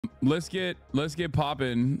let's get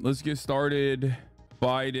popping. Let's get started.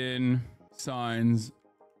 Biden signs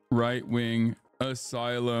right-wing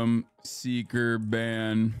asylum seeker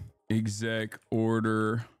ban exec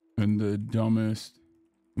order and the dumbest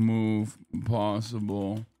move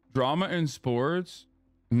possible. Drama in sports,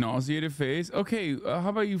 nauseated face. Okay, how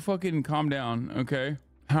about you fucking calm down? Okay,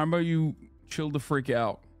 how about you chill the freak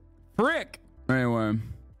out? Frick. Anyway,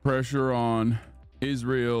 pressure on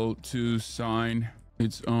Israel to sign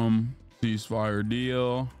its ceasefire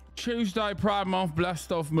deal. Tuesday Pride Month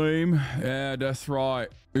blast off meme. Yeah, that's right.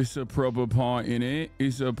 It's a proper pint in it.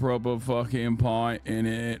 It's a proper fucking pint in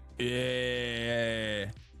it.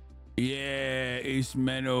 Yeah. Yeah, it's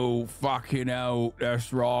mental fucking out.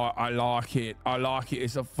 That's right. I like it. I like it.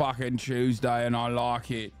 It's a fucking Tuesday and I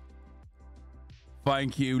like it.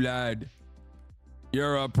 Thank you, lad.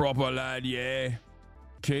 You're a proper lad, yeah.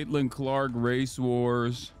 Caitlin Clark race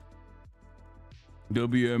wars.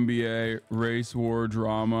 WNBA race war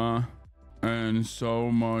drama and so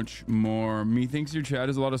much more. Methinks your chat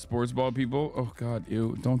is a lot of sports ball people. Oh god,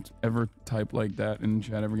 ew, don't ever type like that in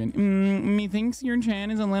chat ever again. Methinks your chat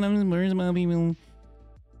is a lot of sports ball people.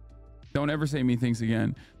 Don't ever say methinks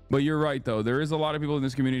again. But you're right though, there is a lot of people in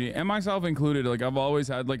this community and myself included. Like I've always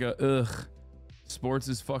had like a ugh, sports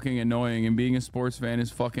is fucking annoying and being a sports fan is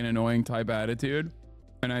fucking annoying type attitude.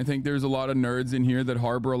 And I think there's a lot of nerds in here that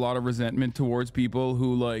harbor a lot of resentment towards people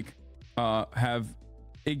who like have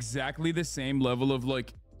exactly the same level of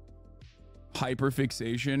like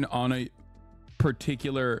hyperfixation on a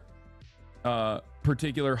particular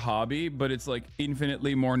hobby, but it's like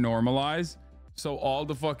infinitely more normalized. So all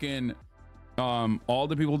the fucking all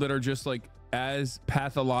the people that are just like as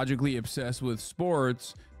pathologically obsessed with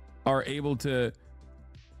sports are able to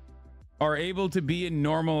be in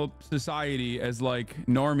normal society as like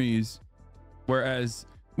normies, whereas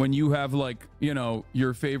when you have like, you know,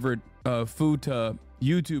 your favorite futa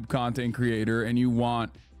YouTube content creator and you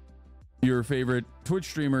want your favorite Twitch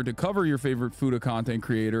streamer to cover your favorite futa content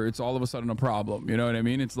creator, it's all of a sudden a problem. You know what I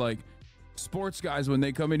mean? It's like sports guys when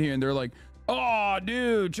they come in here and they're like, oh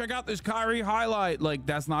dude, check out this Kyrie highlight, like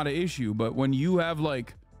that's not an issue. But when you have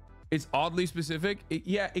like, it's oddly specific.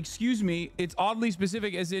 Yeah, excuse me. It's oddly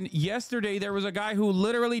specific as in yesterday, there was a guy who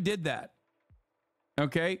literally did that.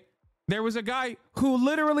 Okay. There was a guy who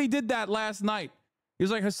literally did that last night. He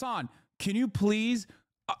was like, Hassan, can you please,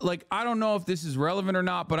 like, I don't know if this is relevant or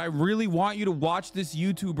not, but I really want you to watch this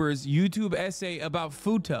YouTuber's YouTube essay about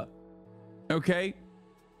futa. Okay.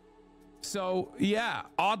 So yeah,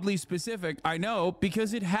 oddly specific. I know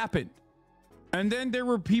because it happened. And then there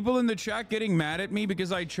were people in the chat getting mad at me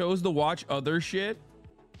because I chose to watch other shit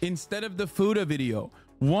instead of the futa video.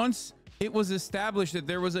 Once it was established that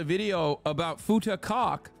there was a video about futa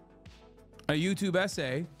cock, a YouTube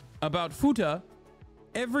essay about futa,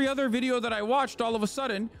 every other video that I watched all of a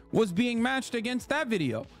sudden was being matched against that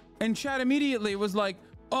video. And chat immediately was like,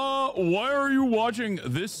 why are you watching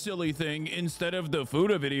this silly thing instead of the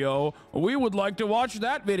futa video? We would like to watch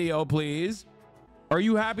that video, please. Are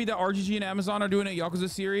you happy that RGG and Amazon are doing a Yakuza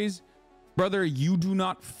series? Brother, you do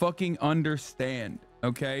not fucking understand,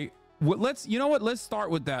 okay? You know what? Let's start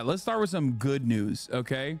with that. Let's start with some good news,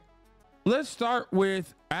 okay? Let's start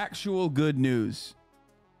with actual good news.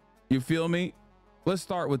 You feel me? Let's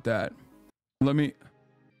start with that.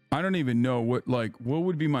 I don't even know what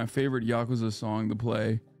would be my favorite Yakuza song to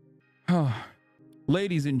play.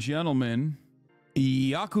 Ladies and gentlemen,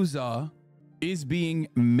 Yakuza is being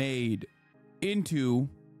made into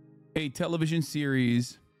a television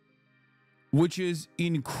series, which is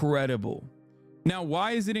incredible. Now,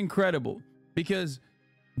 why is it incredible? Because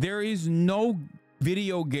there is no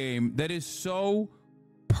video game that is so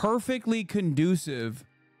perfectly conducive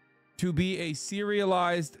to be a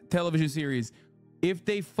serialized television series. If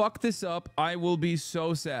they fuck this up, I will be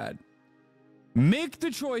so sad. Make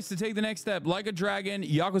the choice to take the next step. Like a Dragon,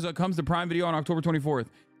 Yakuza comes to Prime Video on October 24th.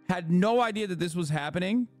 Had no idea that this was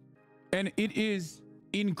happening, and it is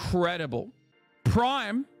incredible.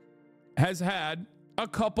 Prime has had a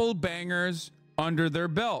couple bangers under their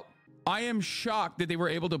belt. I am shocked that they were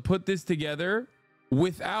able to put this together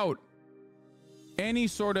without any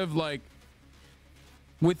sort of like,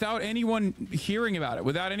 without anyone hearing about it,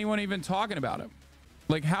 without anyone even talking about it.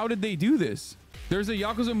 Like, how did they do this? There's a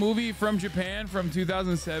Yakuza movie from Japan from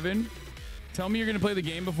 2007. Tell me you're gonna play the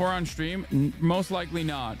game before on stream. Most likely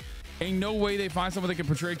not. Ain't no way they find someone that can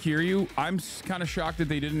portray Kiryu. I'm kind of shocked that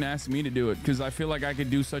they didn't ask me to do it, because I feel like I could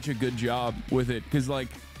do such a good job with it, because like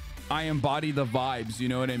I embody the vibes, you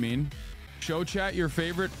know what I mean? Show chat your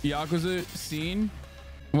favorite Yakuza scene.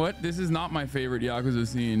 What? This is not my favorite Yakuza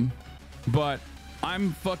scene, but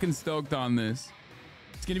I'm fucking stoked on this.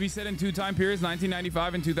 It's going to be set in 2 time periods,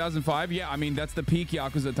 1995 and 2005. Yeah, I mean, that's the peak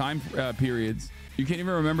Yakuza time periods. You can't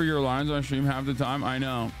even remember your lines on stream half the time. I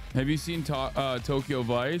know. Have you seen Tokyo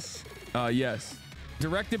Vice? Yes.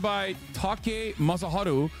 Directed by Take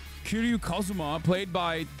Masaharu, Kiryu Kazuma, played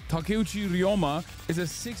by Takeuchi Ryoma, is a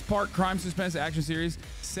 6-part crime suspense action series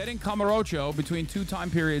set in Kamurocho between 2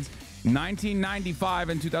 time periods, 1995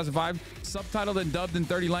 and 2005, subtitled and dubbed in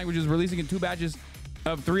 30 languages, releasing in 2 batches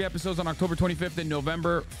of 3 episodes on October 25th and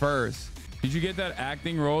November 1st. Did you get that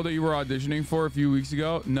acting role that you were auditioning for a few weeks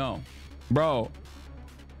ago? No. Bro,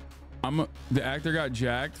 the actor got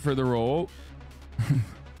jacked for the role.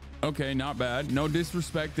 Okay, not bad. No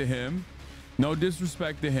disrespect to him. No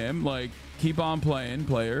disrespect to him. Like, keep on playing,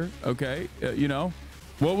 player. Okay, you know.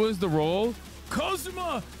 What was the role?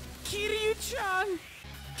 Kazuma! Kiryu-chan!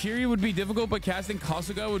 Kiryu would be difficult, but casting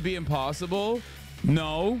Kasuga would be impossible.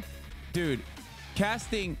 No. Dude,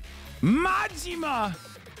 casting Majima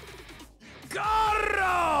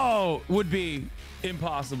Garo would be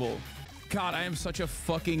impossible. God, I am such a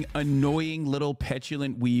fucking annoying little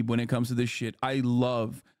petulant weeb when it comes to this shit. I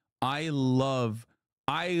love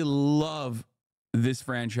this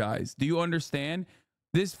franchise. Do you understand?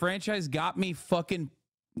 This franchise got me fucking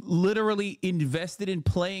literally invested in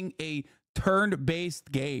playing a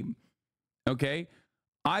turn-based game. Okay?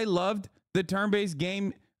 I loved the turn-based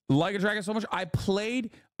game Like a Dragon so much.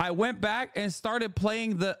 I went back and started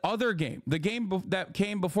playing the other game, the game that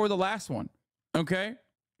came before the last one. Okay?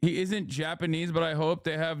 He isn't Japanese, but I hope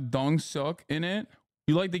they have Dong Suk in it.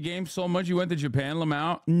 You like the game so much you went to Japan,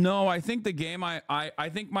 Lamau? No, I think the game, I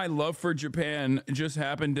think my love for Japan just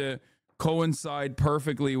happened to coincide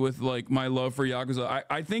perfectly with like my love for Yakuza.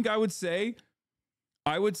 I think I would say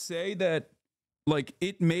that like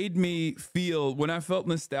it made me feel, when I felt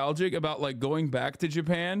nostalgic about like going back to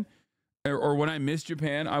Japan or when I missed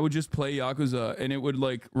Japan, I would just play Yakuza and it would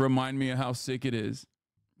like remind me of how sick it is.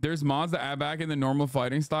 There's mods that add back in the normal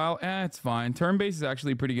fighting style. It's fine. Turn-based is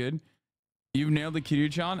actually pretty good. You nailed the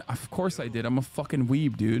Kiryu-chan? Of course I did. I'm a fucking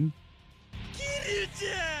weeb, dude.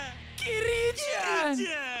 Kiryu-chan!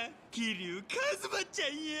 Kiryu-chan! Kiryu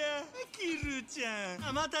Kazuma-chan ya! Kiryu-chan!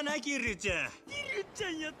 Amata na Kiryu-chan!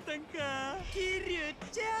 Kiryu-chan yattanka!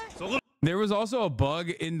 Kiryu-chan! There was also a bug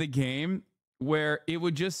in the game where it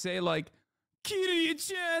would just say like,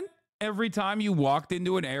 Kiryu-chan! Every time you walked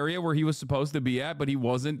into an area where he was supposed to be at, but he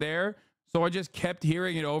wasn't there. So I just kept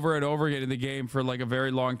hearing it over and over again in the game for like a very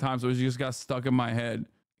long time. So it just got stuck in my head.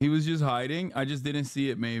 He was just hiding. I just didn't see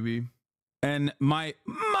it maybe. And my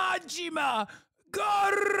Majima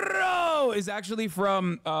Garo is actually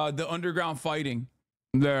from the underground fighting.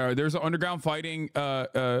 There's an underground fighting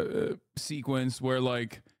sequence where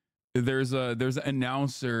like there's an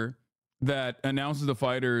announcer that announces the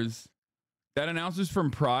fighters. That announcer's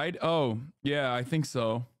from Pride. Oh, yeah, I think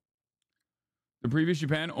so. The previous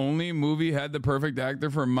Japan only movie had the perfect actor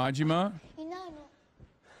for Majima.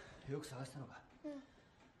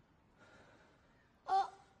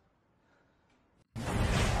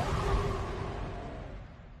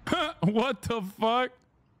 What the fuck?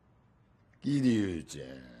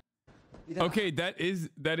 Okay, that is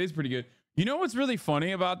pretty good. You know what's really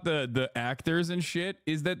funny about the actors and shit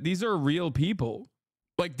is that these are real people.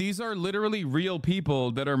 Like these are literally real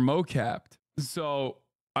people that are mocapped. So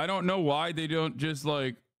I don't know why they don't just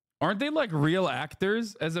like, aren't they like real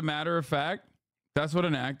actors as a matter of fact? That's what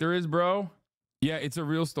an actor is, bro. Yeah, it's a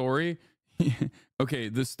real story. Okay,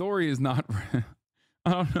 the story is not,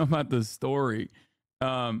 I don't know about the story.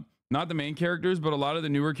 Not the main characters, but a lot of the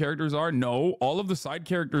newer characters are. No, all of the side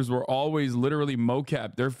characters were always literally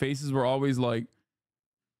mocap. Their faces were always like,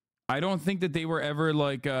 I don't think that they were ever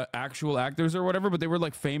like actual actors or whatever, but they were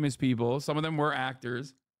like famous people. Some of them were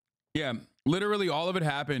actors. Yeah, literally all of it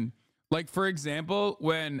happened. Like for example,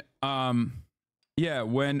 when they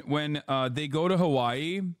go to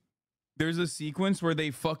Hawaii, there's a sequence where they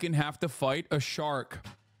fucking have to fight a shark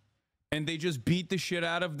and they just beat the shit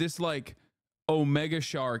out of this like Omega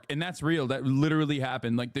shark. And that's real. That literally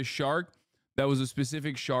happened. Like the shark, that was a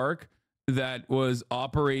specific shark that was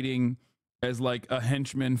operating as like a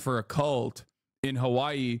henchman for a cult in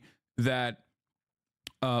Hawaii that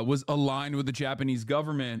was aligned with the Japanese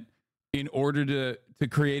government in order to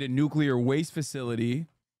create a nuclear waste facility.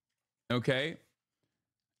 Okay.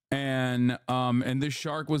 And this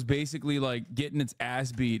shark was basically like getting its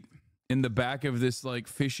ass beat in the back of this like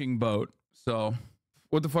fishing boat. So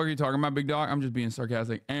what the fuck are you talking about, big dog? I'm just being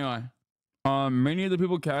sarcastic. Anyway, many of the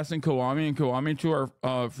people casting Kiwami and Kiwami 2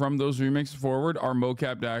 are from those remakes forward are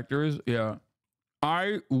mocapped actors. Yeah.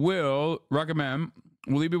 I will recommend.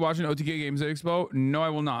 Will you be watching OTK Games Expo? No, I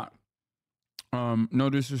will not. No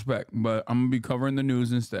disrespect, but I'm gonna be covering the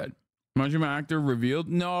news instead. Mushroom actor revealed.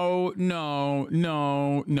 No.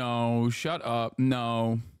 Shut up.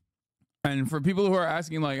 No. And for people who are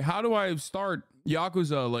asking, like, how do I start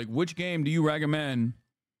Yakuza? Like, which game do you recommend?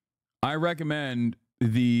 I recommend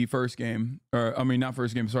the first game. Or, I mean, not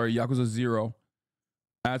first game. Sorry, Yakuza 0.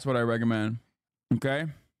 That's what I recommend. Okay?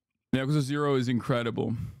 Yakuza 0 is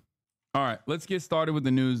incredible. All right, let's get started with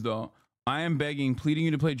the news, though. I am begging, pleading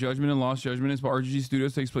you to play Judgment and Lost Judgment. As RGG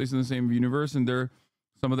Studios takes place in the same universe, and they're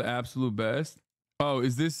some of the absolute best. Oh,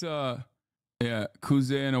 is this, yeah,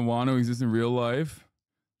 Kuze and Awano exist in real life?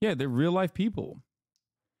 Yeah, they're real life people.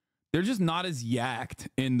 They're just not as yacked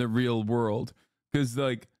in the real world because,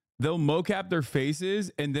 like, they'll mocap their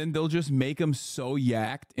faces and then they'll just make them so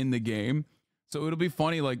yacked in the game. So it'll be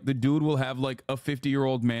funny. Like, the dude will have like a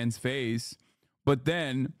 50-year-old man's face, but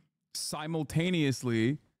then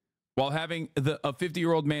simultaneously, while having a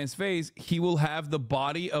 50-year-old man's face, he will have the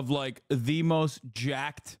body of like the most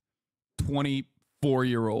jacked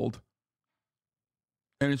 24-year-old.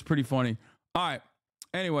 And it's pretty funny. All right.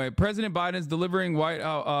 Anyway, President Biden's delivering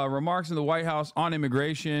remarks in the White House on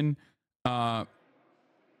immigration.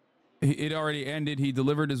 It already ended. He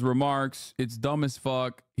delivered his remarks. It's dumb as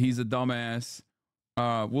fuck. He's a dumbass.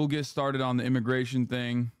 We'll get started on the immigration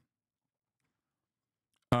thing.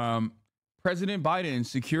 President Biden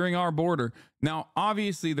securing our border. Now,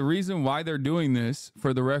 obviously, the reason why they're doing this,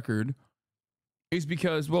 for the record, is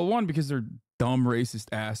because, well, one, because they're dumb, racist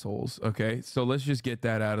assholes. Okay, so let's just get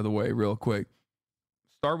that out of the way real quick.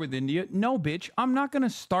 Start with India? No, bitch. I'm not going to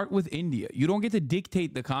start with India. You don't get to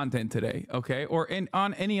dictate the content today, okay? Or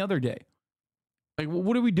on any other day. Like,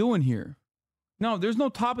 what are we doing here? No, there's no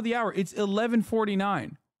top of the hour. It's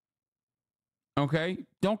 11:49. Okay?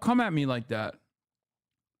 Don't come at me like that.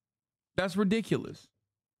 That's ridiculous.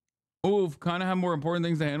 Oof, kind of have more important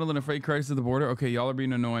things to handle than a fake crisis at the border. Okay, y'all are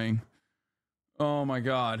being annoying. Oh, my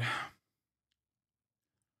God.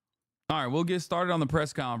 All right, we'll get started on the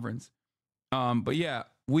press conference. But yeah,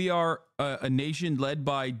 we are a nation led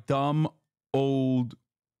by dumb, old,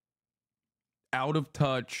 out of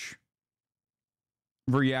touch,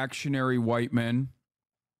 reactionary white men.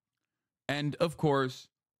 And of course,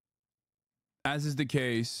 as is the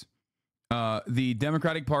case, the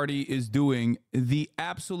Democratic Party is doing the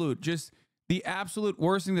absolute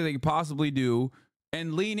worst thing that they could possibly do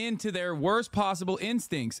and lean into their worst possible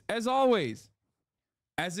instincts, as always,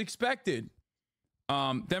 as expected.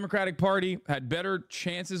 Democratic Party had better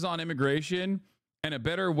chances on immigration and a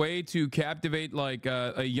better way to captivate like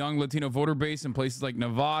a young Latino voter base in places like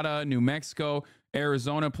Nevada, New Mexico,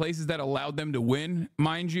 Arizona, places that allowed them to win,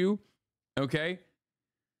 mind you. Okay.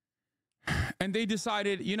 And they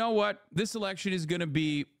decided, you know what? This election is going to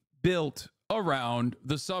be built around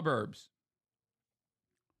the suburbs.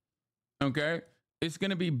 Okay. It's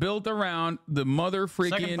going to be built around the mother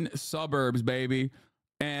freaking suburbs, baby.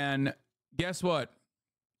 And guess what?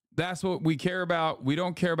 That's what we care about. We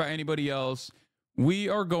don't care about anybody else. We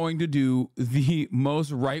are going to do the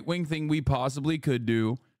most right-wing thing we possibly could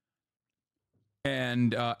do.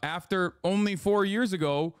 And after only 4 years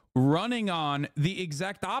ago, running on the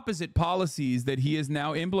exact opposite policies that he is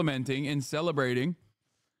now implementing and celebrating,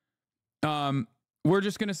 we're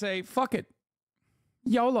just going to say, fuck it.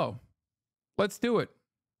 YOLO. Let's do it.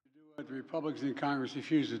 Do what the Republicans in Congress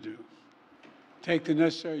refuse to do. Take the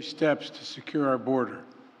necessary steps to secure our border.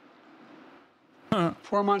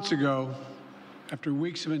 4 months ago, after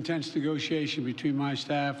weeks of intense negotiation between my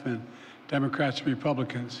staff and Democrats and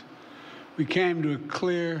Republicans, we came to a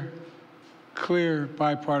clear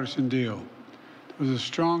bipartisan deal. It was the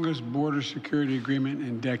strongest border security agreement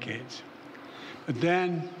in decades. But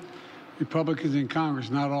then Republicans in Congress,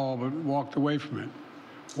 not all, but walked away from it.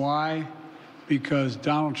 Why? Because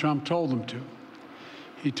Donald Trump told them to.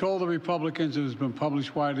 He told the Republicans, it has been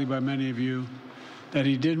published widely by many of you, that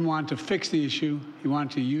he didn't want to fix the issue. He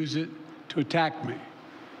wanted to use it to attack me.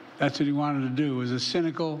 That's what he wanted to do. It was a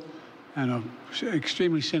cynical and an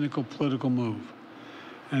extremely cynical political move,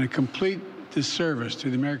 and a complete disservice to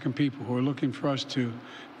the American people who are looking for us to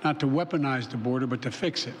not to weaponize the border, but to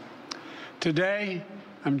fix it. Today,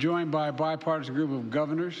 I'm joined by a bipartisan group of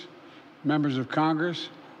governors, members of Congress,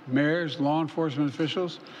 mayors, law enforcement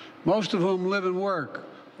officials, most of whom live and work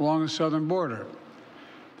along the southern border.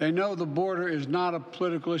 They know the border is not a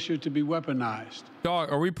political issue to be weaponized.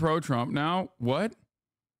 Dog, are we pro-Trump now? What?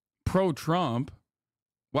 Pro-Trump?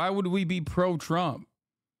 Why would we be pro-Trump?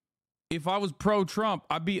 If I was pro-Trump,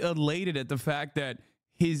 I'd be elated at the fact that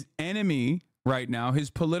his enemy right now, his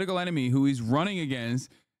political enemy who he's running against,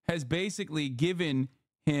 has basically given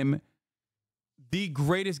him the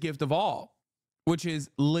greatest gift of all. which is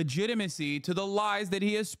legitimacy to the lies that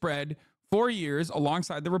he has spread for years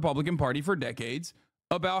alongside the Republican Party for decades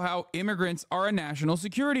about how immigrants are a national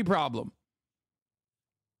security problem.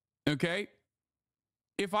 Okay?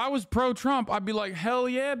 If I was pro-Trump, I'd be like, hell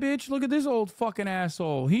yeah, bitch, look at this old fucking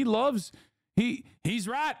asshole. He's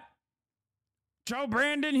right. Joe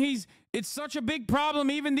Brandon, it's such a big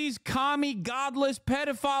problem. Even these commie, godless,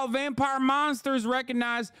 pedophile, vampire monsters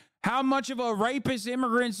recognize how much of a rapist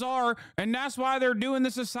immigrants are, and that's why they're doing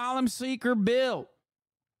this asylum seeker bill.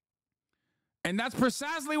 And that's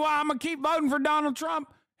precisely why I'm going to keep voting for Donald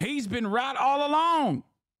Trump. He's been right all along.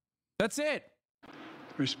 That's it.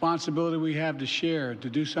 The responsibility we have to share to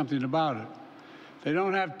do something about it. They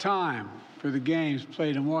don't have time for the games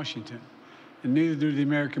played in Washington, and neither do the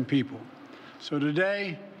American people. So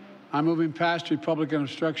today, I'm moving past Republican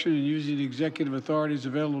obstruction and using the executive authorities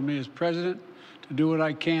available to me as president to do what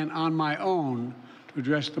I can on my own to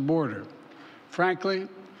address the border. Frankly,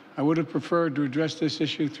 I would have preferred to address this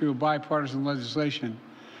issue through bipartisan legislation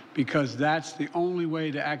because that's the only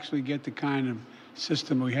way to actually get the kind of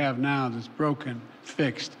system we have now that's broken,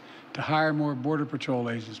 fixed, to hire more Border Patrol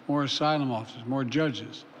agents, more asylum officers, more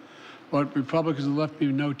judges. But Republicans have left me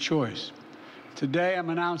no choice. Today, I'm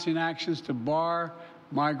announcing actions to bar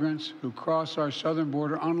migrants who cross our southern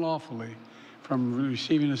border unlawfully from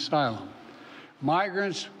receiving asylum.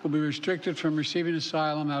 Migrants will be restricted from receiving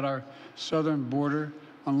asylum at our southern border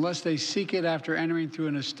unless they seek it after entering through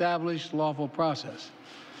an established lawful process.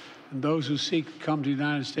 And those who seek to come to the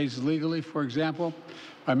United States legally, for example,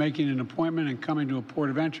 by making an appointment and coming to a port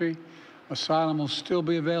of entry, asylum will still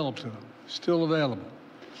be available to them, still available.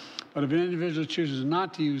 But if an individual chooses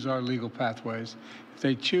not to use our legal pathways, if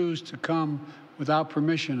they choose to come without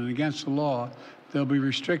permission and against the law, they'll be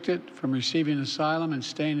restricted from receiving asylum and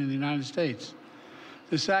staying in the United States.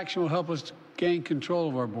 This action will help us to gain control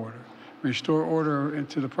of our border, restore order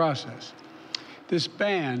into the process. This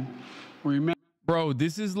ban will remain. Bro,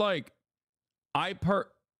 this is like, I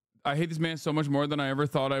hate this man so much more than I ever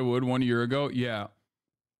thought I would 1 year ago. Yeah.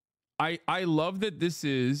 I love that this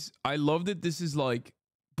is like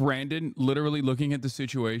Brandon literally looking at the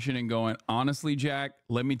situation and going, honestly, Jack,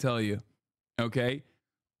 let me tell you, okay,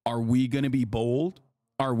 are we going to be bold?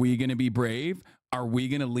 Are we going to be brave? Are we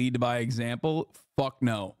going to lead by example? Fuck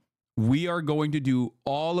no. We are going to do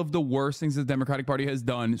all of the worst things the Democratic Party has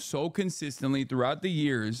done so consistently throughout the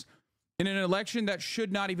years in an election that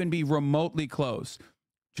should not even be remotely close,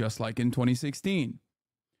 just like in 2016.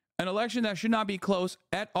 An election that should not be close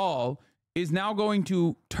at all is now going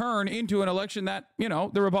to turn into an election that, you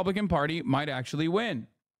know, the Republican Party might actually win.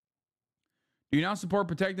 Do you now support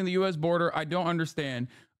protecting the U.S. border? I don't understand.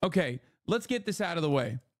 Okay, let's get this out of the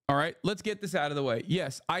way. All right, let's get this out of the way.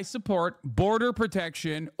 Yes, I support border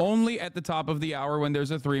protection only at the top of the hour when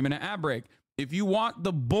there's a 3-minute ad break. If you want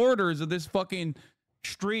the borders of this fucking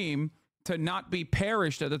stream to not be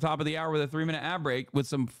perished at the top of the hour with a 3-minute ad break with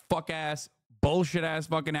some fuck-ass, bullshit-ass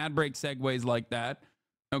fucking ad break segues like that,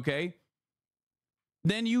 okay,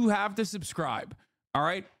 then you have to subscribe, all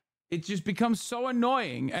right? It just becomes so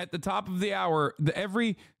annoying at the top of the hour.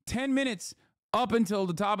 Every 10 minutes up until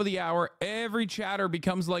the top of the hour, every chatter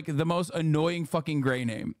becomes like the most annoying fucking gray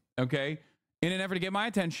name, okay? In an effort to get my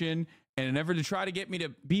attention, in an effort to try to get me to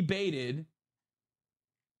be baited,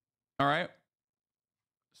 all right?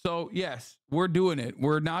 So, yes, we're doing it.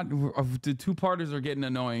 The two-parters are getting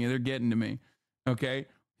annoying, and they're getting to me, okay?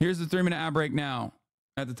 Here's the 3-minute ad break now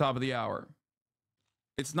at the top of the hour.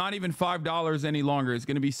 It's not even $5 any longer. It's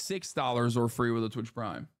going to be $6 or free with a Twitch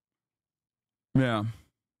Prime. Yeah.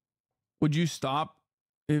 Would you stop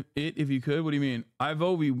if you could? What do you mean? I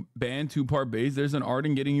vote we ban two-part base. There's an art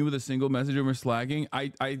in getting you with a single message and we're slacking.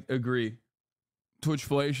 I agree.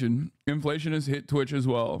 Twitchflation. Inflation has hit Twitch as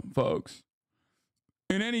well, folks.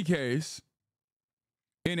 In any case,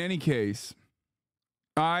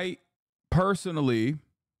 I personally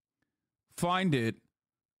find it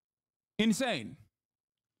insane.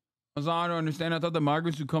 As I don't understand, I thought the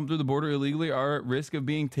migrants who come through the border illegally are at risk of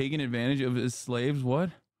being taken advantage of as slaves.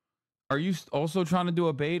 What? Are you also trying to do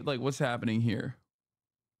a bait? Like, what's happening here?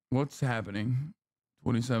 What's happening?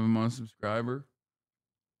 27-month subscriber.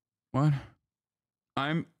 What?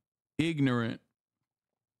 I'm ignorant.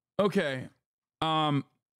 Okay. I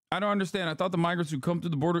don't understand. I thought the migrants who come through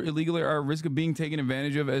the border illegally are at risk of being taken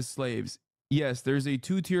advantage of as slaves. Yes, there's a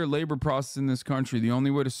 2-tier labor process in this country. The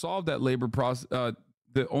only way to solve that labor process,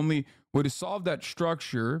 the only way to solve that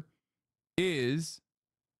structure is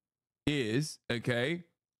okay,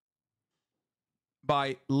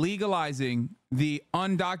 by legalizing the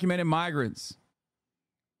undocumented migrants.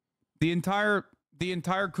 The entire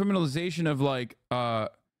criminalization of like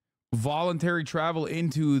voluntary travel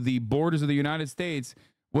into the borders of the United States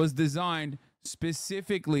was designed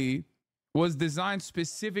specifically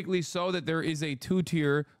so that there is a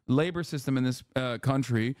two-tier labor system in this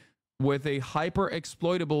country with a hyper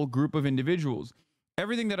exploitable group of individuals.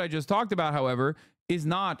 Everything that I just talked about, however, is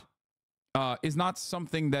not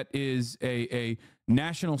something that is a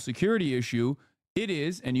national security issue. It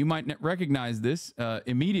is, and you might recognize this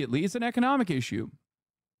immediately, it's an economic issue.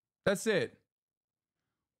 That's it.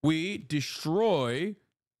 We destroy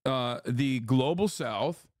the global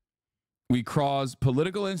South. We cause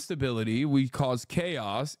political instability. We cause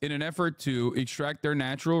chaos in an effort to extract their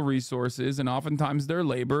natural resources and oftentimes their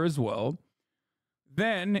labor as well.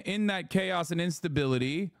 Then, in that chaos and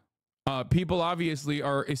instability, people obviously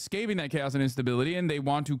are escaping that chaos and instability, and they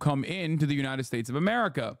want to come into the United States of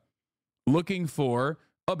America looking for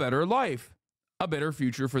a better life, a better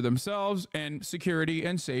future for themselves, and security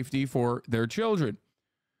and safety for their children.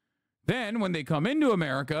 Then, when they come into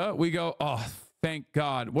America, we go, oh, thank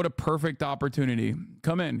God. What a perfect opportunity.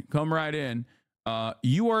 Come in. Come right in.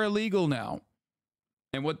 You are illegal now.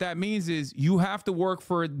 And what that means is you have to work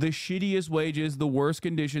for the shittiest wages, the worst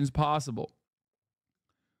conditions possible.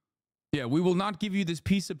 Yeah, we will not give you this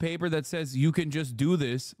piece of paper that says you can just do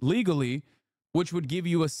this legally, which would give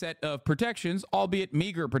you a set of protections, albeit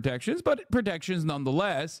meager protections, but protections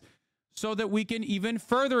nonetheless, so that we can even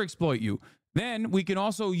further exploit you. Then we can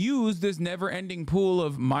also use this never-ending pool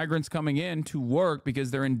of migrants coming in to work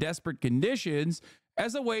because they're in desperate conditions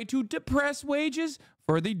as a way to depress wages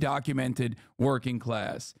for the documented working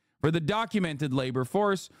class. For the documented labor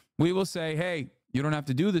force, we will say, hey, you don't have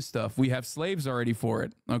to do this stuff. We have slaves already for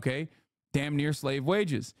it, okay? Damn near slave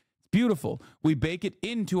wages. It's beautiful. We bake it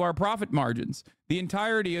into our profit margins. The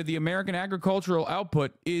entirety of the American agricultural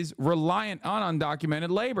output is reliant on undocumented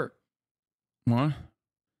labor. What?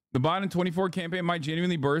 The Biden 24 campaign might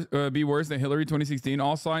genuinely be worse than Hillary 2016.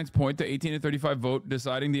 All signs point to 18 to 35 vote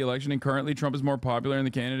deciding the election, and currently Trump is more popular in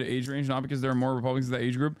the candidate age range, not because there are more Republicans in that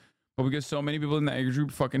age group, but because so many people in that age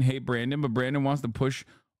group fucking hate Brandon, but Brandon wants to push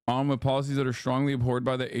on with policies that are strongly abhorred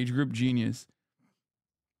by the age group genius.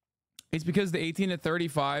 It's because the 18 to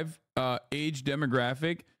 35 age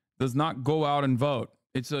demographic does not go out and vote.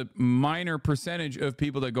 It's a minor percentage of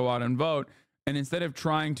people that go out and vote. And instead of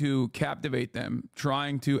trying to captivate them,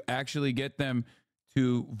 trying to actually get them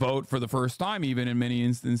to vote for the first time, even in many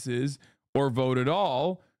instances, or vote at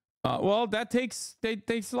all, well, that takes a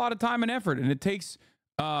lot of time and effort, and it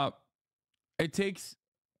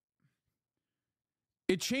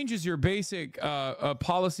changes your basic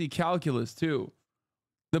policy calculus too.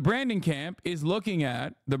 The Brandon camp is looking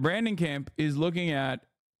at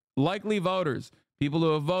likely voters. People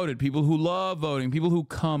who have voted, people who love voting, people who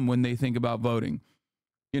come when they think about voting.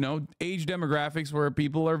 You know, age demographics where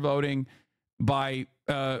people are voting by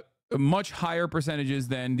much higher percentages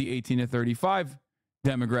than the 18 to 35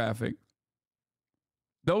 demographic.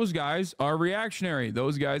 Those guys are reactionary.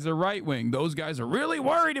 Those guys are right-wing. Those guys are really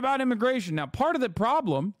worried about immigration. Now, part of the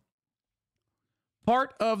problem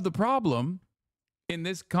in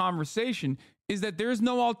this conversation is that there's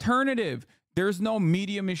no alternative. There's no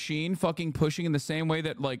media machine fucking pushing in the same way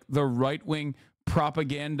that like the right-wing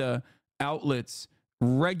propaganda outlets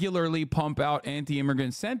regularly pump out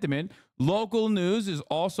anti-immigrant sentiment. Local news is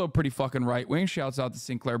also pretty fucking right-wing. Shouts out to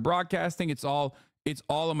Sinclair Broadcasting. It's all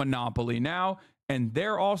a monopoly now. And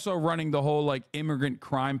they're also running the whole like immigrant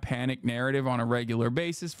crime panic narrative on a regular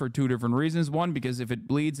basis for two different reasons. One, because if it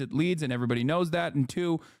bleeds, it leads, and everybody knows that. And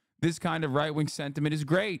two, this kind of right-wing sentiment is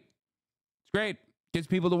great. It's great. Gets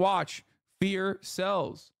people to watch. Fear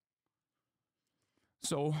sells.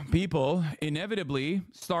 So people inevitably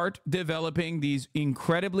start developing these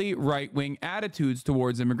incredibly right-wing attitudes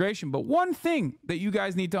towards immigration. But one thing that you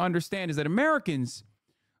guys need to understand is that Americans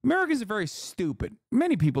are very stupid.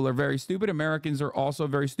 Many people are very stupid. Americans are also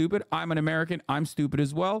very stupid. I'm an American. I'm stupid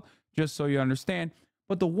as well, just so you understand.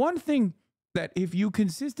 But the one thing that if you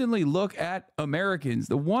consistently look at Americans,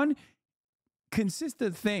 the one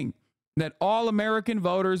consistent thing that all American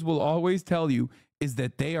voters will always tell you is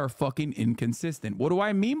that they are fucking inconsistent. What do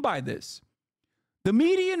I mean by this? The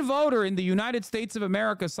median voter in the United States of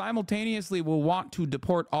America simultaneously will want to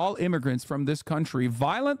deport all immigrants from this country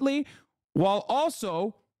violently, while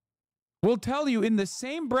also will tell you in the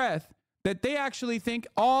same breath that they actually think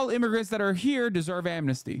all immigrants that are here deserve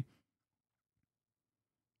amnesty.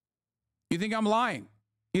 You think I'm lying?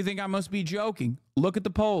 You think I must be joking? Look at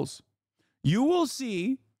the polls. You will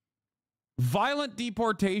see violent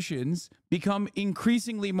deportations become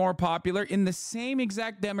increasingly more popular in the same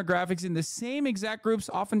exact demographics, in the same exact groups,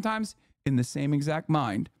 oftentimes in the same exact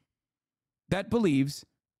mind that believes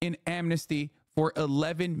in amnesty for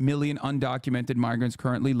 11 million undocumented migrants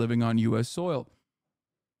currently living on U.S. soil.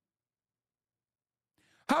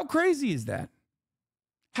 How crazy is that?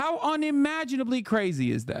 How unimaginably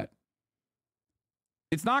crazy is that?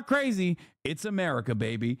 It's not crazy. It's America,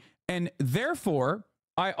 baby. And therefore,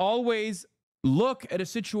 I always look at a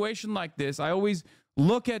situation like this. I always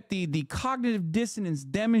look at the cognitive dissonance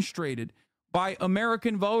demonstrated by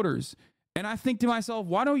American voters. And I think to myself,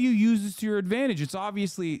 why don't you use this to your advantage? It's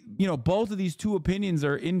obviously, both of these two opinions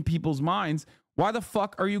are in people's minds. Why the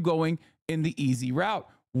fuck are you going in the easy route?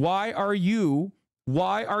 Why are you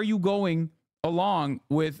going along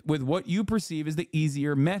with what you perceive as the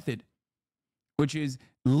easier method, which is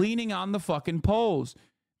leaning on the fucking polls?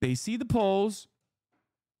 They see the polls,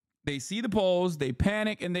 they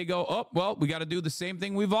panic, and they go, oh, well, we got to do the same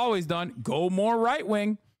thing we've always done. Go more right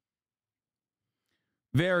wing.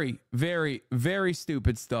 Very, very, very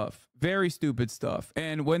stupid stuff. Very stupid stuff.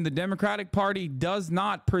 And when the Democratic Party does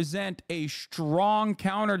not present a strong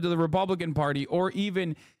counter to the Republican Party, or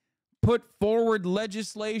even put forward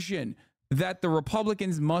legislation that the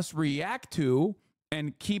Republicans must react to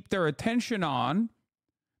and keep their attention on,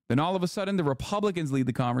 then all of a sudden the Republicans lead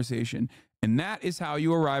the conversation. And that is how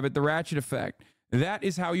you arrive at the ratchet effect. That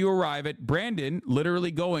is how you arrive at Brandon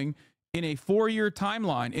literally going in a 4-year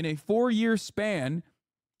timeline, in a 4-year span.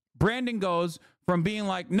 Brandon goes from being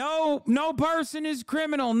like, no person is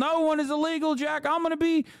criminal, no one is illegal, Jack, I'm going to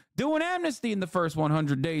be doing amnesty in the first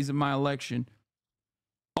 100 days of my election,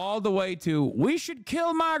 all the way to, we should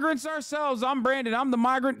kill migrants ourselves. I'm Brandon. I'm the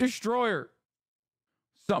migrant destroyer.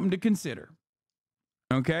 Something to consider.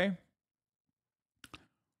 Okay?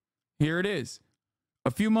 Here it is. A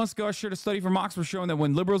few months ago, I shared a study from Oxford showing that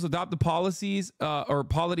when liberals adopt the policies or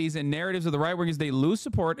polities and narratives of the right wingers, they lose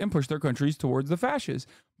support and push their countries towards the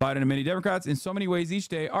fascists. Biden and many Democrats, in so many ways each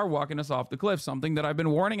day, are walking us off the cliff, something that I've been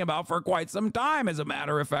warning about for quite some time. As a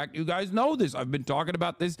matter of fact, you guys know this. I've been talking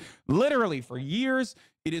about this literally for years.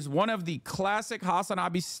 It is one of the classic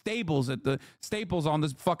Hasanabi staples on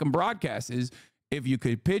this fucking broadcast is, if you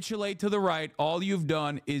capitulate to the right, all you've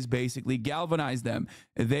done is basically galvanize them.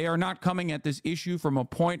 They are not coming at this issue from a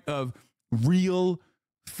point of real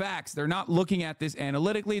facts. They're not looking at this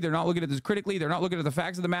analytically. They're not looking at this critically. They're not looking at the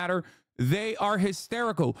facts of the matter. They are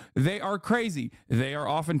hysterical. They are crazy. They are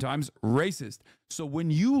oftentimes racist. So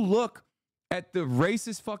when you look at the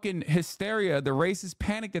racist fucking hysteria, the racist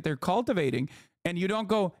panic that they're cultivating, and you don't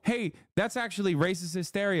go, hey, that's actually racist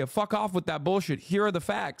hysteria. Fuck off with that bullshit. Here are the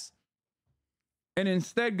facts. And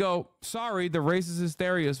instead go, sorry, the racist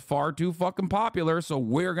hysteria is far too fucking popular, so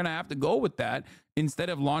we're going to have to go with that instead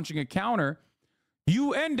of launching a counter.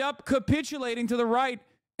 You end up capitulating to the right,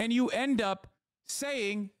 and you end up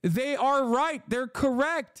saying they are right. They're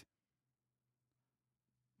correct.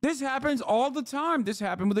 This happens all the time. This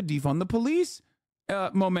happened with the defund the police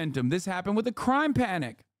momentum. This happened with the crime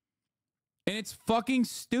panic. And it's fucking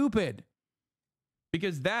stupid.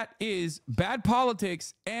 Because that is bad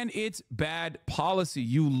politics and it's bad policy.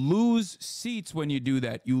 You lose seats when you do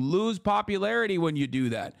that. You lose popularity when you do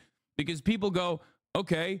that. Because people go,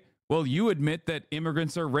 okay, well, you admit that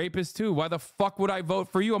immigrants are rapists too. Why the fuck would I vote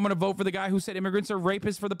for you? I'm going to vote for the guy who said immigrants are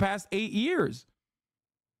rapists for the past 8 years.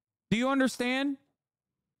 Do you understand?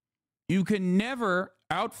 You can never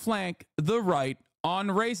outflank the right on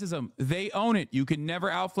racism. They own it. You can never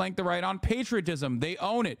outflank the right on patriotism. They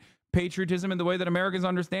own it. Patriotism in the way that Americans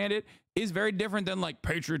understand it is very different than like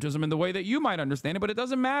patriotism in the way that you might understand it, but it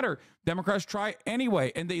doesn't matter. Democrats try anyway,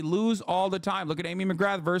 and they lose all the time. Look at Amy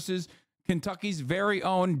McGrath versus Kentucky's very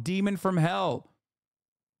own demon from hell.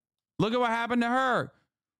 Look at what happened to her.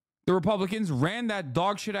 The Republicans ran that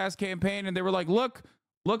dog shit ass campaign, and they were like, look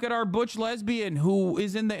at our butch lesbian who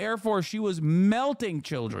is in the Air Force. She was melting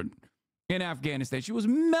children in Afghanistan. She was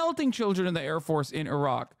melting children in the Air Force in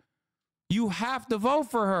Iraq. You have to vote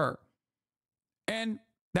for her. And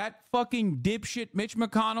that fucking dipshit Mitch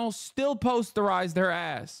McConnell still posterized her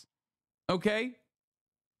ass. Okay?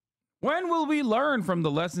 When will we learn from the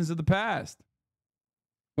lessons of the past?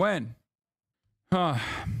 When?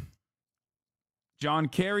 John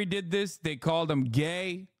Kerry did this. They called him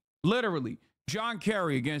gay. Literally. John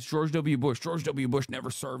Kerry against George W. Bush. George W. Bush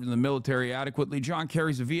never served in the military adequately. John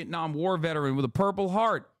Kerry's a Vietnam War veteran with a Purple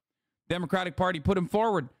Heart. Democratic Party put him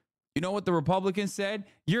forward. You know what the Republicans said?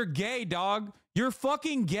 You're gay, dog. You're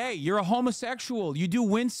fucking gay. You're a homosexual. You do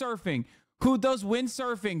windsurfing. Who does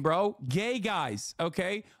windsurfing, bro? Gay guys,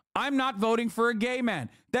 okay? I'm not voting for a gay man.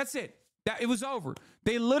 That's it. It was over.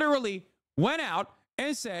 They literally went out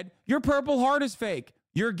and said, your Purple Heart is fake.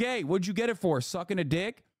 You're gay. What'd you get it for? Sucking a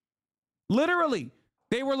dick? Literally.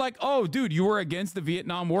 They were like, oh, dude, you were against the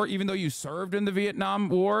Vietnam War, even though you served in the Vietnam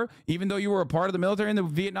War, even though you were a part of the military in the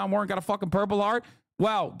Vietnam War and got a fucking Purple Heart.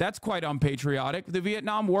 Wow, that's quite unpatriotic. The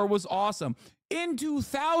Vietnam War was awesome. In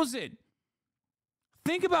 2000,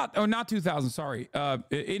 think about, oh, not 2000, sorry.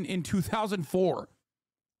 In 2004,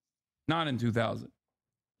 not in 2000.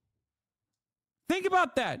 Think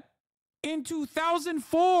about that. In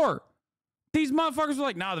 2004, these motherfuckers were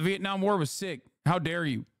like, nah, the Vietnam War was sick. How dare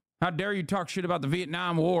you? How dare you talk shit about the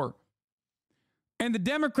Vietnam War? And the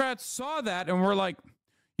Democrats saw that and were like,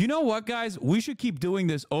 you know what, guys? We should keep doing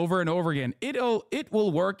this over and over again. It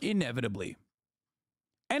will work inevitably.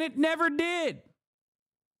 And it never did.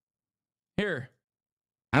 Here.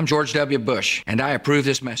 I'm George W. Bush, and I approve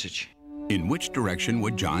this message. In which direction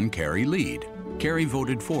would John Kerry lead? Kerry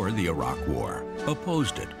voted for the Iraq War,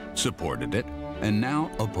 opposed it, supported it, and now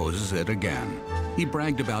opposes it again. He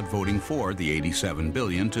bragged about voting for the $87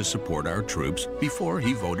 billion to support our troops before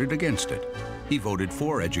he voted against it. He voted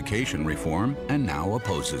for education reform and now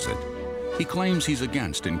opposes it. He claims he's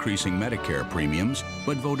against increasing Medicare premiums,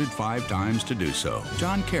 but voted 5 times to do so.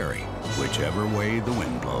 John Kerry, whichever way the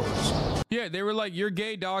wind blows. Yeah, they were like, you're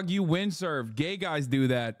gay, dog. You windsurf. Gay guys do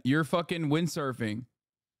that. You're fucking windsurfing.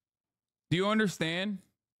 Do you understand?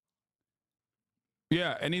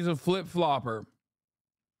 Yeah, and he's a flip-flopper.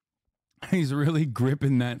 He's really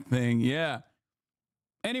gripping that thing. Yeah.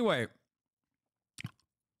 Anyway,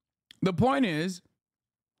 the point is,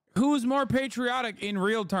 who's more patriotic in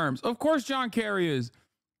real terms? Of course, John Kerry is.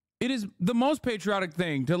 It is the most patriotic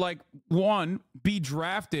thing to, like, one, be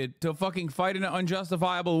drafted to fucking fight in an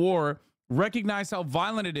unjustifiable war, recognize how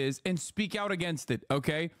violent it is, and speak out against it,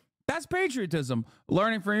 okay? That's patriotism.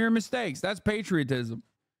 Learning from your mistakes. That's patriotism.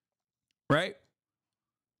 Right?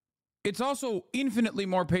 It's also infinitely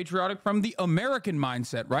more patriotic from the American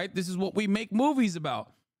mindset, right? This is what we make movies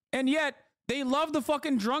about. And yet, they love the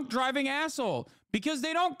fucking drunk driving asshole because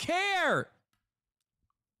they don't care.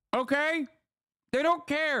 Okay? They don't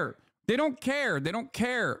care. They don't care. They don't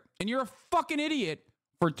care. And you're a fucking idiot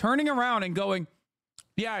for turning around and going,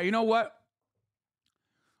 yeah, you know what?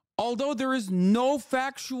 Although there is no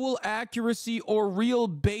factual accuracy or real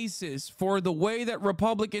basis for the way that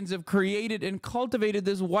Republicans have created and cultivated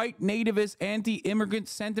this white nativist anti-immigrant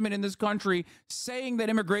sentiment in this country, saying that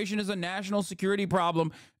immigration is a national security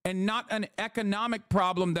problem and not an economic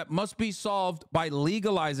problem that must be solved by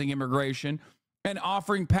legalizing immigration and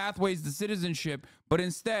offering pathways to citizenship, but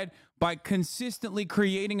instead by consistently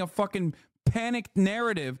creating a fucking panicked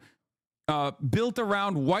narrative built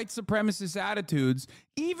around white supremacist attitudes,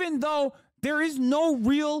 even though there is no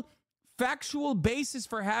real factual basis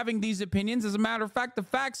for having these opinions. As a matter of fact, the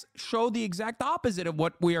facts show the exact opposite of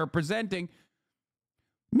what we are presenting.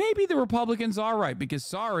 Maybe the Republicans are right because,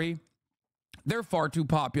 sorry, they're far too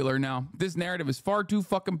popular now. This narrative is far too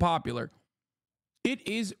fucking popular. It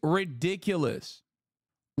is ridiculous.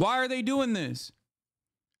 Why are they doing this?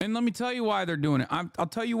 And let me tell you why they're doing it. I'll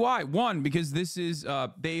tell you why. One, because this is,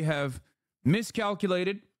 they have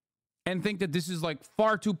miscalculated and think that this is like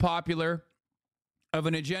far too popular of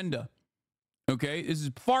an agenda. Okay, this is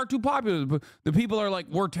far too popular. The people are like,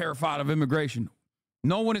 we're terrified of immigration.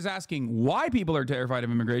 No one is asking why people are terrified of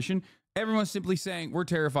immigration. Everyone's simply saying we're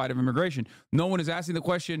terrified of immigration. No one is asking the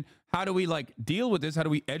question, how do we like deal with this? How do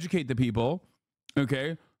we educate the people?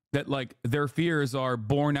 Okay, that like their fears are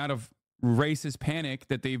born out of racist panic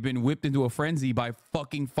that they've been whipped into a frenzy by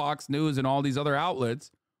fucking Fox News and all these other outlets.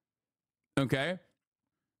 Okay.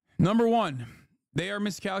 Number one, they are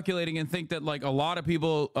miscalculating and think that like a lot of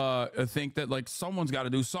people think that like someone's got to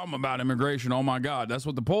do something about immigration. Oh my God. That's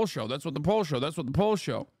what the polls show. That's what the polls show. That's what the polls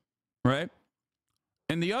show. Right.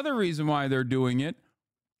 And the other reason why they're doing it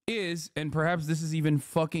is, and perhaps this is even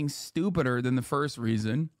fucking stupider than the first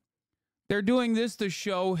reason, they're doing this to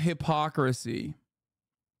show hypocrisy.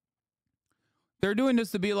 They're doing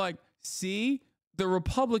this to be like, see, the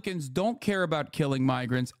Republicans don't care about killing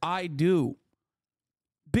migrants. I do.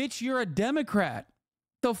 Bitch, you're a Democrat.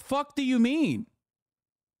 The fuck do you mean?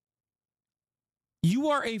 You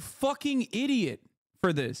are a fucking idiot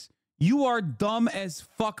for this. You are dumb as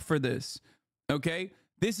fuck for this. Okay?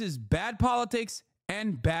 This is bad politics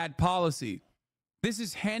and bad policy. This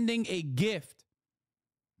is handing a gift.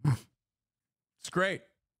 It's great.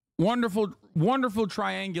 Wonderful, wonderful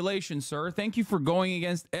triangulation, sir. Thank you for going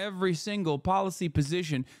against every single policy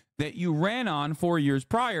position that you ran on 4 years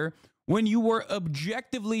prior when you were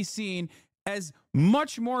objectively seen as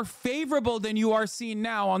much more favorable than you are seen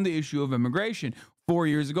now on the issue of immigration. 4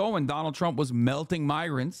 years ago when Donald Trump was melting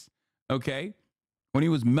migrants, okay? When he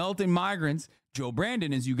was melting migrants, Joe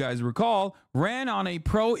Brandon, as you guys recall, ran on a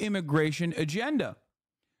pro-immigration agenda.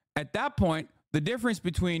 At that point, the difference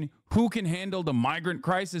between who can handle the migrant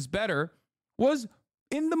crisis better was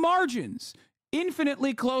in the margins,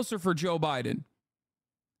 infinitely closer for Joe Biden.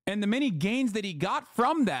 And the many gains that he got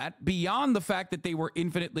from that, beyond the fact that they were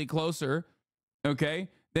infinitely closer, okay,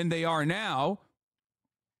 than they are now,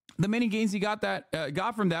 the many gains he got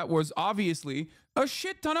from that was obviously a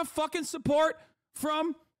shit ton of fucking support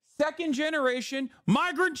from second generation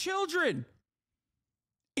migrant children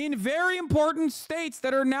in very important states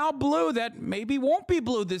that are now blue that maybe won't be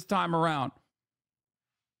blue this time around.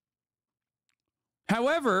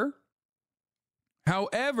 However,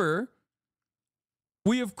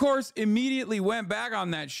 we of course immediately went back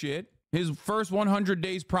on that shit. His first 100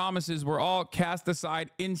 days promises were all cast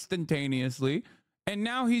aside instantaneously. And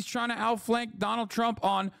now he's trying to outflank Donald Trump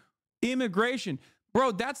on immigration.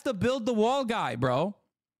 Bro, that's the build the wall guy, bro.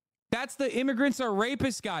 That's the immigrants are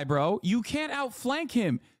rapists guy, bro. You can't outflank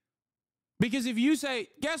him. Because if you say,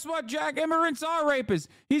 guess what, Jack, immigrants are rapists,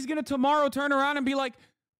 he's going to tomorrow turn around and be like,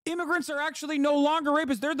 immigrants are actually no longer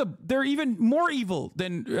rapists. They're even more evil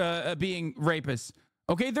than being rapists.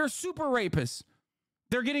 Okay, they're super rapists.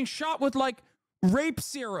 They're getting shot with like rape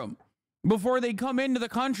serum before they come into the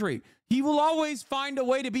country. He will always find a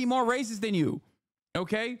way to be more racist than you.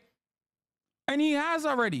 Okay? And he has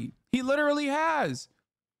already. He literally has.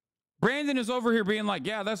 Brandon is over here being like,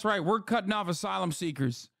 yeah, that's right. We're cutting off asylum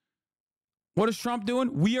seekers. What is Trump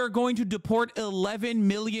doing? We are going to deport 11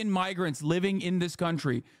 million migrants living in this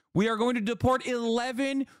country. We are going to deport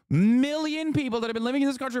 11 million people that have been living in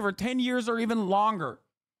this country for 10 years or even longer.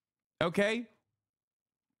 Okay?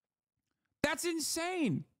 That's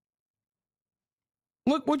insane.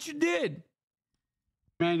 Look what you did.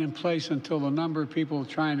 Remain in place until the number of people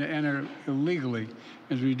trying to enter illegally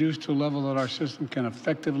is reduced to a level that our system can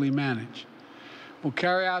effectively manage. We'll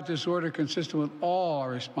carry out this order consistent with all our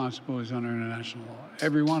responsibilities under international law,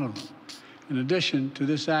 every one of them. In addition to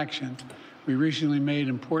this action, we recently made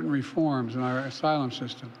important reforms in our asylum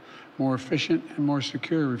system, more efficient and more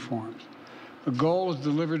secure reforms. The goal is to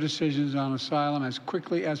deliver decisions on asylum as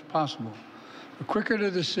quickly as possible. The quicker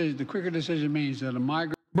decision means that a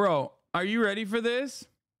migrant... Bro, are you ready for this?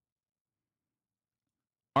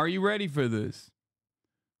 Are you ready for this?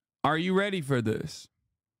 Are you ready for this?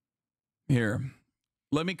 Here,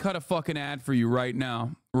 let me cut a fucking ad for you right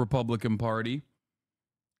now, Republican Party.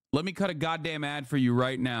 Let me cut a goddamn ad for you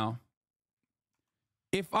right now.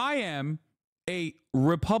 If I am a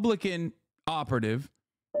Republican operative,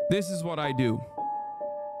 this is what I do.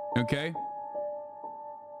 Okay?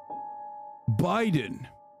 Biden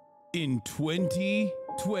in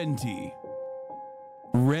 2020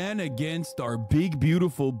 ran against our big,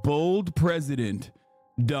 beautiful, bold president,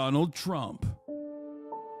 Donald Trump.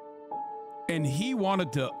 And he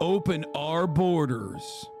wanted to open our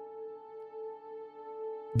borders.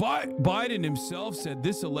 Biden himself said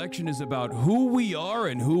this election is about who we are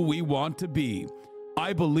and who we want to be.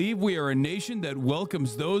 I believe we are a nation that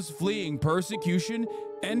welcomes those fleeing persecution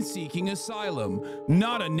and seeking asylum,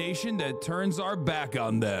 not a nation that turns our back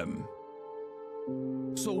on them.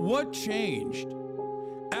 So what changed?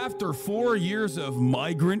 After 4 years of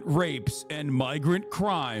migrant rapes and migrant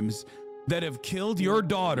crimes that have killed your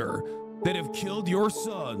daughter, that have killed your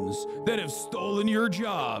sons, that have stolen your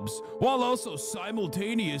jobs, while also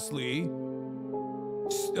simultaneously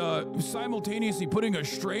putting a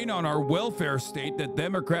strain on our welfare state that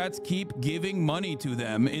Democrats keep giving money to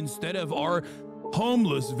them instead of our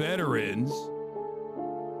homeless veterans,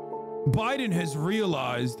 Biden has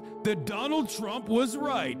realized that Donald Trump was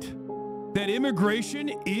right, that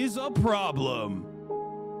immigration is a problem,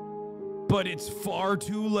 but it's far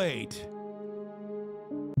too late.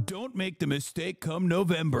 Don't make the mistake come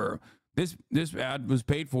November. This ad was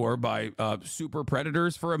paid for by Super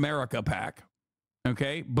Predators for America PAC.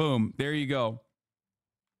 Okay, boom, there you go.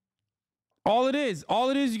 All it is,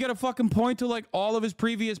 you got to fucking point to like all of his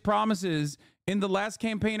previous promises in the last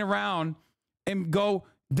campaign around and go,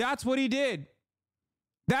 that's what he did.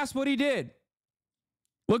 That's what he did.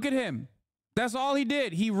 Look at him. That's all he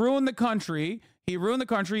did. He ruined the country. He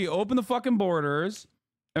opened the fucking borders.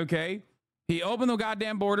 Okay. He opened the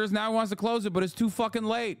goddamn borders. Now he wants to close it, but it's too fucking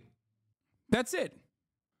late. That's it.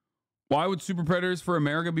 Why would Super Predators for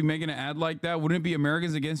America be making an ad like that? Wouldn't it be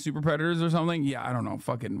Americans Against Super Predators or something? Yeah, I don't know.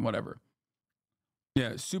 Fucking whatever.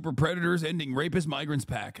 Yeah, Super Predators ending rapist migrants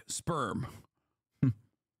pack. Sperm.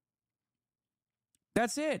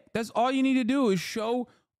 That's it. That's all you need to do is show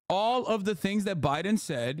all of the things that Biden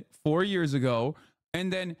said 4 years ago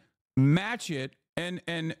and then match it and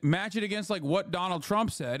match it against like what Donald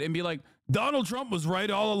Trump said and be like, Donald Trump was right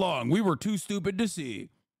all along. We were too stupid to see.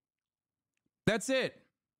 That's it.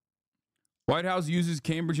 White House uses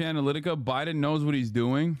Cambridge Analytica. Biden knows what he's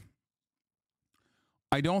doing.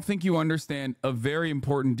 I don't think you understand a very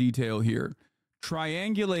important detail here.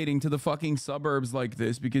 Triangulating to the fucking suburbs like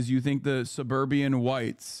this because you think the suburban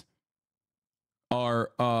whites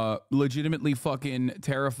are legitimately fucking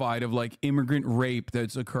terrified of like immigrant rape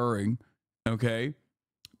that's occurring, okay,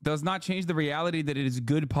 does not change the reality that it is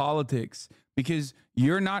good politics, because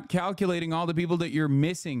you're not calculating all the people that you're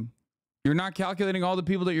missing. You're not calculating all the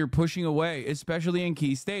people that you're pushing away, especially in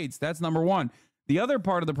key states. That's number one. The other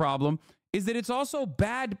part of the problem is that it's also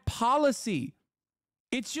bad policy.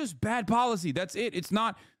 It's just bad policy. That's it. It's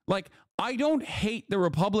not like, I don't hate the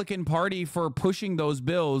Republican Party for pushing those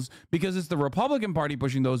bills because it's the Republican Party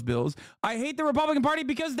pushing those bills. I hate the Republican Party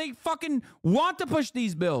because they fucking want to push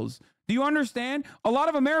these bills. Do you understand? A lot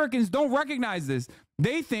of Americans don't recognize this.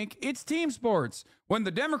 They think it's team sports. When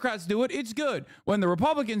the Democrats do it, it's good. When the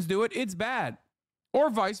Republicans do it, it's bad. Or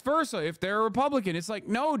vice versa. If they're a Republican, it's like,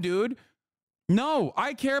 no, dude. No,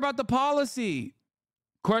 I care about the policy.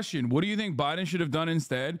 Question, what do you think Biden should have done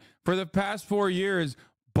instead? For the past 4 years,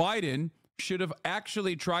 Biden should have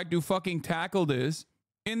actually tried to fucking tackle this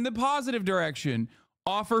in the positive direction.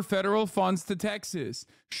 Offer federal funds to Texas.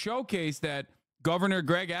 Showcase that Governor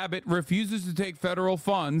Greg Abbott refuses to take federal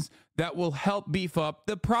funds that will help beef up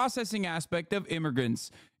the processing aspect of immigrants,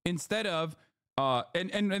 instead of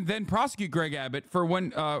and then prosecute Greg Abbott for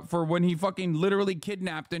when he fucking literally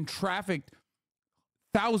kidnapped and trafficked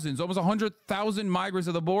thousands, almost 100,000 migrants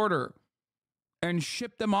at the border and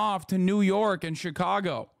shipped them off to New York and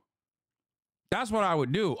Chicago. That's what I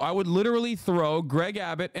would do. I would literally throw Greg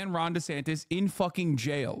Abbott and Ron DeSantis in fucking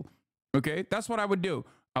jail. Okay? That's what I would do.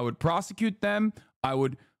 I would prosecute them. I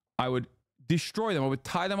would destroy them. I would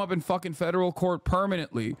tie them up in fucking federal court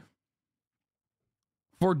permanently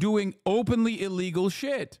for doing openly illegal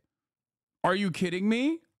shit. Are you kidding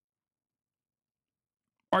me?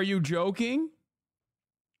 Are you joking?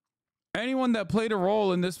 Anyone that played a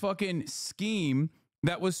role in this fucking scheme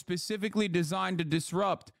that was specifically designed to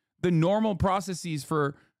disrupt the normal processes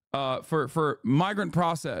for migrant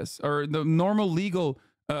process, or the normal legal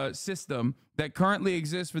system that currently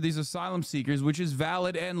exists for these asylum seekers, which is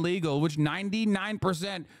valid and legal, which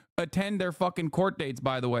 99% attend their fucking court dates,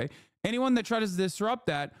 by the way. Anyone that tries to disrupt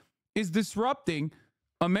that is disrupting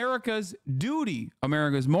America's duty,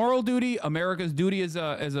 America's moral duty, America's duty as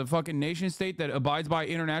a fucking nation state that abides by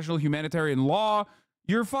international humanitarian law.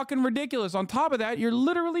 You're fucking ridiculous. On top of that, you're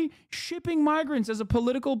literally shipping migrants as a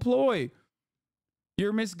political ploy.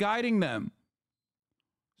 You're misguiding them.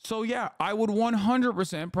 So yeah, I would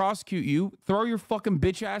 100% prosecute you, throw your fucking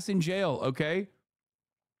bitch ass in jail, okay?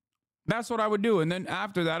 That's what I would do. And then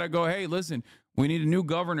after that, I go, hey, listen, we need a new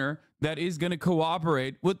governor that is going to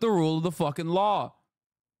cooperate with the rule of the fucking law.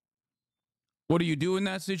 What do you do in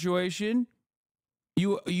that situation?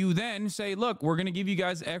 You then say, look, we're going to give you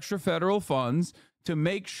guys extra federal funds to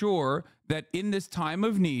make sure that in this time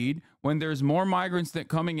of need, when there's more migrants that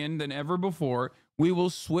coming in than ever before, we will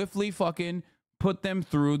swiftly fucking put them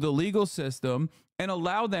through the legal system and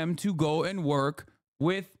allow them to go and work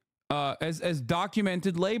with as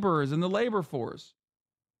documented laborers in the labor force.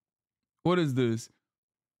 What is this?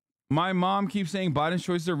 My mom keeps saying Biden's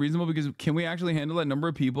choices are reasonable because can we actually handle that number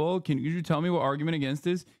of people? Can you tell me what argument against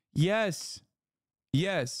this? Yes.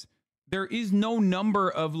 Yes. There is no number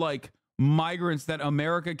of like migrants that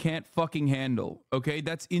America can't fucking handle. Okay?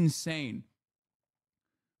 That's insane.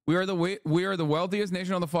 We are the wealthiest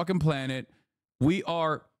nation on the fucking planet. We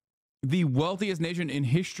are the wealthiest nation in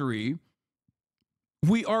history.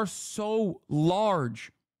 We are so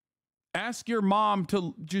large. Ask your mom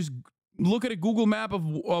to just look at a Google map of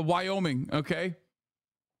Wyoming, okay?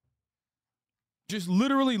 Just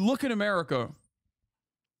literally look at America.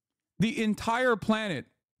 The entire planet,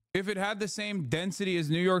 if it had the same density as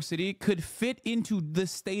New York City, could fit into the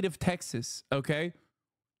state of Texas, okay?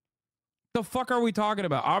 The fuck are we talking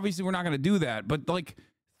about? Obviously, we're not going to do that, but like,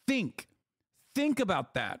 think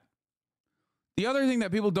about that. The other thing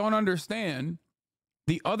that people don't understand,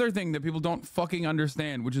 the other thing that people don't fucking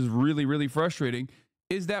understand, which is really, really frustrating,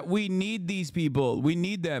 is that we need these people. We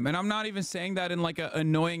need them. And I'm not even saying that in like an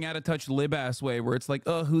annoying, out of touch lib ass way where it's like,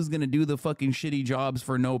 oh, who's going to do the fucking shitty jobs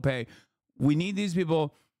for no pay? We need these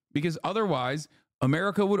people because otherwise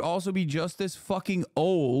America would also be just as fucking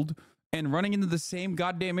old and running into the same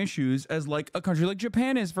goddamn issues as like a country like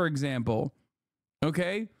Japan is, for example.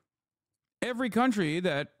 Okay? Every country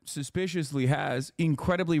that suspiciously has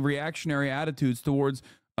incredibly reactionary attitudes towards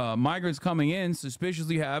migrants coming in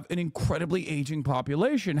suspiciously have an incredibly aging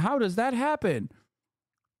population. How does that happen?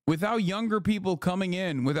 Without younger people coming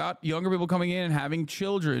in and having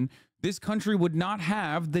children, this country would not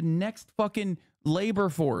have the next fucking labor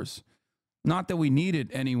force. Not that we need it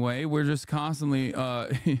anyway. We're just constantly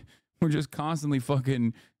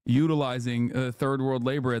fucking utilizing third world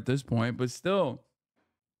labor at this point. But still,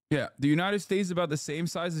 yeah, the United States is about the same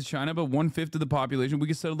size as China, but 1/5 of the population. We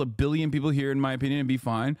could settle 1 billion people here, in my opinion, and be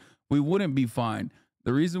fine. We wouldn't be fine.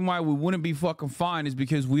 The reason why we wouldn't be fucking fine is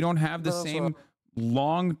because we don't have the same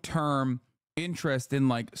long-term interest in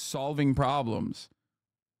like solving problems.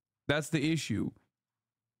 That's the issue.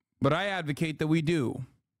 But I advocate that we do.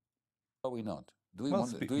 Are we not? Do we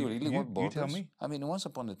do you really want borders? You tell me. I mean, once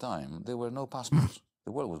upon a time, there were no passports.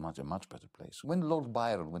 The world was a much better place. When Lord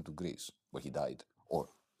Byron went to Greece, where he died, or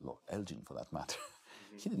Lord Elgin for that matter,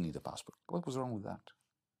 he didn't need a passport. What was wrong with that?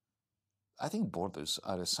 I think borders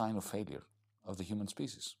are a sign of failure of the human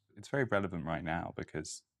species. It's very relevant right now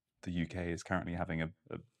because the UK is currently having a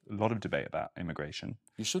lot of debate about immigration.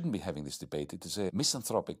 You shouldn't be having this debate. It is a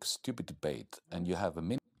misanthropic, stupid debate, and you have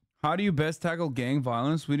a How do you best tackle gang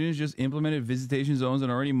violence? Sweden has just implemented visitation zones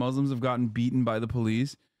and already Muslims have gotten beaten by the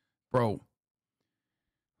police. Bro.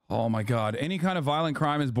 Oh my God. Any kind of violent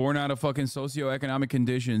crime is born out of fucking socioeconomic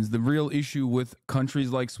conditions. The real issue with countries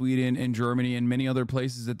like Sweden and Germany and many other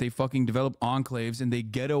places that they fucking develop enclaves and they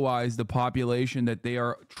ghettoize the population that they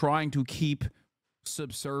are trying to keep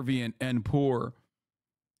subservient and poor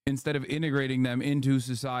instead of integrating them into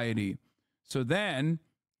society. So then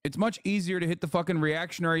it's much easier to hit the fucking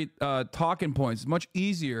reactionary talking points. It's much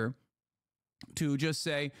easier to just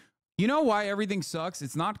say, you know why everything sucks?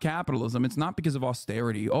 It's not capitalism. It's not because of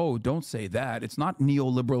austerity. Oh, don't say that. It's not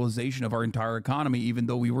neoliberalization of our entire economy, even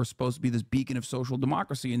though we were supposed to be this beacon of social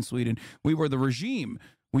democracy in Sweden. We were the regime.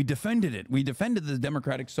 We defended it. We defended the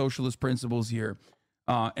democratic socialist principles here.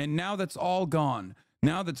 And now that's all gone.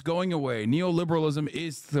 Now that's going away. Neoliberalism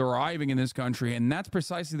is thriving in this country, and that's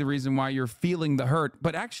precisely the reason why you're feeling the hurt.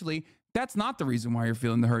 But actually, that's not the reason why you're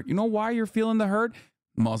feeling the hurt. You know why you're feeling the hurt?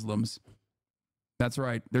 Muslims. That's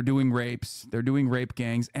right. They're doing rapes. They're doing rape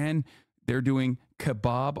gangs, and they're doing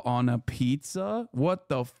kebab on a pizza. What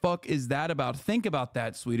the fuck is that about? Think about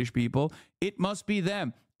that, Swedish people. It must be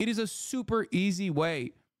them. It is a super easy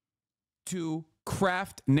way to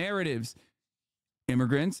craft narratives.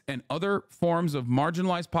 Immigrants and other forms of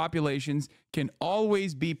marginalized populations can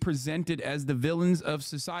always be presented as the villains of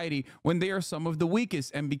society when they are some of the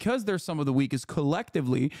weakest. And because they're some of the weakest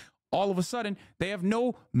collectively, all of a sudden they have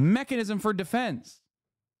no mechanism for defense.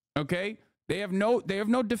 Okay? They have no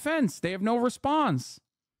defense. They have no response.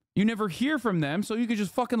 You never hear from them, so you can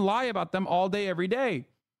just fucking lie about them all day, every day.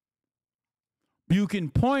 You can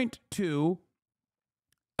point to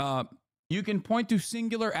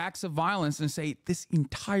singular acts of violence and say, this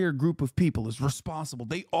entire group of people is responsible.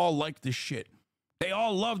 They all like this shit. They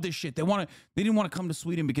all love this shit. They didn't want to come to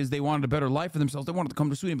Sweden because they wanted a better life for themselves. They wanted to come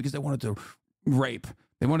to Sweden because they wanted to rape.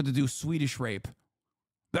 They wanted to do Swedish rape.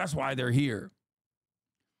 That's why they're here.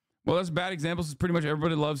 Well, that's a bad example. Since pretty much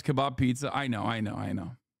everybody loves kebab pizza. I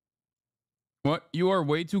know. What? You are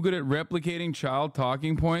way too good at replicating child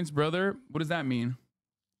talking points, brother? What does that mean?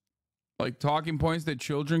 Like talking points that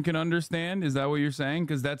children can understand? Is that what you're saying?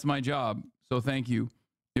 Because that's my job. So thank you,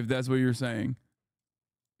 if that's what you're saying.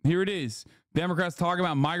 Here it is. Democrats talking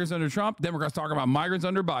about migrants under Trump. Democrats talking about migrants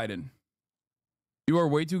under Biden. You are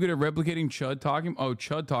way too good at replicating chud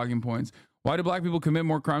talking points. Why do black people commit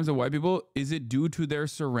more crimes than white people? Is it due to their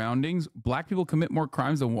surroundings? Black people commit more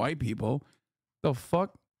crimes than white people. The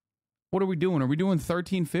fuck? What are we doing? Are we doing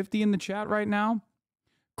 1350 in the chat right now?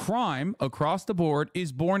 Crime across the board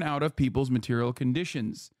is born out of people's material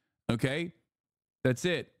conditions. Okay? That's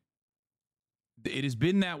it. It has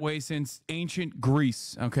been that way since ancient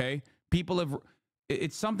Greece. Okay?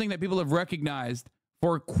 It's something that people have recognized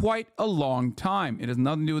for quite a long time. It has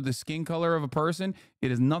nothing to do with the skin color of a person. It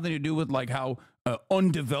has nothing to do with like how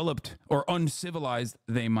undeveloped or uncivilized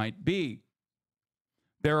they might be.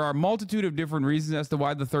 There are a multitude of different reasons as to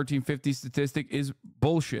why the 1350 statistic is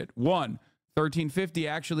bullshit. One, 1350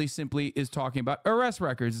 actually simply is talking about arrest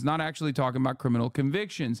records. It's not actually talking about criminal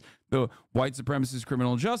convictions. The white supremacist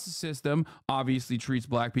criminal justice system obviously treats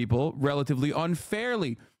black people relatively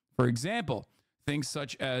unfairly. For example, things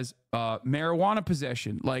such as marijuana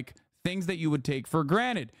possession, like things that you would take for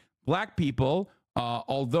granted. Black people,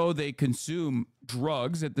 although they consume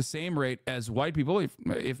drugs at the same rate as white people,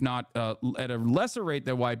 if not at a lesser rate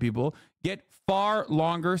than white people, get far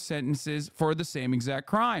longer sentences for the same exact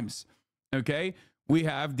crimes. Okay? We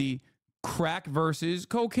have the crack versus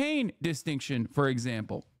cocaine distinction, for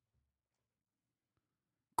example.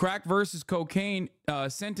 Crack versus cocaine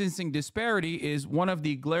sentencing disparity is one of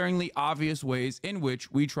the glaringly obvious ways in which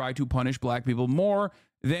we try to punish black people more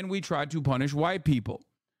than we try to punish white people.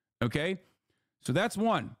 Okay? So that's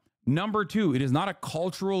one. Number two, it is not a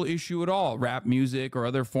cultural issue at all. Rap music or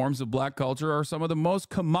other forms of black culture are some of the most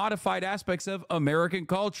commodified aspects of American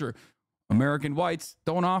culture. American whites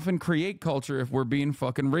don't often create culture if we're being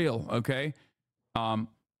fucking real, okay?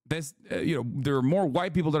 There are more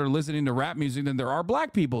white people that are listening to rap music than there are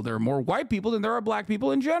black people. There are more white people than there are black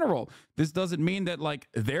people in general. This doesn't mean that like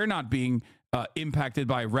they're not being impacted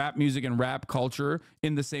by rap music and rap culture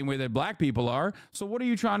in the same way that black people are. So what are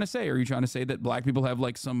you trying to say? Are you trying to say that black people have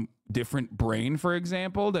like some different brain, for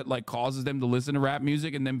example, that like causes them to listen to rap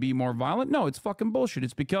music and then be more violent? No, it's fucking bullshit.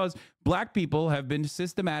 It's because black people have been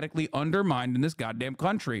systematically undermined in this goddamn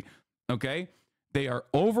country. Okay? They are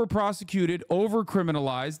over prosecuted, over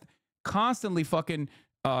criminalized, constantly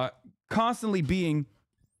being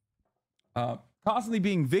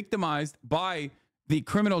victimized by the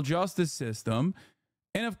criminal justice system.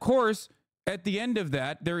 And of course, at the end of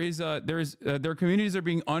that, their communities are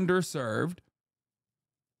being underserved,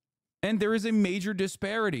 and there is a major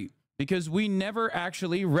disparity because we never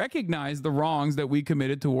actually recognize the wrongs that we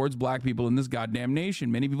committed towards black people in this goddamn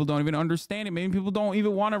nation. Many people don't even understand it. Many people don't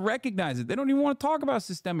even want to recognize it. They don't even want to talk about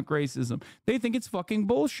systemic racism. They think it's fucking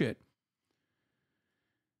bullshit.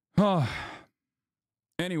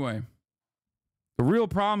 Anyway, the real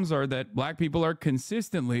problems are that black people are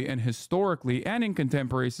consistently and historically and in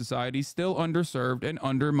contemporary society still underserved and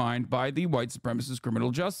undermined by the white supremacist criminal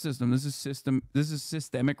justice system. This is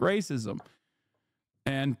systemic racism.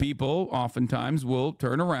 And people oftentimes will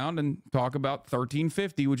turn around and talk about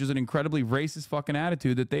 1350, which is an incredibly racist fucking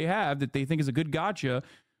attitude that they have that they think is a good gotcha,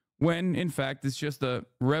 when in fact it's just a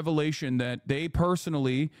revelation that they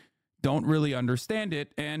personally don't really understand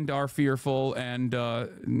it and are fearful, and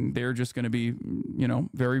they're just going to be,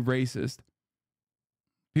 very racist.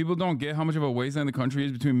 People don't get how much of a wasteland the country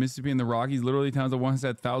is between Mississippi and the Rockies. Literally towns that once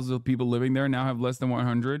had thousands of people living there now have less than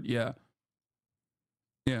 100. Yeah.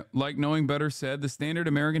 Like Knowing Better said, the standard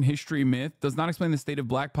American history myth does not explain the state of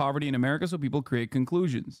black poverty in America, so people create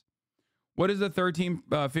conclusions. What is the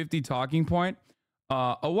 1350 talking point?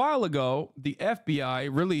 A while ago, the FBI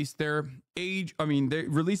released their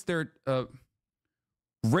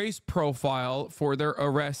race profile for their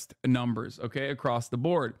arrest numbers, okay, across the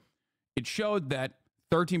board. It showed that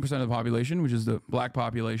 13% of the population, which is the black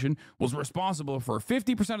population, was responsible for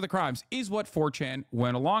 50% of the crimes, is what 4chan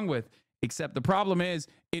went along with. Except the problem is,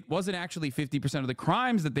 it wasn't actually 50% of the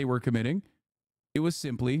crimes that they were committing. It was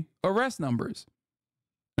simply arrest numbers.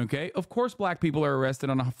 Okay? Of course, black people are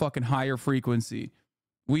arrested on a fucking higher frequency.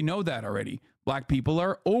 We know that already. Black people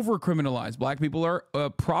are over criminalized. Black people are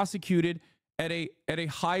prosecuted at a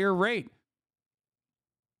higher rate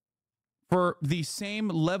for the same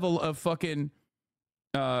level of fucking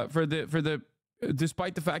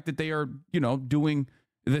despite the fact that they are, doing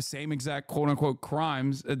the same exact quote unquote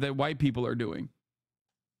crimes that white people are doing.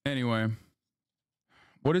 Anyway,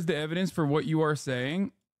 what is the evidence for what you are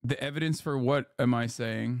saying? The evidence for what am I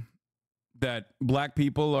saying? That black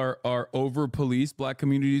people are over policed, black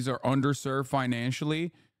communities are underserved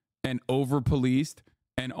financially and over policed,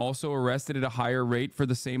 and also arrested at a higher rate for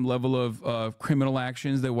the same level of criminal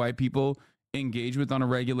actions that white people engage with on a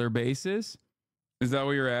regular basis? Is that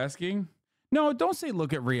what you're asking? No, don't say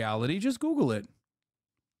look at reality. Just Google it.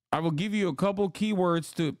 I will give you a couple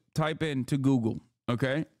keywords to type into Google.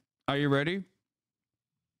 Okay? Are you ready?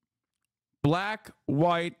 Black,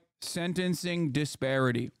 white, sentencing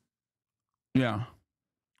disparity. Yeah.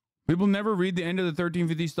 People never read the end of the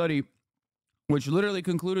 1350 study, which literally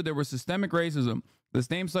concluded there was systemic racism. The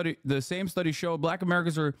same study showed black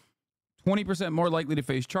Americans are 20% more likely to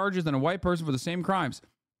face charges than a white person for the same crimes.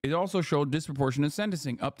 It also showed disproportionate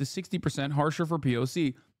sentencing, up to 60% harsher for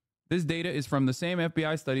POC. This data is from the same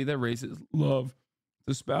FBI study that racists love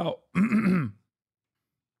to spout.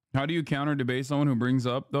 How do you counter debate someone who brings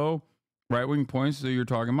up, though, right-wing points that you're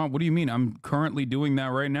talking about? What do you mean? I'm currently doing that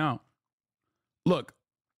right now. Look,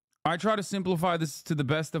 I try to simplify this to the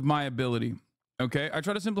best of my ability. Okay? I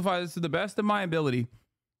try to simplify this to the best of my ability.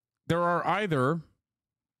 There's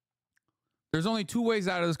only two ways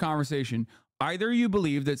out of this conversation. Either you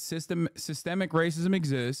believe that systemic racism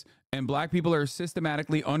exists and black people are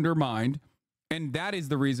systematically undermined, and that is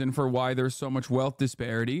the reason for why there's so much wealth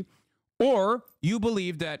disparity, or you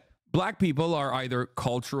believe that black people are either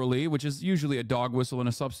culturally, which is usually a dog whistle and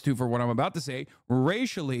a substitute for what I'm about to say,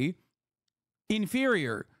 racially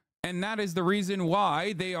inferior. And that is the reason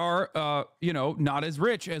why they are, not as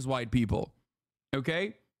rich as white people.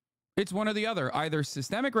 Okay? It's one or the other. Either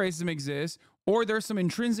systemic racism exists or there's some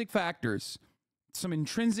intrinsic factors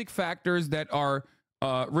that are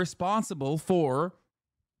responsible for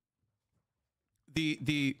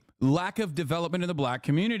the lack of development in the black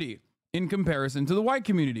community in comparison to the white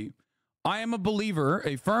community. I am a believer,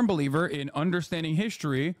 a firm believer in understanding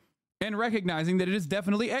history and recognizing that it is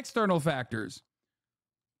definitely external factors.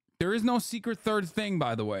 There is no secret third thing,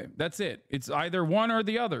 by the way. That's it. It's either one or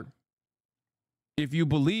the other. If you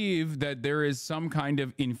believe that there is some kind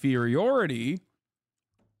of inferiority,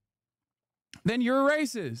 then you're a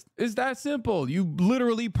racist. It's that simple. You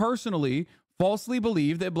literally, personally, falsely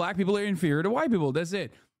believe that black people are inferior to white people. That's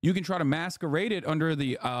it. You can try to masquerade it under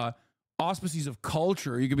the auspices of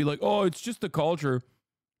culture. You could be like, oh, it's just the culture.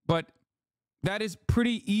 But that is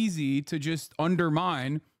pretty easy to just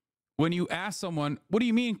undermine when you ask someone, what do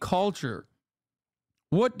you mean culture?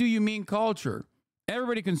 What do you mean culture?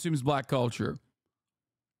 Everybody consumes black culture.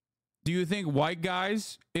 Do you think white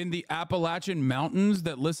guys in the Appalachian Mountains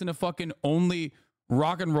that listen to fucking only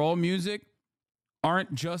rock and roll music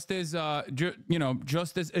aren't just as,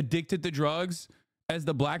 just as addicted to drugs as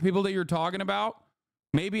the black people that you're talking about?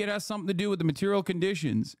 Maybe it has something to do with the material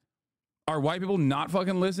conditions. Are white people not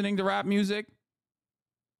fucking listening to rap music?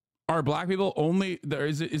 Are black people only there?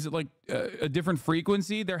 Is it like a different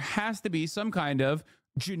frequency? There has to be some kind of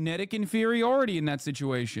genetic inferiority in that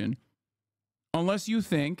situation. Unless you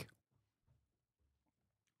think,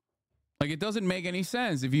 like, it doesn't make any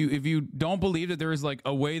sense. If you don't believe that there is like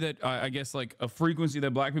a way that I guess like a frequency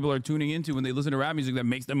that black people are tuning into when they listen to rap music that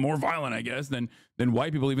makes them more violent, I guess, than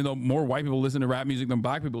white people, even though more white people listen to rap music than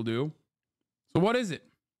black people do. So what is it?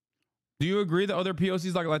 Do you agree that other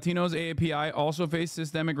POCs like Latinos, AAPI also face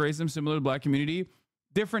systemic racism similar to the black community?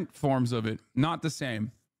 Different forms of it, not the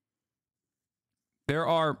same. There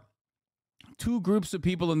are two groups of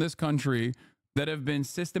people in this country that have been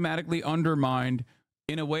systematically undermined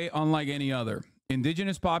in a way unlike any other.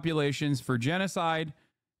 Indigenous populations for genocide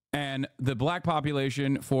and the black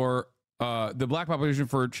population for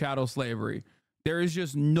chattel slavery. There is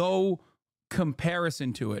just no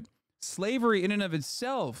comparison to it. Slavery in and of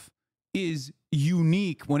itself is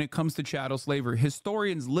unique when it comes to chattel slavery.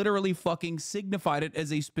 Historians literally fucking signified it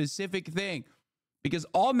as a specific thing because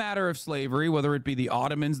all matter of slavery, whether it be the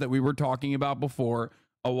Ottomans that we were talking about before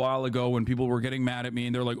a while ago when people were getting mad at me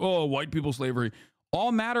and they're like, oh, white people slavery.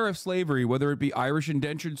 All matter of slavery, whether it be Irish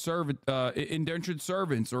indentured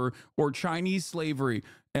servants or Chinese slavery,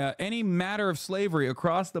 any matter of slavery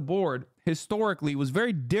across the board historically was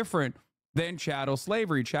very different than chattel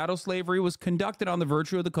slavery. Chattel slavery was conducted on the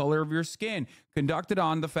virtue of the color of your skin, conducted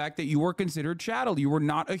on the fact that you were considered chattel. You were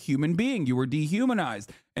not a human being. You were dehumanized.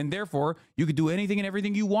 And therefore, you could do anything and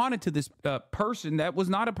everything you wanted to this person that was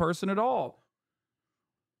not a person at all.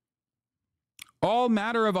 All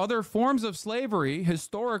matter of other forms of slavery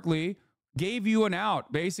historically gave you an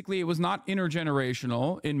out. Basically, it was not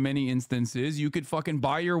intergenerational in many instances. You could fucking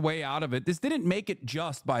buy your way out of it. This didn't make it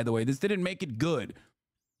just, by the way. This didn't make it good.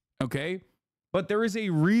 Okay? But there is a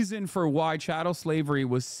reason for why chattel slavery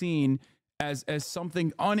was seen as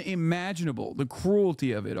something unimaginable. The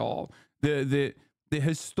cruelty of it all. The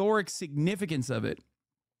historic significance of it.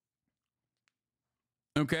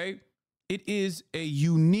 Okay? It is a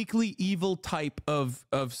uniquely evil type of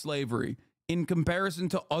slavery in comparison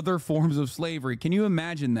to other forms of slavery. Can you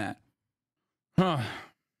imagine that? Huh.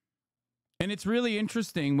 And it's really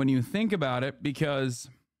interesting when you think about it because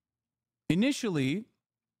initially,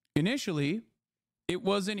 it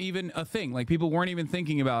wasn't even a thing. Like people weren't even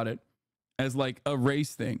thinking about it as like a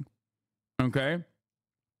race thing. Okay?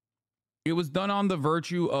 It was done on the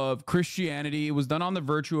virtue of Christianity. It was done on the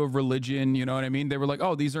virtue of religion. You know what I mean? They were like,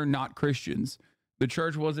 oh, these are not Christians. The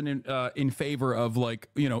church wasn't in favor of like,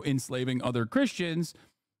 enslaving other Christians.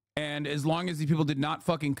 And as long as these people did not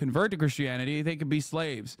fucking convert to Christianity, they could be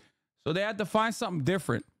slaves. So they had to find something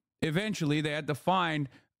different. Eventually, they had to find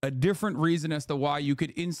a different reason as to why you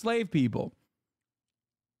could enslave people.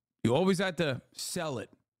 You always had to sell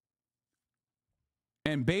it.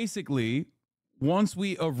 And basically, once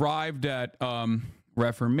we arrived at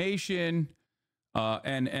Reformation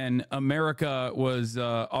and America was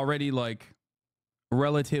already like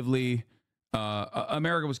relatively,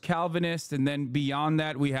 America was Calvinist. And then beyond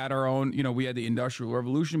that, we had our own, we had the Industrial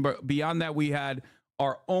Revolution. But beyond that, we had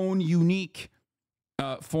our own unique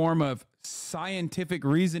form of scientific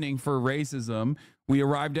reasoning for racism. We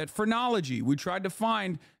arrived at phrenology. We tried to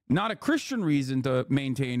find not a Christian reason to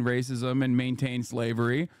maintain racism and maintain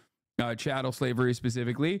slavery. Chattel slavery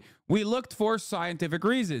specifically. We looked for scientific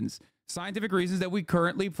reasons that we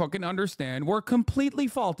currently fucking understand were completely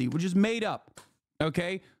faulty, which is made up.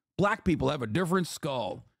 Okay? Black people have a different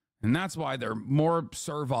skull, and that's why they're more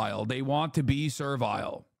servile. They want to be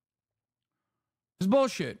servile. It's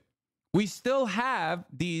bullshit. We still have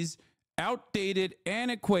these outdated,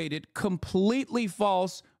 antiquated, completely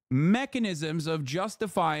false mechanisms of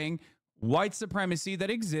justifying white supremacy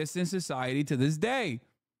that exists in society to this day.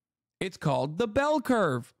 It's called the bell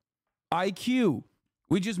curve, IQ.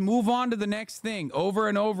 We just move on to the next thing over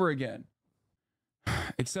and over again.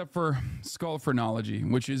 Except for skull phrenology,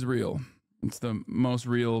 which is real. It's the most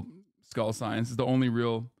real skull science. It's the only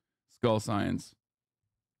real skull science.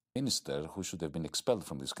 Minister who should have been expelled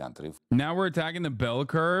from this country. Now we're attacking the bell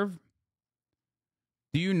curve.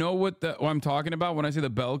 Do you know what I'm talking about when I say the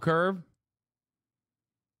bell curve?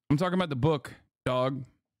 I'm talking about the book, dog.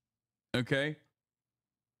 Okay?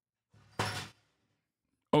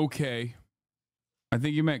 Okay. I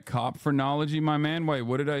think you meant cop phrenology, my man. Wait,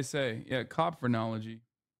 what did I say? Yeah, cop phrenology.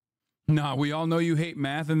 Nah, we all know you hate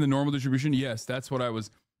math and the normal distribution. Yes, that's what I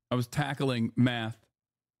was tackling, math.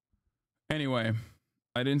 Anyway,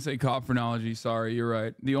 I didn't say cop phrenology. Sorry, you're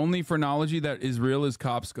right. The only phrenology that is real is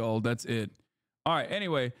cop skull. That's it. All right.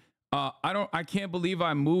 Anyway, I can't believe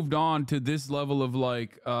I moved on to this level of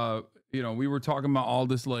like, we were talking about all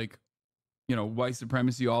this like, white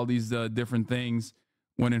supremacy, all these different things,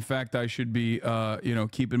 when in fact I should be,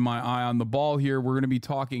 keeping my eye on the ball here. We're going to be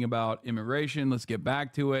talking about immigration. Let's get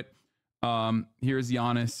back to it. Here's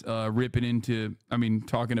Giannis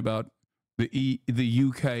talking about the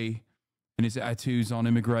UK and his attitudes on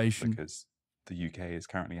immigration. Because the UK is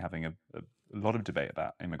currently having a lot of debate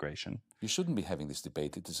about immigration. You shouldn't be having this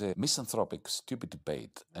debate. It is a misanthropic, stupid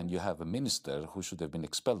debate. And you have a minister who should have been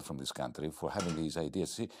expelled from this country for having these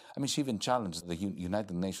ideas. She even challenged the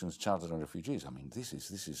United Nations Charter on Refugees. This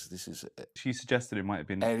is she suggested it might have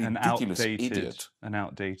been an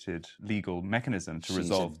outdated legal mechanism to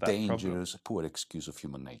resolve that problem. She's a dangerous, poor excuse of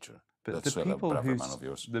human nature. But that's the people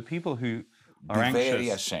who are anxious, anxious, very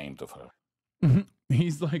ashamed of her.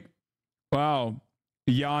 He's like, wow,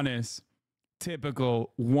 Giannis.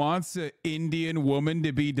 Typical, wants an Indian woman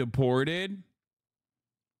to be deported.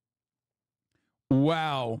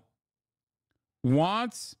 Wow.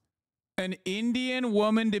 Wants an Indian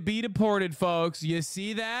woman to be deported, folks. You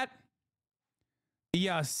see that?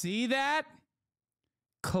 You see that?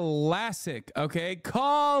 Classic, okay?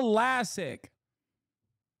 Classic.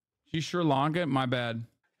 She's Sri Lanka? My bad.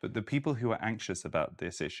 But the people who are anxious about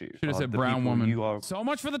this issue should have said brown woman. You are so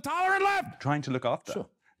much for the tolerant left. Trying to look after. Sure.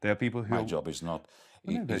 There are people who... My job is not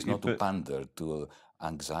to pander to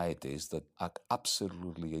anxieties that are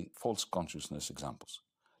absolutely false consciousness examples.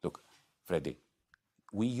 Look, Freddie,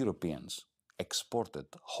 we Europeans exported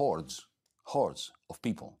hordes of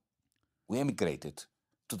people. We emigrated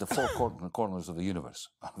to the four corners of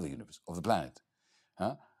the planet.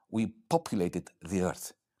 We populated the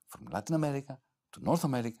earth from Latin America to North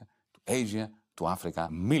America to Asia to Africa.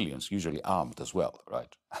 Millions, usually armed as well,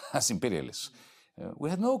 right? As imperialists.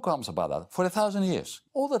 We had no qualms about that for 1,000 years.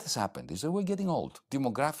 All that has happened is that we're getting old.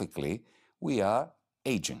 Demographically, we are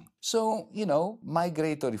aging. So,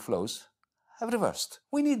 migratory flows have reversed.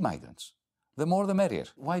 We need migrants. The more the merrier.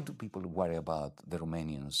 Why do people worry about the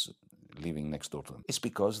Romanians living next door to them? It's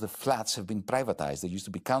because the flats have been privatized. They used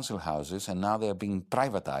to be council houses, and now they are being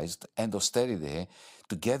privatized, and austerity,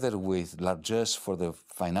 together with largesse for the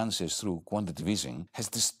finances through quantitative easing, has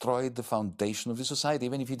destroyed the foundation of the society,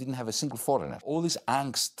 even if you didn't have a single foreigner. All this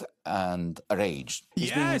angst and rage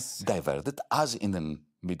is being diverted, as in the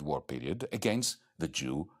mid-war period, against the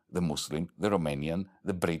Jew, the Muslim, the Romanian,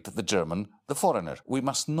 the Brit, the German, the foreigner. We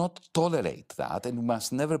must not tolerate that, and we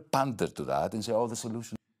must never pander to that and say, oh, the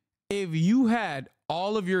solution. If you had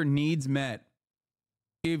all of your needs met,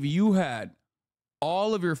 if you had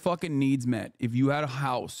all of your fucking needs met, if you had a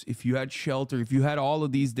house, if you had shelter, if you had all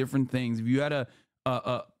of these different things, if you had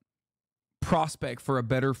a prospect for a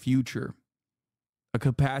better future, a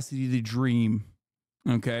capacity to dream,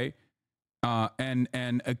 okay,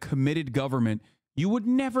 and a committed government, you would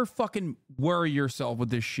never fucking worry yourself with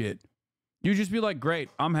this shit. You'd just be like, great,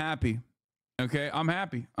 I'm happy. Okay, I'm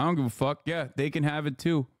happy. I don't give a fuck. Yeah, they can have it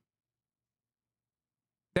too.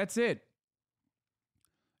 That's it.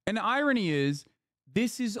 And the irony is,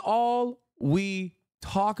 this is all we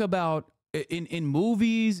talk about in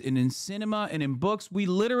movies and in cinema and in books. We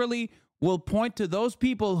literally will point to those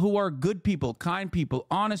people who are good people, kind people,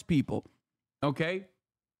 honest people. Okay?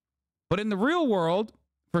 But in the real world,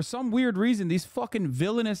 for some weird reason, these fucking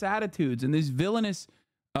villainous attitudes and these villainous,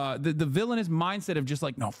 the villainous mindset of just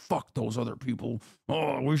like, no, fuck those other people.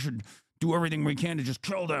 Oh, we should do everything we can to just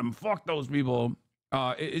kill them. Fuck those people.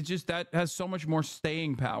 It's just that has so much more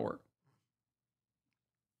staying power.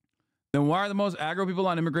 Then why are the most aggro people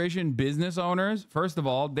on immigration business owners? First of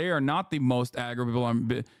all, they are not the most aggro people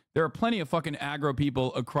on. There are plenty of fucking aggro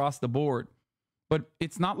people across the board, but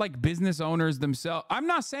it's not like business owners themselves. I'm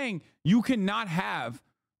not saying you cannot have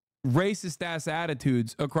racist ass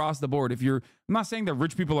attitudes across the board. I'm not saying that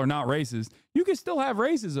rich people are not racist. You can still have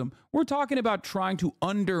racism. We're talking about trying to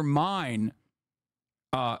undermine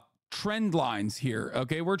trend lines here.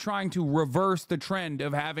 Okay. We're trying to reverse the trend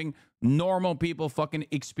of having normal people fucking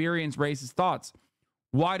experience racist thoughts.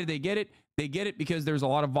 Why do they get it? They get it because there's a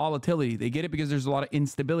lot of volatility. They get it because there's a lot of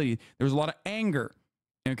instability. There's a lot of anger.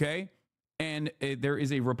 Okay. And there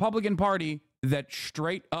is a Republican Party that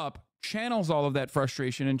straight up channels all of that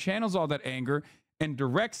frustration and channels all that anger and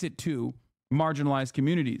directs it to marginalized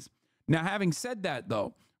communities. Now, having said that,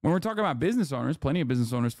 though, when we're talking about business owners, plenty of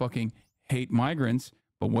business owners fucking hate migrants.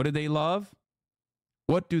 But what do they love?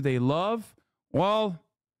 What do they love? Well,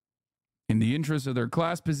 in the interest of their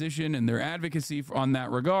class position and their advocacy on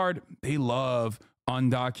that regard, they love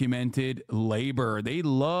undocumented labor. They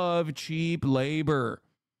love cheap labor.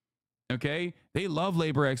 Okay? They love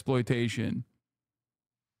labor exploitation.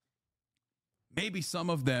 Maybe some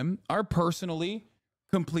of them are personally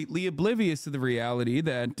completely oblivious to the reality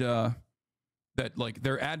that that like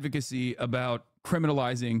their advocacy about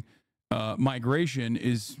criminalizing migration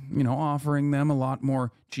is, you know, offering them a lot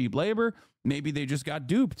more cheap labor. Maybe they just got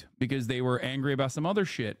duped because they were angry about some other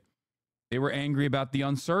shit. They were angry about the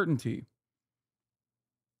uncertainty.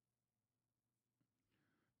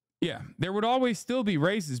 Yeah, there would always still be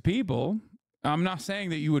racist people. I'm not saying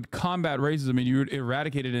that you would combat racism and you would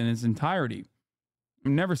eradicate it in its entirety. I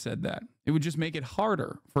never said that. It would just make it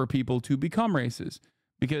harder for people to become racist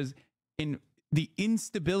because in the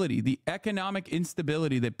instability, the economic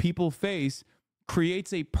instability that people face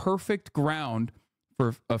creates a perfect ground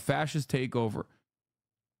for a fascist takeover.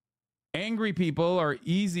 Angry people are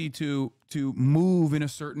easy to move in a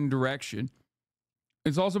certain direction.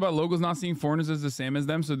 It's also about locals not seeing foreigners as the same as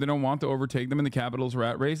them, so they don't want to overtake them in the capital's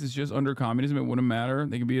rat race. It's just under communism. It wouldn't matter.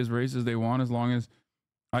 They can be as racist as they want as long as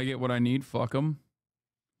I get what I need. Fuck them.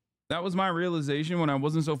 That was my realization when I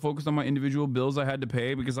wasn't so focused on my individual bills I had to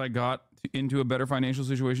pay because I got into a better financial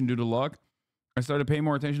situation due to luck. I started paying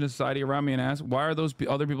more attention to society around me and asked, why are those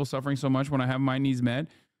other people suffering so much when I have my needs met?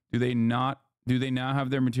 Do they now have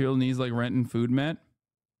their material needs like rent and food met?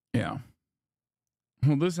 Yeah.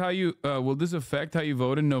 Will this affect how you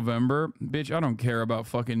vote in November? Bitch, I don't care about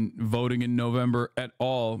fucking voting in November at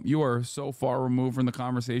all. You are so far removed from the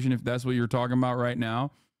conversation if that's what you're talking about right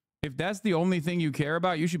now. If that's the only thing you care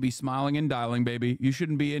about, you should be smiling and dialing, baby. You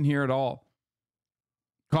shouldn't be in here at all.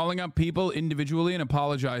 Calling up people individually and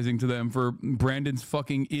apologizing to them for Brandon's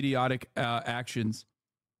fucking idiotic actions.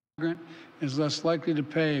 Is less likely to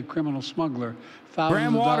pay a criminal smuggler thousands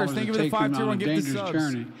Graham of Waters, dollars thank you to for the take them 5 on a gift dangerous subs.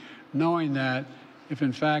 journey, knowing that if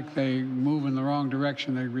in fact they move in the wrong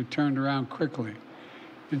direction, they returned around quickly.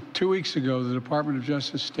 And 2 weeks ago, the Department of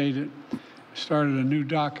Justice started a new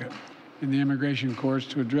docket in the immigration courts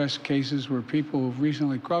to address cases where people who've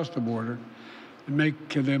recently crossed the border and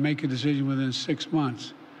they make a decision within 6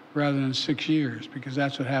 months rather than 6 years, because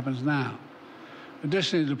that's what happens now.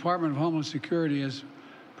 Additionally, the Department of Homeland Security has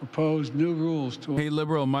proposed new rules to... Hey,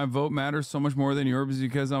 liberal, my vote matters so much more than yours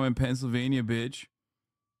because I'm in Pennsylvania, bitch.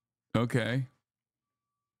 Okay.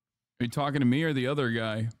 Are you talking to me or the other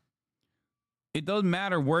guy? It doesn't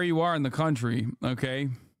matter where you are in the country, okay?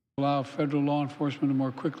 Allow federal law enforcement to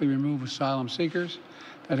more quickly remove asylum seekers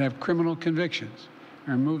that have criminal convictions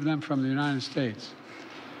and remove them from the United States.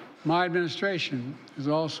 My administration has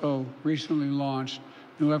also recently launched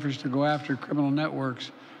new efforts to go after criminal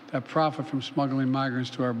networks that profit from smuggling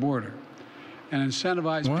migrants to our border and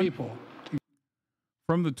incentivize people.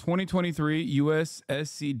 From the 2023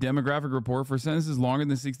 USSC demographic report, for sentences longer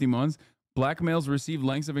than 60 months, black males receive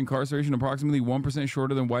lengths of incarceration approximately 1%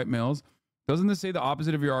 shorter than white males. Doesn't this say the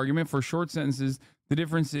opposite of your argument? For short sentences, the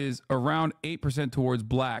difference is around 8% towards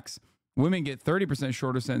blacks. Women get 30%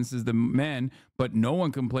 shorter sentences than men, but no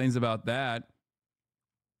one complains about that.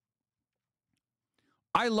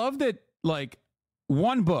 I love that, like,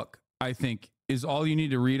 one book, I think, is all you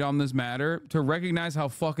need to read on this matter to recognize how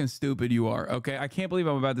fucking stupid you are, okay? I can't believe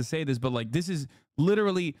I'm about to say this, but, like, this is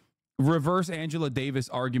literally reverse Angela Davis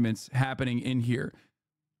arguments happening in here.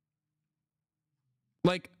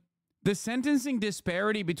 Like, the sentencing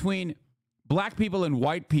disparity between black people and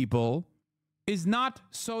white people is not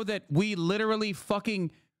so that we literally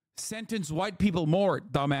fucking sentence white people more,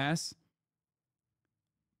 dumbass.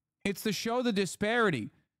 It's to show the disparity.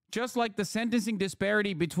 Just like the sentencing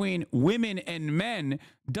disparity between women and men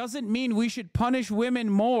doesn't mean we should punish women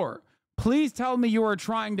more. Please tell me you are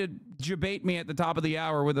trying to debate me at the top of the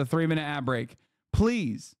hour with a 3-minute ad break.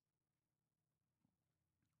 Please.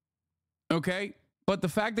 Okay? But the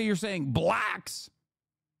fact that you're saying blacks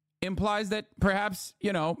implies that perhaps,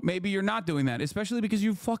 you know, maybe you're not doing that, especially because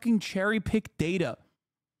you fucking cherry pick data.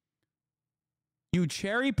 You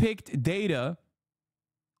cherry-picked data.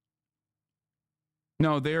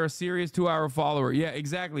 No, they're a serious 2-hour follower. Yeah,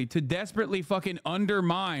 exactly. To desperately fucking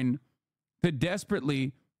undermine, to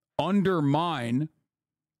desperately undermine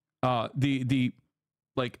to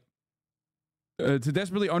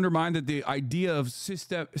desperately undermine that the idea of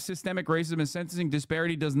systemic racism and sentencing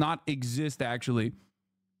disparity does not exist, actually.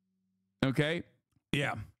 Okay?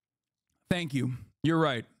 Yeah. Thank you. You're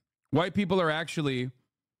right. White people are actually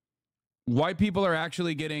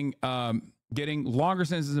getting longer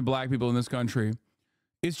sentences than black people in this country.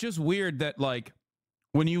 It's just weird that, like,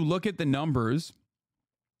 when you look at the numbers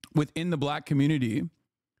within the black community,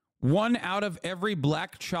 1 out of every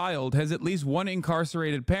black child has at least one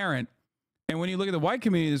incarcerated parent. And when you look at the white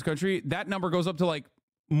community in this country, that number goes up to like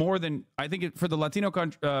more than, I think, for the Latino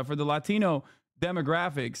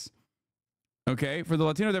demographics. Okay, for the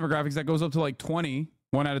Latino demographics, that goes up to like 1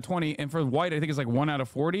 out of 20, and for white, I think it's like 1 out of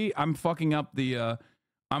 40. I'm fucking up the.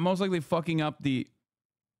 I'm most likely fucking up the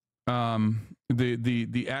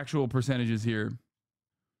actual percentages here.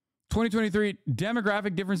 2023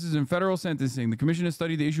 demographic differences in federal sentencing. The commission has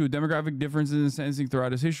studied the issue of demographic differences in sentencing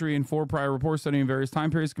throughout its history. In 4 prior reports studying various time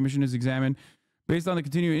periods, the commission has examined, based on the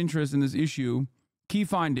continued interest in this issue, key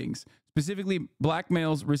findings. Specifically, black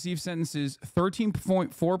males receive sentences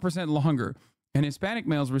 13.4% longer, and Hispanic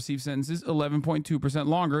males receive sentences 11.2%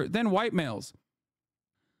 longer than white males.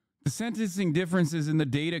 The sentencing differences in the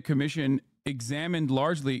data commission examined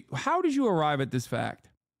largely. How did you arrive at this fact?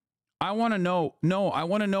 I want to know. No, I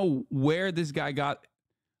want to know where this guy got.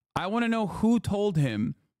 I want to know who told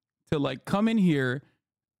him to like come in here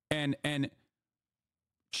and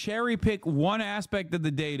cherry pick one aspect of the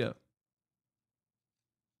data.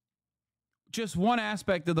 Just one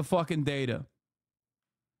aspect of the fucking data.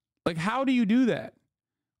 Like, how do you do that?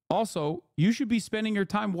 Also, you should be spending your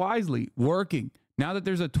time wisely, working. Now that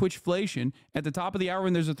there's a Twitchflation at the top of the hour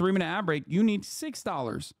when there's a 3-minute ad break, you need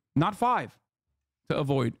 $6, not $5. To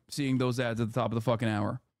avoid seeing those ads at the top of the fucking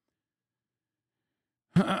hour.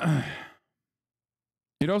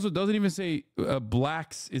 It also doesn't even say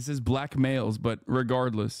blacks. It says black males, but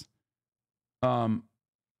regardless. Baby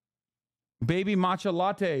Matcha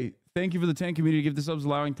Latte. Thank you for the 10 community gift subs,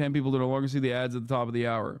 allowing 10 people to no longer see the ads at the top of the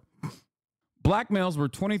hour. Black males were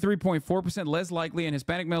 23.4% less likely, and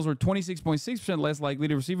Hispanic males were 26.6% less likely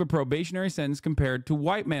to receive a probationary sentence compared to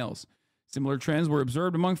white males. Similar trends were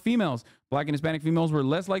observed among females. Black and Hispanic females were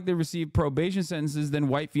less likely to receive probation sentences than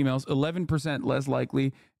white females, 11% less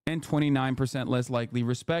likely and 29% less likely,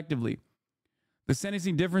 respectively. The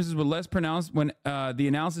sentencing differences were less pronounced when the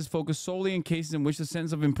analysis focused solely in cases in which the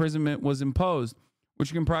sentence of imprisonment was imposed,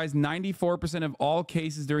 which comprised 94% of all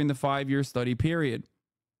cases during the 5-year study period.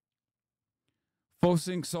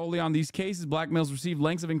 Focusing solely on these cases, black males received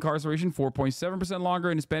lengths of incarceration 4.7%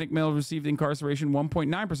 longer, and Hispanic males received incarceration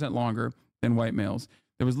 1.9% longer than white males.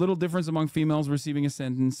 There was little difference among females receiving a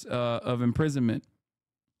sentence of imprisonment.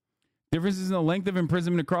 Differences in the length of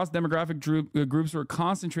imprisonment across demographic groups were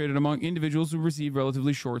concentrated among individuals who received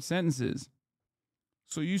relatively short sentences.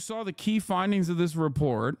 So you saw the key findings of this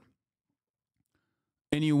report,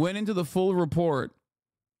 and you went into the full report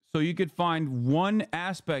so you could find one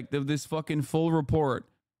aspect of this fucking full report.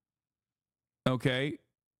 Okay?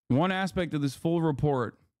 One aspect of this full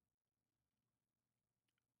report,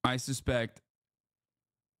 I suspect,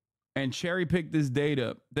 and cherry pick this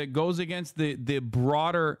data that goes against the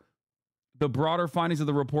broader findings of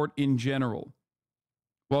the report in general,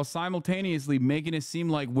 while simultaneously making it seem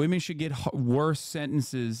like women should get worse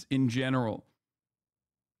sentences in general.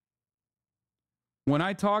 When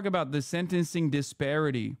I talk about the sentencing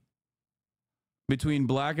disparity between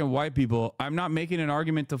black and white people, I'm not making an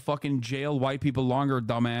argument to fucking jail white people longer,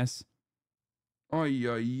 dumbass. Oy,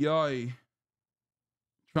 oy, oy.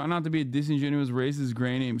 Try not to be a disingenuous racist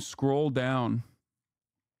gray name. Scroll down.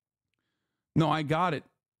 No, I got it.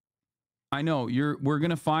 I know we're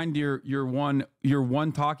gonna find your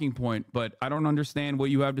one talking point, but I don't understand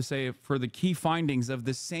what you have to say for the key findings of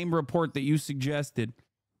the same report that you suggested.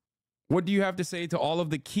 What do you have to say to all of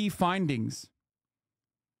the key findings?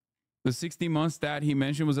 The 60-month stat he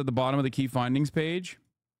mentioned was at the bottom of the key findings page.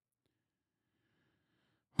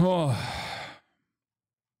 Oh.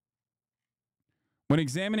 When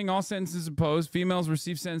examining all sentences imposed, females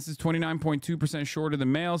received sentences 29.2% shorter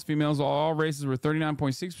than males. Females of all races were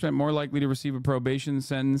 39.6% more likely to receive a probation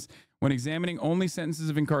sentence. When examining only sentences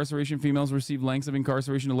of incarceration, females received lengths of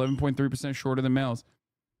incarceration 11.3% shorter than males.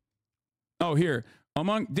 Oh, here.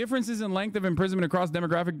 Among differences in length of imprisonment across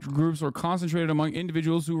demographic groups were concentrated among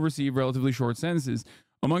individuals who received relatively short sentences.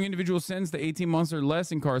 Among individuals sentenced to 18 months or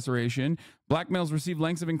less incarceration, black males received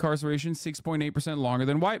lengths of incarceration 6.8% longer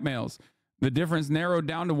than white males. The difference narrowed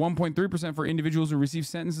down to 1.3% for individuals who receive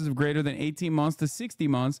sentences of greater than 18 months to 60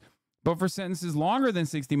 months. But for sentences longer than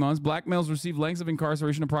 60 months, black males receive lengths of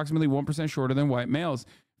incarceration approximately 1% shorter than white males.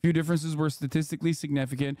 Few differences were statistically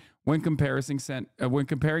significant when comparing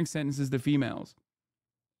sentences to females.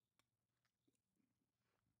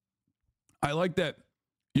 I like that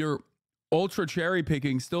your ultra cherry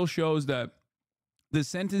picking still shows that the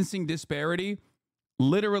sentencing disparity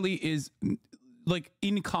literally is like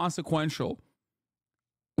inconsequential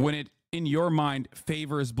when it, in your mind,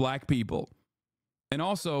 favors black people. And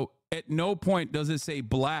also, at no point does it say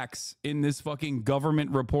blacks in this fucking government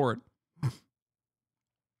report.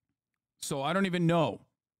 So I don't even know.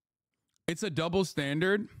 It's a double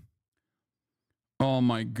standard. Oh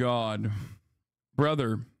my God.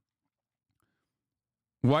 Brother.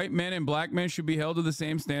 White men and black men should be held to the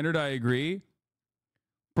same standard. I agree.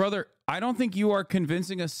 Brother, I don't think you are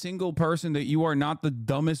convincing a single person that you are not the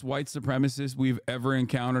dumbest white supremacist we've ever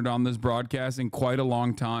encountered on this broadcast in quite a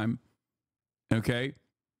long time. Okay?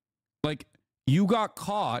 Like, you got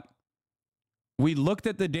caught. We looked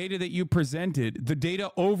at the data that you presented. The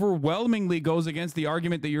data overwhelmingly goes against the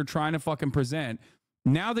argument that you're trying to fucking present.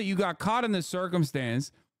 Now that you got caught in this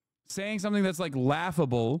circumstance, saying something that's like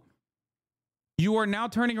laughable, you are now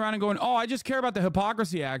turning around and going, oh, I just care about the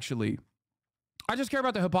hypocrisy, actually. I just care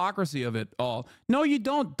about the hypocrisy of it all. No, you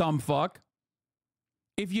don't, dumb fuck.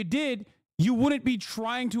 If you did, you wouldn't be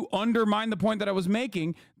trying to undermine the point that I was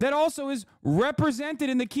making that also is represented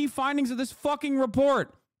in the key findings of this fucking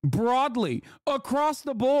report broadly across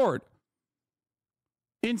the board.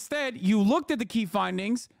 Instead, you looked at the key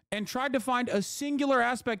findings and tried to find a singular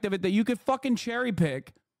aspect of it that you could fucking cherry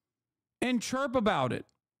pick and chirp about it.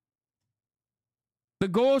 The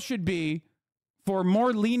goal should be for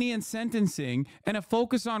more lenient sentencing and a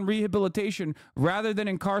focus on rehabilitation rather than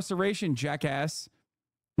incarceration, jackass.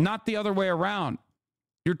 Not the other way around.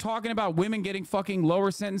 You're talking about women getting fucking lower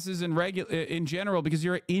sentences in general because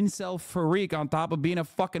you're an incel freak on top of being a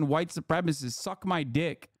fucking white supremacist. Suck my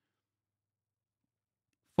dick.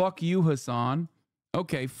 Fuck you, Hassan.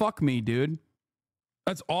 Okay, fuck me, dude.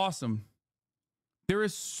 That's awesome. There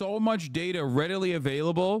is so much data readily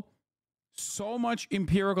available, so much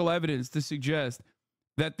empirical evidence to suggest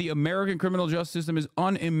that the American criminal justice system is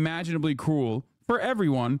unimaginably cruel for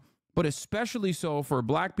everyone, but especially so for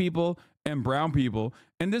black people and brown people.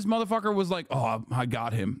 And this motherfucker was like, oh, I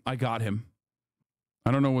got him. I got him.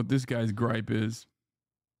 I don't know what this guy's gripe is.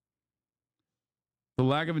 The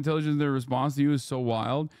lack of intelligence in their response to you is so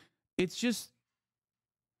wild. It's just,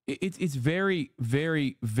 it's very,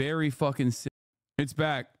 very, very fucking sick. It's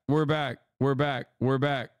back. We're back. We're back. We're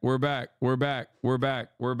back. We're back. We're back. We're back.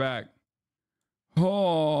 We're back.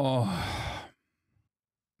 Oh,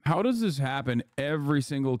 how does this happen every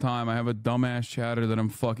single time I have a dumbass chatter that I'm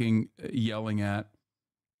fucking yelling at?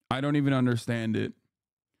 I don't even understand it.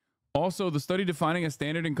 Also, the study defining a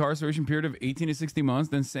standard incarceration period of 18 to 60 months,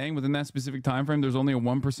 then saying within that specific time frame there's only a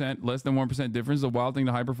 1%, less than 1% difference, is a wild thing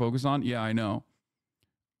to hyper-focus on. Yeah, I know.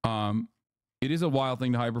 It is a wild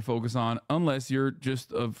thing to hyper-focus on unless you're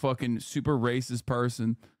just a fucking super racist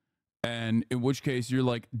person, and in which case you're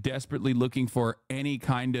like desperately looking for any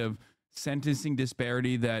kind of sentencing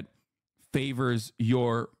disparity that favors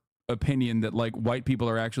your opinion that like white people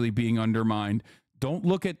are actually being undermined. Don't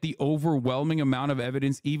look at the overwhelming amount of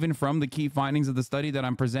evidence, even from the key findings of the study that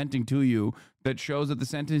I'm presenting to you, that shows that the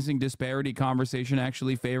sentencing disparity conversation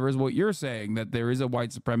actually favors what you're saying, that there is a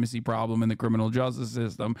white supremacy problem in the criminal justice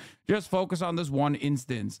system. Just focus on this one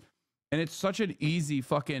instance. And it's such an easy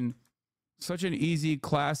fucking, such an easy,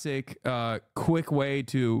 classic, quick way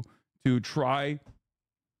to try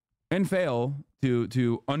and fail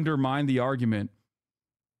to undermine the argument.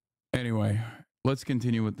 Anyway, let's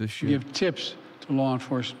continue with this shit. Give tips to law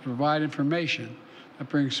enforcement, provide information that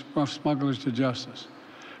brings smugglers to justice.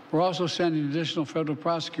 We're also sending additional federal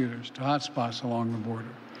prosecutors to hotspots along the border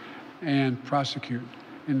and prosecute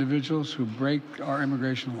individuals who break our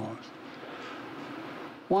immigration laws.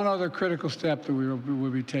 One other critical step that we will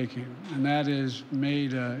be taking, and that has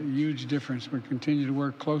made a huge difference. We continue to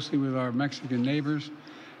work closely with our Mexican neighbors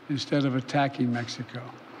instead of attacking Mexico,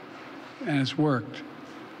 and it's worked.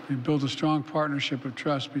 We've built a strong partnership of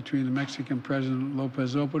trust between the Mexican President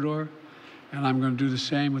Lopez Obrador, and I'm going to do the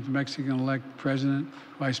same with the Mexican-elect president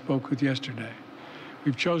who I spoke with yesterday.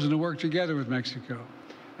 We've chosen to work together with Mexico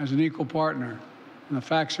as an equal partner, and the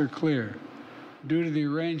facts are clear. Due to the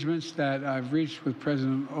arrangements that I've reached with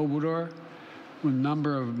President Obrador, the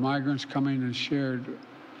number of migrants coming and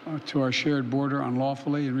to our shared border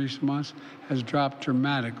unlawfully in recent months has dropped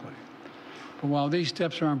dramatically. But while these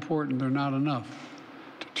steps are important, they're not enough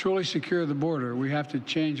to truly secure the border, we have to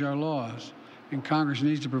change our laws, and Congress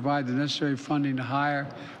needs to provide the necessary funding to hire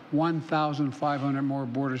 1,500 more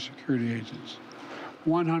border security agents,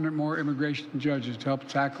 100 more immigration judges to help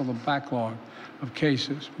tackle the backlog of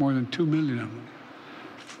cases, more than 2 million of them,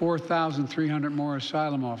 4,300 more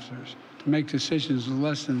asylum officers to make decisions in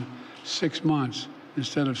less than 6 months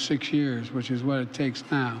instead of 6 years, which is what it takes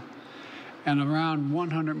now, and around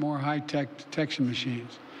 100 more high-tech detection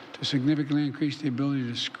machines to significantly increase the ability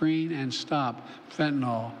to screen and stop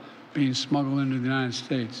fentanyl being smuggled into the United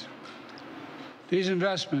States. These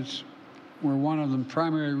investments were one of the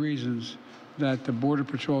primary reasons that the Border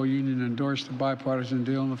Patrol Union endorsed the bipartisan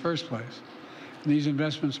deal in the first place. And these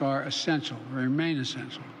investments are essential, remain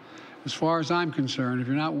essential. As far as I'm concerned, if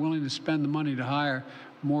you're not willing to spend the money to hire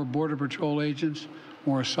more Border Patrol agents,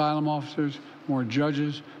 more asylum officers, more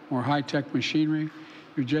judges, more high-tech machinery,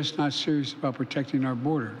 you're just not serious about protecting our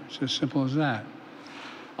border. It's as simple as that.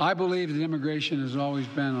 I believe that immigration has always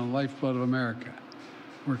been the lifeblood of America.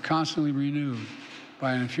 We're constantly renewed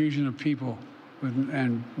by an infusion of people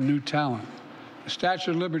and new talent. The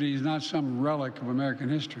Statue of Liberty is not some relic of American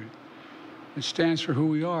history. It stands for who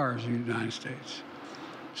we are as the United States.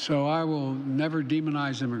 So I will never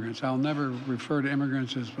demonize immigrants. I'll never refer to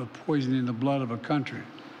immigrants as poisoning the blood of a country.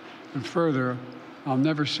 And further, I'll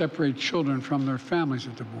never separate children from their families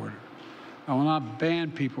at the border. I will not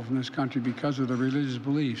ban people from this country because of their religious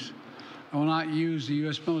beliefs. I will not use the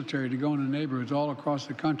U.S. military to go into neighborhoods all across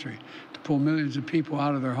the country to pull millions of people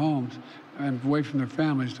out of their homes and away from their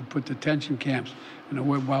families to put detention camps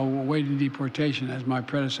while awaiting deportation, as my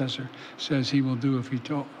predecessor says he will do if he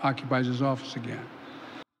occupies his office again.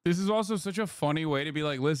 This is also such a funny way to be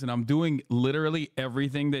like, listen, I'm doing literally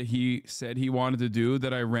everything that he said he wanted to do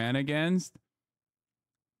that I ran against,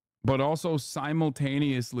 but also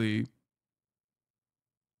simultaneously,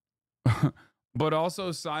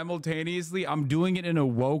 I'm doing it in a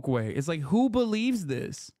woke way. It's like, who believes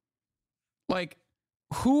this? Like,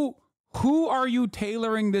 who are you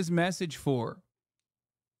tailoring this message for?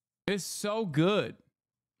 It's so good.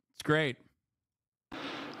 It's great.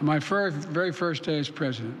 On my very first day as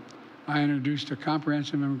president, I introduced a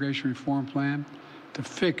comprehensive immigration reform plan to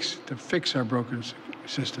fix our broken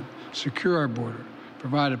system, secure our border,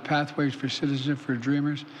 provide a pathway for citizenship for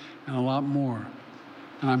dreamers, and a lot more.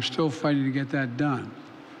 And I'm still fighting to get that done.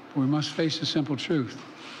 But we must face the simple truth.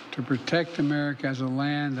 To protect America as a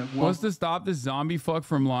land that wants to stop this zombie fuck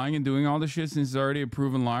from lying and doing all this shit since he's already a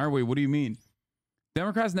proven liar. Wait, what do you mean?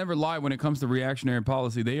 Democrats never lie when it comes to reactionary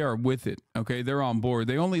policy. They are with it. Okay, they're on board.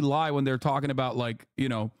 They only lie when they're talking about, like, you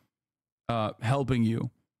know, helping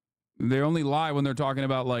you. They only lie when they're talking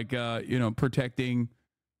about, like, you know, protecting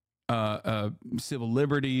civil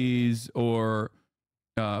liberties or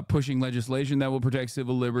pushing legislation that will protect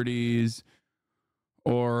civil liberties,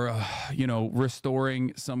 or you know,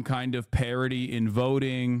 restoring some kind of parity in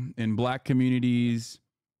voting in black communities,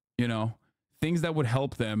 you know, things that would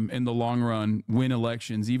help them in the long run win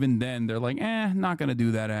elections. Even then, they're like, not going to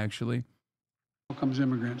do that, actually. Comes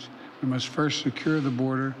immigrants. We must first secure the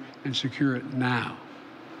border and secure it now.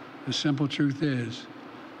 The simple truth is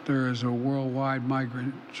there is a worldwide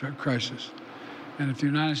migrant crisis. And if the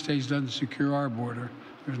United States doesn't secure our border,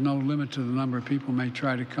 there's no limit to the number of people may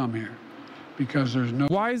try to come here. Because there's no...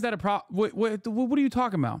 Why is that a problem? What are you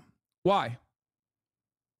talking about? Why?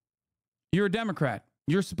 You're a Democrat.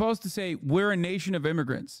 You're supposed to say, we're a nation of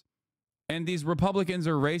immigrants. And these Republicans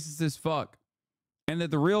are racist as fuck. And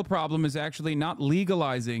that the real problem is actually not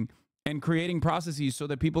legalizing and creating processes so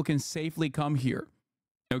that people can safely come here.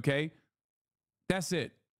 Okay? That's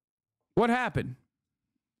it. What happened?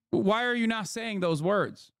 Why are you not saying those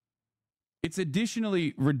words? It's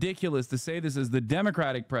additionally ridiculous to say this as the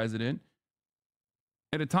Democratic president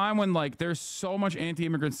at a time when, like, there's so much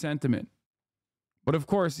anti-immigrant sentiment. But of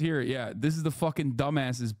course, here, yeah, this is the fucking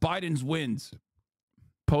dumbasses. Biden's wins.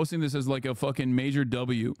 Posting this as like a fucking major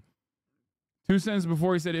W. 2 sentences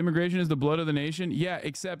before he said immigration is the blood of the nation. Yeah,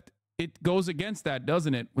 except it goes against that,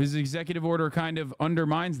 doesn't it? His executive order kind of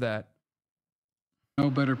undermines that. No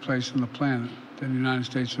better place on the planet than the United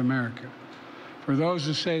States of America. For those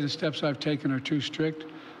who say the steps I've taken are too strict,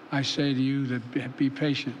 I say to you that be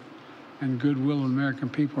patient. And goodwill of American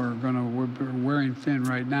people are wearing thin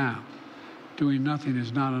right now. Doing nothing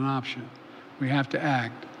is not an option. We have to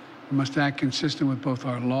act. We must act consistent with both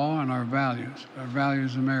our law and our values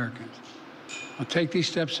as Americans. I'll take these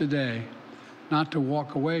steps today, not to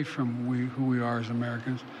walk away from who we are as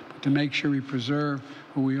Americans, but to make sure we preserve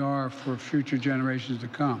who we are for future generations to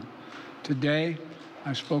come. Today,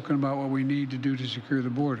 I've spoken about what we need to do to secure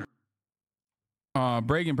the border.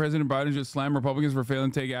 President Biden just slammed Republicans for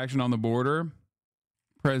failing to take action on the border.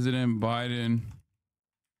 President Biden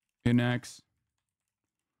enacts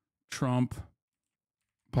Trump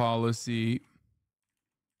policy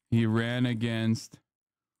he ran against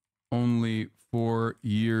only 4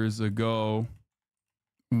 years ago.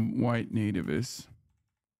 White nativists.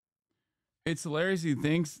 It's hilarious. He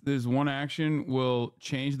thinks this one action will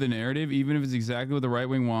change the narrative, even if it's exactly what the right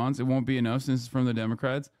wing wants. It won't be enough since it's from the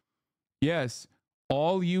Democrats. Yes,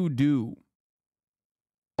 all you do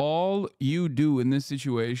in this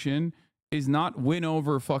situation is not win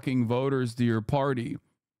over fucking voters to your party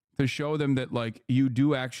to show them that, like, you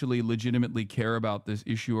do actually legitimately care about this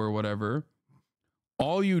issue or whatever.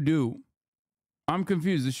 All you do. I'm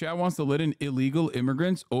confused. The chat wants to let in illegal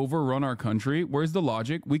immigrants overrun our country. Where's the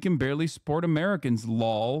logic? We can barely support Americans,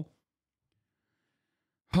 lol.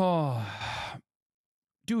 Oh,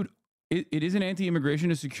 dude, it isn't anti-immigration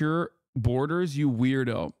to secure borders, you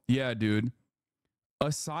weirdo. Yeah, dude.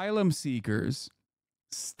 Asylum seekers,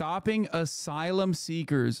 stopping asylum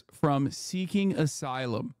seekers from seeking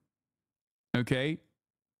asylum. Okay?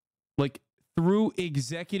 Like, through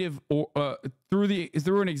executive or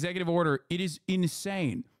through an executive order, it is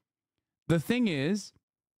insane. The thing is,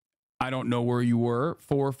 I don't know where you were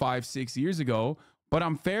 4, 5, 6 years ago, but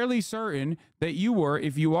I'm fairly certain that you were,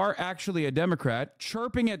 if you are actually a Democrat,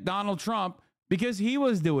 chirping at Donald Trump because he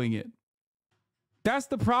was doing it. That's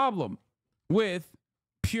the problem with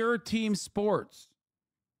pure team sports.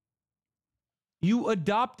 You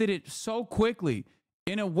adopted it so quickly.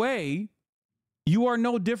 In a way, you are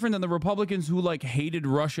no different than the Republicans who, like, hated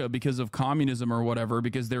Russia because of communism or whatever,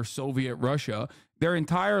 because they're Soviet Russia their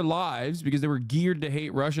entire lives, because they were geared to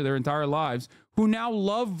hate Russia their entire lives, who now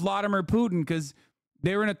love Vladimir Putin because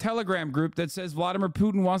they're in a Telegram group that says Vladimir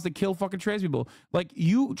Putin wants to kill fucking trans people. Like,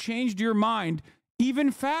 you changed your mind even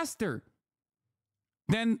faster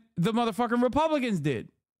than the motherfucking Republicans did.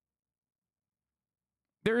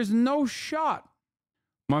 There is no shot.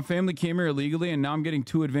 My family came here illegally, and now I'm getting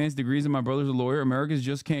 2 advanced degrees, and my brother's a lawyer. Americans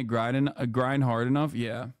just can't grind hard enough.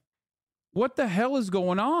 Yeah. What the hell is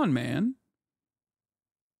going on, man?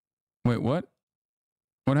 Wait, what?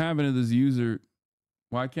 What happened to this user?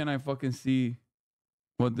 Why can't I fucking see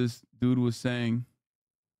what this dude was saying?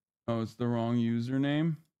 Oh, it's the wrong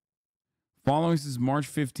username. Following since March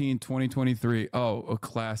 15, 2023. Oh, a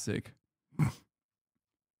classic.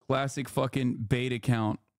 Classic fucking bait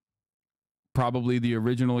account. Probably the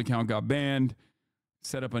original account got banned,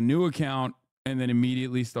 set up a new account, and then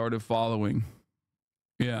immediately started following.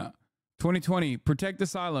 Yeah. 2020, protect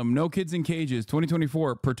asylum, no kids in cages.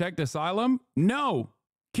 2024, protect asylum, no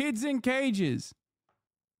kids in cages.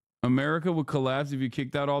 America would collapse if you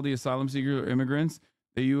kicked out all the asylum seekers or immigrants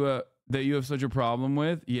that you have such a problem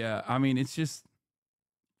with. Yeah, I mean, it's just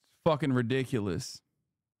fucking ridiculous.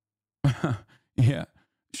 Yeah.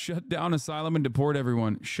 Shut down asylum and deport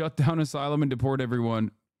everyone. Shut down asylum and deport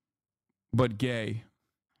everyone. But gay.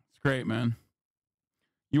 It's great, man.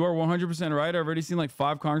 You are 100% right. I've already seen like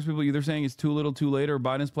 5 congresspeople either saying it's too little, too late, or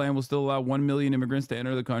Biden's plan will still allow 1 million immigrants to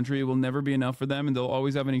enter the country. It will never be enough for them, and they'll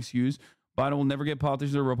always have an excuse. Biden will never get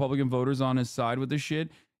politicians or Republican voters on his side with this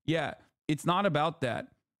shit. Yeah, it's not about that.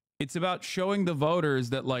 It's about showing the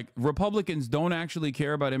voters that, like, Republicans don't actually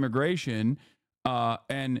care about immigration,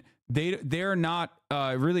 and they're not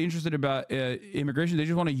really interested about immigration. They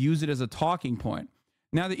just want to use it as a talking point.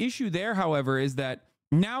 Now, the issue there, however, is that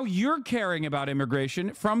now you're caring about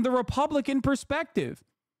immigration from the Republican perspective.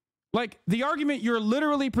 Like, the argument you're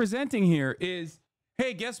literally presenting here is,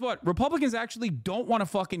 hey, guess what? Republicans actually don't want to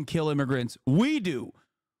fucking kill immigrants. We do.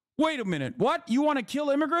 Wait a minute. What? You want to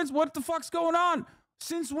kill immigrants? What the fuck's going on?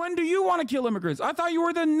 Since when do you want to kill immigrants? I thought you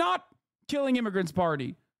were the not killing immigrants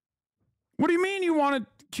party. What do you mean you want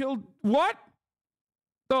to kill? What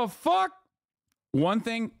the fuck? One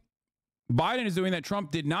thing Biden is doing that Trump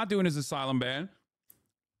did not do in his asylum ban.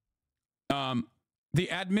 The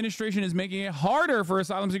administration is making it harder for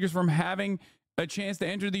asylum seekers from having a chance to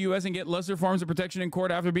enter the U.S. and get lesser forms of protection in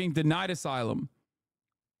court after being denied asylum.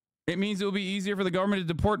 It means it will be easier for the government to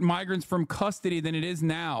deport migrants from custody than it is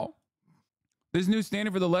now. This new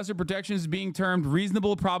standard for the lesser protection is being termed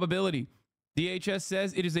reasonable probability. DHS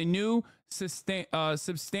says it is a new,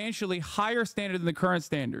 substantially higher standard than the current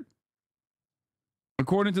standard,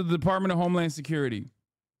 according to the Department of Homeland Security.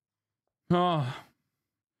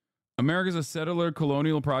 America's a settler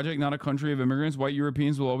colonial project, not a country of immigrants. White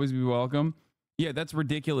Europeans will always be welcome. Yeah, that's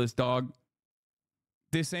ridiculous, dog.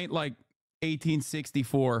 This ain't like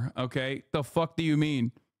 1864, okay? The fuck do you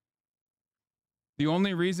mean? The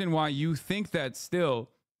only reason why you think that still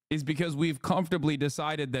is because we've comfortably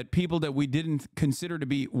decided that people that we didn't consider to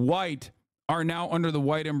be white are now under the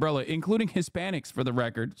white umbrella, including Hispanics, for the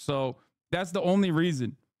record. So That's the only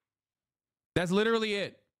reason. That's literally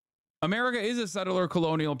it. America is a settler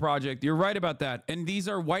colonial project. You're right about that. And these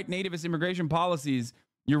are white nativist immigration policies.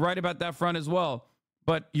 You're right about that front as well.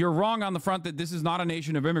 But you're wrong on the front that this is not a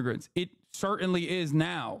nation of immigrants. It certainly is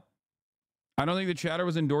now. I don't think the chatter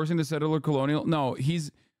was endorsing the settler colonial. No,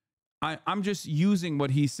 I'm just using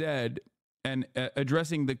what he said and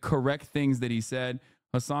addressing the correct things that he said.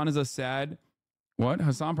 Hassan is a sad... What?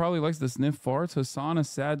 Hassan probably likes to sniff farts. Hassan, a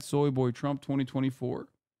sad soy boy. Trump 2024.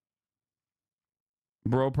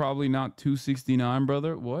 Bro, probably not 269,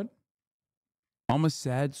 brother. What? I'm a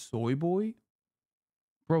sad soy boy?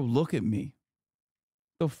 Bro, look at me.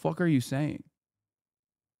 The fuck are you saying?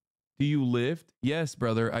 Do you lift? Yes,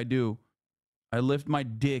 brother, I do. I lift my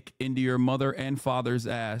dick into your mother and father's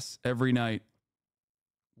ass every night.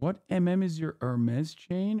 What MM is your Hermes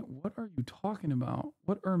chain? What are you talking about?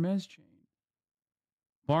 What Hermes chain?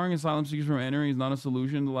 Barring asylum seekers from entering is not a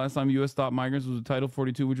solution. The last time U.S. stopped migrants was with Title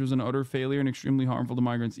 42, which was an utter failure and extremely harmful to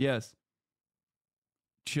migrants. Yes.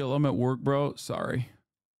 Chill, I'm at work, bro. Sorry.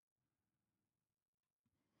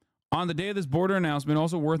 On the day of this border announcement,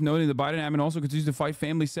 also worth noting, the Biden admin also continues to fight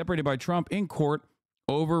families separated by Trump in court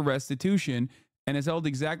over restitution and has held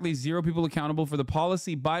exactly 0 people accountable for the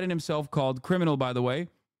policy Biden himself called criminal, by the way.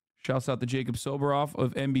 Shouts out to Jacob Soboroff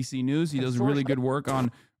of NBC News. He does really good work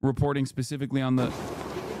on reporting specifically on the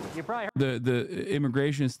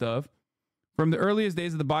immigration stuff. From the earliest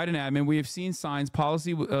days of the Biden admin, we have seen signs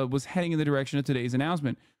policy was heading in the direction of today's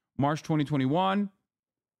announcement. March 2021,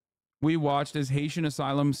 we watched as Haitian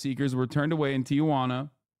asylum seekers were turned away in Tijuana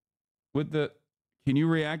with the... Can you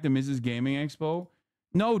react to Mrs. Gaming Expo?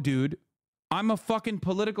 No, dude. I'm a fucking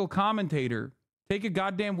political commentator. Take a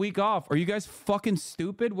goddamn week off. Are you guys fucking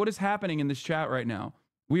stupid? What is happening in this chat right now?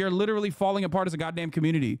 We are literally falling apart as a goddamn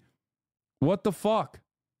community. What the fuck?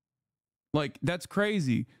 Like, that's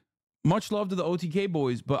crazy. Much love to the OTK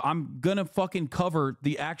boys, but I'm gonna fucking cover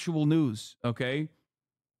the actual news, okay?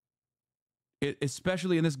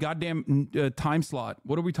 Especially in this goddamn time slot.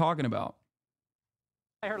 What are we talking about?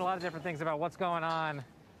 I heard a lot of different things about what's going on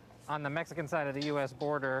the Mexican side of the U.S.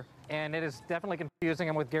 border, and it is definitely confusing.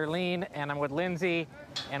 I'm with Gerline, and I'm with Lindsay,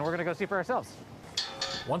 and we're gonna go see for ourselves.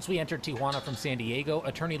 Once we entered Tijuana from San Diego,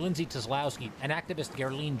 attorney Lindsay Tizlowski and activist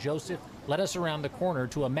Gerline Joseph led us around the corner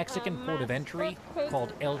to a Mexican port of entry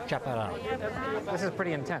called El Chaparral. This is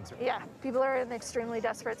pretty intense. Yeah, people are in extremely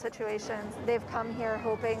desperate situations. They've come here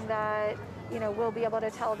hoping that, we'll be able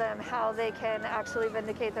to tell them how they can actually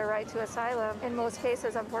vindicate their right to asylum. In most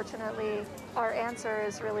cases, unfortunately, our answer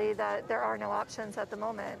is really that there are no options at the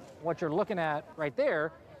moment. What you're looking at right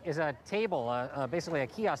there is a table, basically a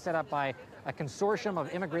kiosk set up by a consortium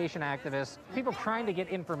of immigration activists, people trying to get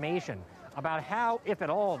information about how, if at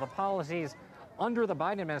all, the policies under the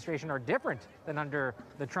Biden administration are different than under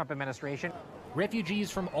the Trump administration. Refugees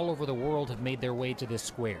from all over the world have made their way to this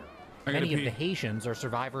square. Many of the Haitians are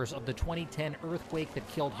survivors of the 2010 earthquake that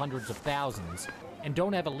killed hundreds of thousands and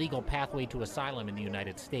don't have a legal pathway to asylum in the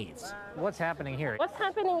United States. What's happening here? What's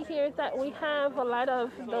happening here is that we have a lot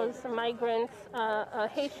of those migrants,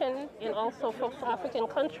 Haitian and also from African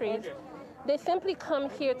countries. They simply come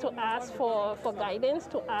here to ask for guidance,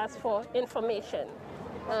 to ask for information.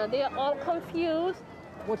 They are all confused.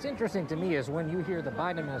 What's interesting to me is when you hear the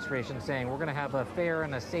Biden administration saying we're going to have a fair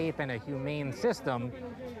and a safe and a humane system,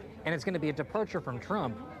 and it's going to be a departure from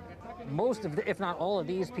Trump, most of, if not all of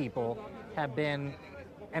these people have been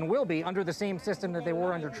and will be under the same system that they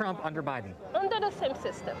were under Trump, under Biden. Under the same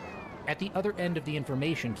system. At the other end of the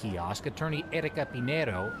information kiosk, attorney Erica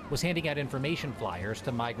Pinero was handing out information flyers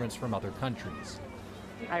to migrants from other countries.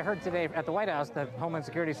 I heard today at the White House the Homeland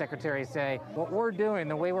Security Secretary say, what we're doing,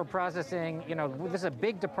 the way we're processing, this is a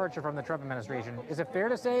big departure from the Trump administration. Is it fair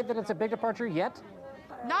to say that it's a big departure yet?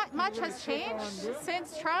 Not much has changed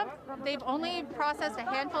since Trump. They've only processed a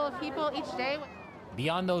handful of people each day.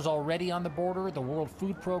 Beyond those already on the border, the World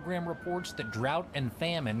Food Program reports that drought and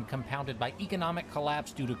famine, compounded by economic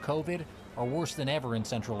collapse due to COVID, are worse than ever in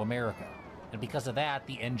Central America. And because of that,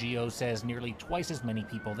 the NGO says nearly twice as many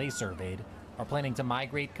people they surveyed are planning to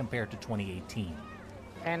migrate compared to 2018.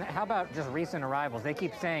 And how about just recent arrivals? They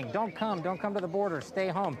keep saying, don't come to the border, stay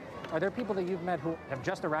home. Are there people that you've met who have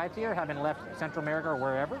just arrived here, haven't left Central America or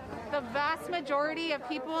wherever? The vast majority of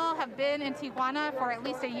people have been in Tijuana for at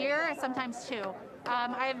least a year, sometimes 2.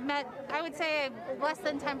 I've met, I would say, less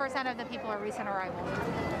than 10% of the people are recent arrivals.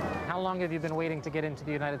 How long have you been waiting to get into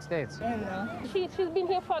the United States? She's been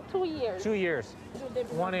here for 2 years. 2 years.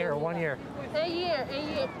 1 year, 1 year. A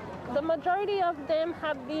year. The majority of them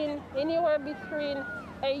have been anywhere between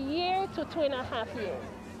a year to 2.5 years.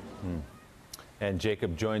 And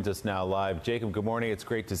Jacob joins us now live. Jacob, good morning. It's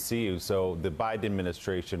great to see you. So the Biden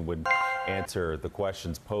administration would answer the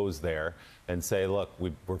questions posed there and say, look,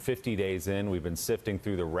 we're 50 days in. We've been sifting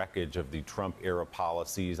through the wreckage of the Trump-era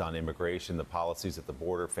policies on immigration, the policies at the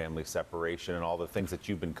border, family separation, and all the things that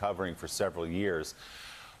you've been covering for several years.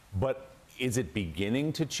 But is it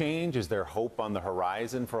beginning to change? Is there hope on the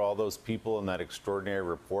horizon for all those people in that extraordinary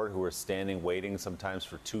report who are standing waiting sometimes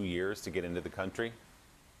for 2 years to get into the country?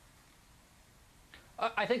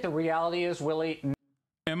 I think the reality is, Willie...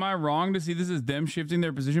 Am I wrong to see this as them shifting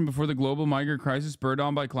their position before the global migrant crisis spurred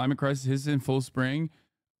on by climate crisis hits in full swing?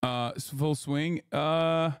 I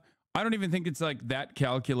don't even think it's like that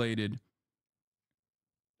calculated.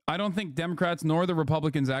 I don't think Democrats nor the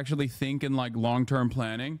Republicans actually think in like long-term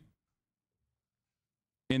planning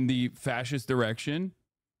in the fascist direction.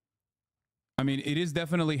 I mean, it is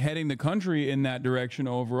definitely heading the country in that direction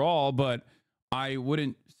overall, but I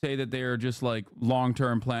wouldn't say that they are just like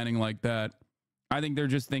long-term planning like that. I think they're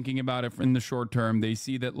just thinking about it in the short term. They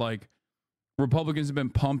see that like Republicans have been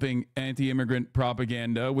pumping anti-immigrant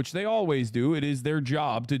propaganda, which they always do. It is their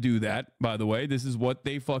job to do that, by the way. This is what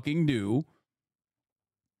they fucking do.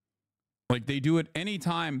 Like they do it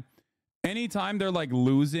anytime they're like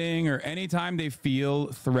losing or anytime they feel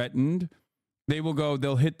threatened,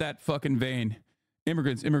 they'll hit that fucking vein.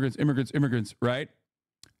 Immigrants, immigrants, immigrants, immigrants, right?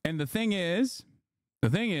 And the thing is,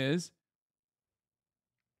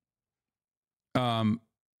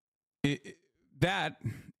 that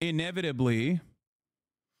inevitably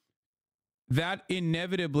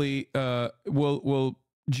will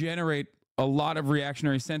generate a lot of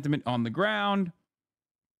reactionary sentiment on the ground.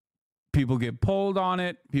 People get polled on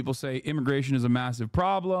it. People say immigration is a massive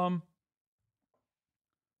problem.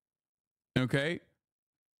 Okay.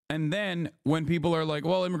 And then when people are like,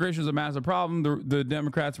 well, immigration is a massive problem, the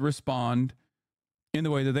Democrats respond in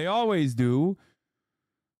the way that they always do,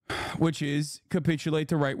 which is capitulate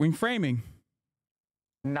to right-wing framing.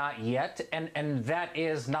 Not yet, and that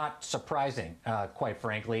is not surprising, quite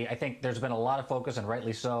frankly. I think there's been a lot of focus, and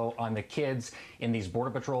rightly so, on the kids in these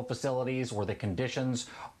Border Patrol facilities where the conditions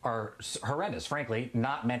are horrendous, frankly,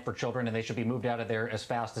 not meant for children, and they should be moved out of there as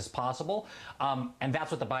fast as possible. And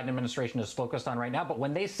that's what the Biden administration is focused on right now. But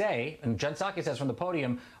when they say, and Jen Psaki says from the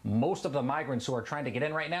podium, most of the migrants who are trying to get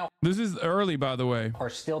in right now... This is early, by the way. ...are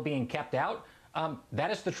still being kept out.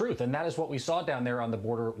 That is the truth, and that is what we saw down there on the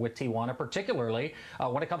border with Tijuana, particularly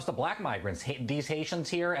when it comes to black migrants. These Haitians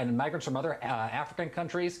here and migrants from other African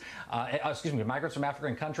countries, migrants from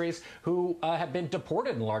African countries who have been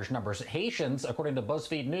deported in large numbers. Haitians, according to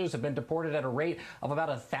BuzzFeed News, have been deported at a rate of about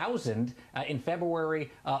 1,000 in February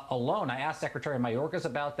alone. I asked Secretary Mayorkas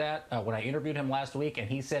about that when I interviewed him last week, and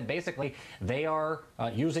he said basically they are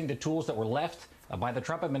using the tools that were left by the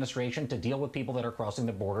Trump administration to deal with people that are crossing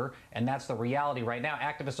the border. And that's the reality right now.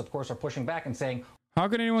 Activists, of course, are pushing back and saying, how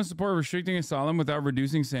can anyone support restricting asylum without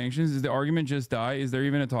reducing sanctions? Is the argument just die? Is there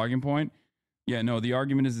even a talking point? Yeah, no, the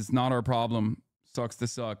argument is it's not our problem. Sucks to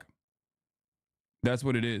suck. That's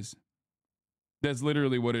what it is. That's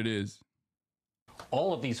literally what it is.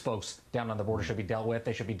 All of these folks down on the border should be dealt with.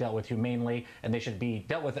 They should be dealt with humanely, and they should be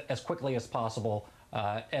dealt with as quickly as possible.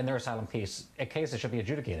 And their asylum cases should be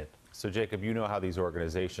adjudicated. So, Jacob, you know how these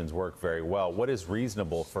organizations work very well. What is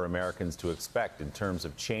reasonable for Americans to expect in terms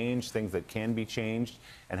of change, things that can be changed,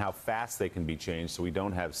 and how fast they can be changed so we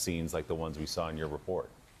don't have scenes like the ones we saw in your report?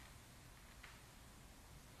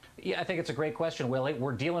 Yeah, I think it's a great question, Willie.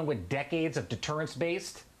 We're dealing with decades of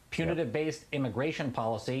deterrence-based, punitive-based immigration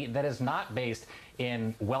policy that is not based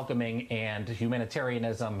in welcoming and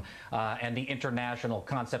humanitarianism and the international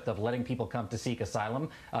concept of letting people come to seek asylum.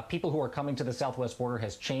 People who are coming to the southwest border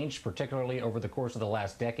has changed, particularly over the course of the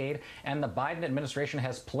last decade. And the Biden administration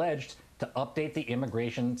has pledged to update the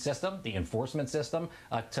immigration system, the enforcement system,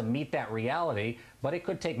 to meet that reality. But it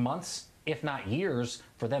could take months, if not years,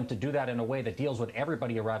 for them to do that in a way that deals with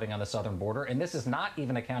everybody arriving on the southern border. And this is not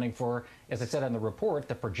even accounting for, as I said in the report,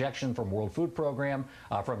 the projection from World Food Program,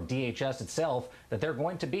 from DHS itself, that there are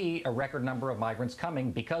going to be a record number of migrants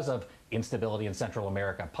coming because of instability in Central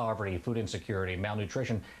America, poverty, food insecurity,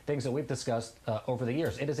 malnutrition, things that we've discussed over the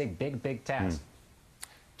years. It is a big, big task.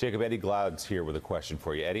 Jacob, Eddie Glaude's here with a question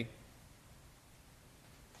for you. Eddie?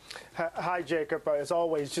 Hi, Jacob. As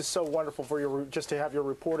always, just so wonderful for you just to have your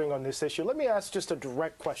reporting on this issue. Let me ask just a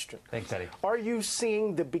direct question. Thanks, Eddie. Are you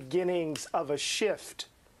seeing the beginnings of a shift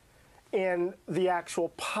in the actual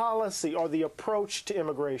policy or the approach to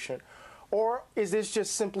immigration? Or is this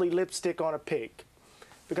just simply lipstick on a pig?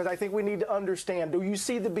 Because I think we need to understand, do you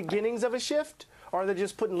see the beginnings of a shift? Or are they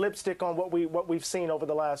just putting lipstick on what we've seen over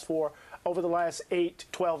the last 8,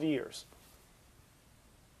 12 years?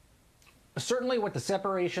 Certainly with the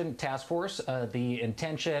separation task force, the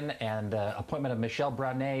intention and appointment of Michelle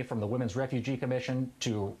Brunet from the Women's Refugee Commission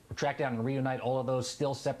to track down and reunite all of those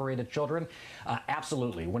still separated children,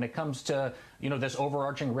 absolutely. When it comes to, this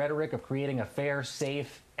overarching rhetoric of creating a fair,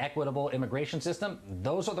 safe, equitable immigration system,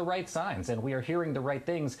 those are the right signs, and we are hearing the right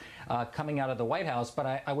things coming out of the White House.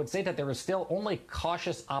 But I would say that there is still only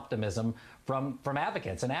cautious optimism from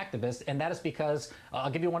advocates and activists, and that is because,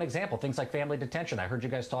 I'll give you one example, things like family detention. I heard you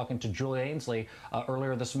guys talking to Julia Ainsley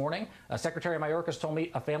earlier this morning. Secretary Mayorkas told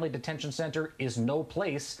me a family detention center is no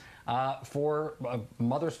place for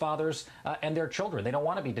mothers, fathers, and their children. They don't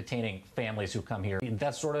want to be detaining families who come here.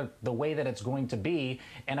 That's sort of the way that it's going to be.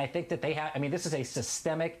 And I think that this is a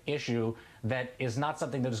systemic issue that is not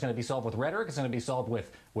something that is going to be solved with rhetoric. It's going to be solved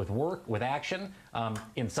with work, with action.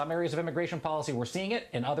 In some areas of immigration policy, we're seeing it.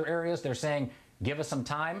 In other areas, they're saying, give us some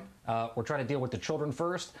time. We're trying to deal with the children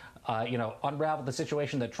first, unravel the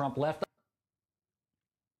situation that Trump left.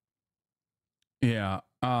 Yeah,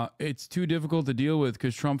 it's too difficult to deal with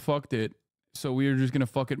because Trump fucked it. So we are just going to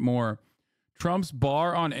fuck it more. Trump's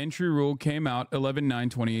bar on entry rule came out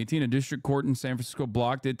 11/9/2018. A district court in San Francisco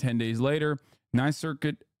blocked it 10 days later. Ninth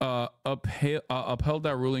Circuit upheld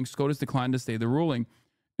that ruling. SCOTUS declined to stay the ruling.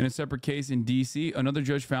 In a separate case in D.C., another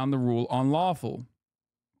judge found the rule unlawful.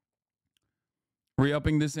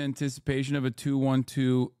 Re-upping this in anticipation of a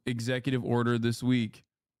 212 executive order this week.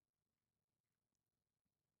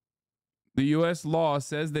 The U.S. law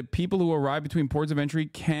says that people who arrive between ports of entry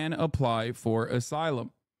can apply for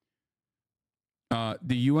asylum.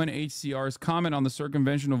 The UNHCR's comment on the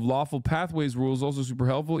circumvention of lawful pathways rule is also super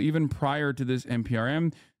helpful. Even prior to this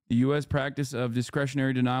NPRM, the U.S. practice of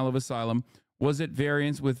discretionary denial of asylum was at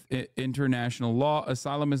variance with international law.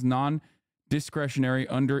 Asylum is non-discretionary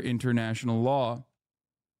under international law.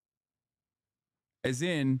 As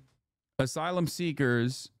in, asylum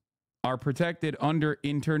seekers are protected under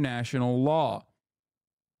international law.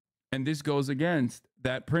 And this goes against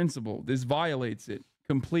that principle. This violates it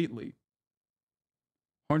completely.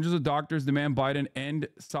 Hundreds of doctors demand Biden end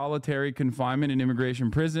solitary confinement in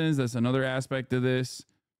immigration prisons. That's another aspect of this.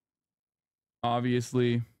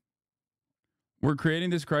 Obviously, we're creating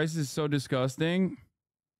this crisis so disgusting.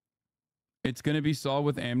 It's going to be solved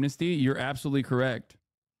with amnesty. You're absolutely correct.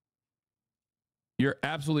 You're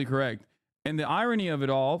absolutely correct. And the irony of it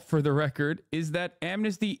all, for the record, is that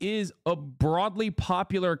amnesty is a broadly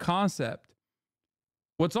popular concept.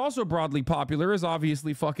 What's also broadly popular is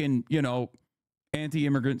obviously fucking,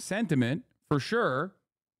 anti-immigrant sentiment, for sure.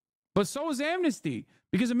 But so is amnesty,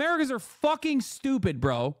 because Americans are fucking stupid,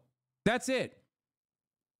 bro. That's it.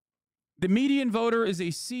 The median voter is a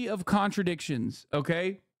sea of contradictions,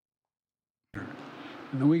 okay?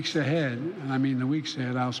 In the weeks ahead, and I mean the weeks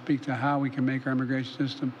ahead, I'll speak to how we can make our immigration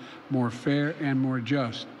system more fair and more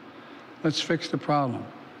just. Let's fix the problem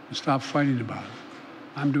and stop fighting about it.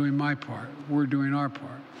 I'm doing my part. We're doing our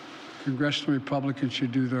part. Congressional Republicans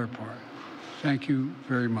should do their part. Thank you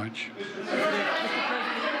very much. We're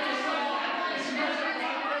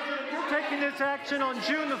taking this action on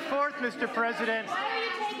June the 4th, Mr. President.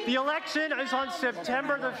 The election is on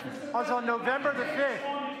November the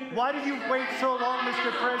 5th. Why did you wait so long,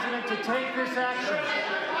 Mr. President, to take this action?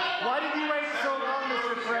 Why did you wait so long,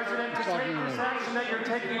 Mr. President, to take this action that you're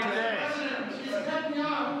taking today?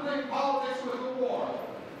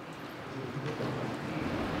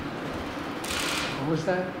 What was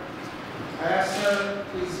that? I asked,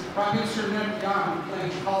 is Prime Minister Netanyahu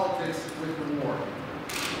playing politics with the war?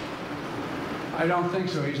 I don't think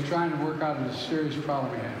so. He's trying to work out a serious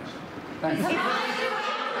problem he has. Thank you.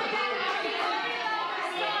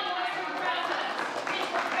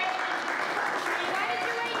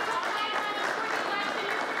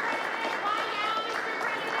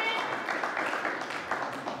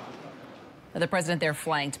 The president there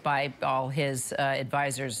flanked by all his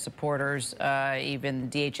advisors, supporters, even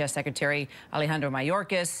DHS Secretary Alejandro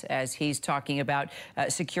Mayorkas, as he's talking about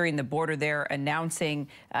securing the border there, announcing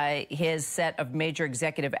his set of major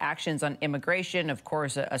executive actions on immigration. Of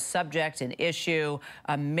course, a subject, an issue,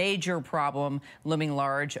 a major problem looming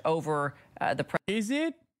large over the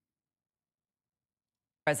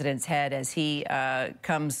president's head as he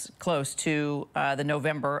comes close to the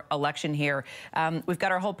November election here. We've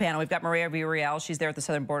got our whole panel. We've got Maria Villarreal. She's there at the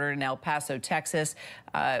southern border in El Paso, Texas.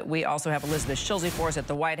 We also have Elizabeth Schulze for us at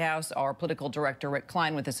the White House. Our political director, Rick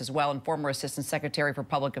Klein, with us as well, and former Assistant Secretary for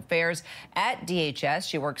Public Affairs at DHS.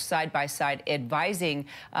 She works side by side advising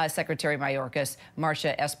Secretary Mayorkas,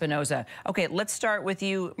 Marcia Espinoza. Okay, let's start with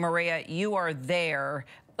you, Maria. You are there.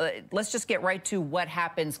 Let's just get right to what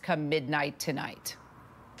happens come midnight tonight.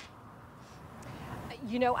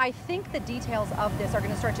 You know, I think the details of this are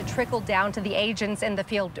going to start to trickle down to the agents in the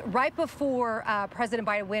field. Right before President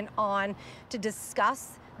Biden went on to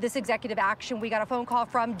discuss this executive action, we got a phone call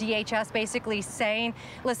from DHS basically saying,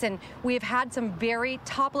 listen, we've had some very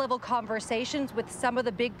top-level conversations with some of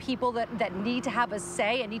the big people that need to have a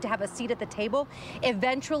say and need to have a seat at the table.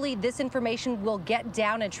 Eventually, this information will get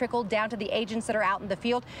down and trickle down to the agents that are out in the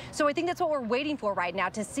field. So I think that's what we're waiting for right now,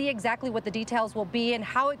 to see exactly what the details will be and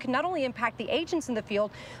how it can not only impact the agents in the field,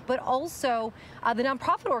 but also the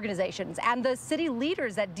nonprofit organizations and the city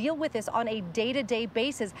leaders that deal with this on a day-to-day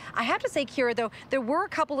basis. I have to say, Kira, though, there were a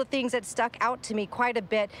couple of things that stuck out to me quite a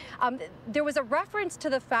bit. There was a reference to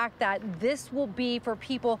the fact that this will be for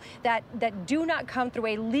people that do not come through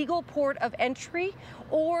a legal port of entry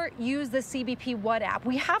or use the CBP One app.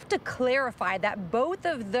 We have to clarify that both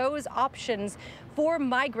of those options for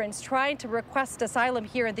migrants trying to request asylum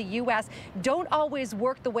here in the U.S. don't always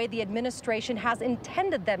work the way the administration has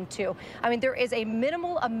intended them to. I mean, there is a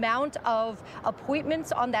minimal amount of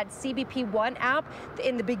appointments on that CBP One app.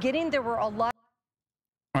 In the beginning, there were a lot.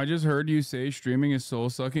 I just heard you say streaming is soul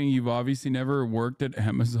sucking. You've obviously never worked at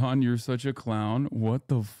Amazon. You're such a clown. What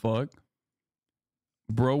the fuck?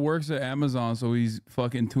 Bro works at Amazon, so he's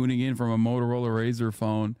fucking tuning in from a Motorola Razr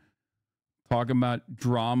phone, talking about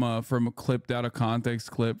drama from a clipped out of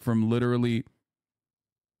context clip from literally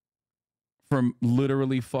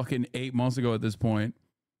fucking 8 months ago at this point.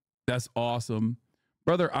 That's awesome.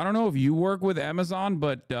 Brother, I don't know if you work with Amazon,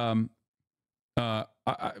 but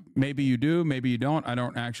maybe you do, maybe you don't. I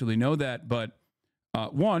don't actually know that, but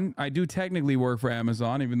one, I do technically work for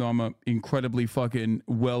Amazon, even though I'm a incredibly fucking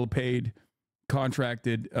well-paid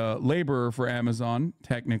contracted laborer for Amazon.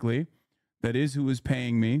 Technically, that is who is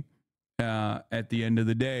paying me at the end of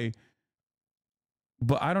the day.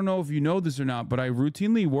 But I don't know if you know this or not, but I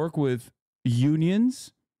routinely work with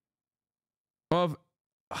unions of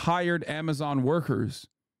hired Amazon workers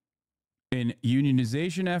in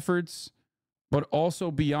unionization efforts, but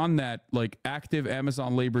also beyond that, like active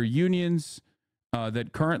Amazon labor unions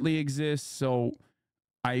that currently exist. So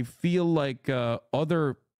I feel like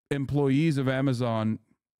other employees of Amazon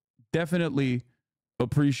definitely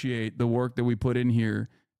appreciate the work that we put in here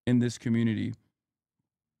in this community.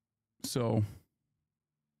 So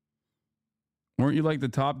weren't you like the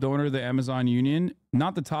top donor of the Amazon union?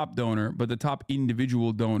 Not the top donor, but the top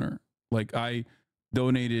individual donor. Like I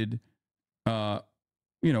donated,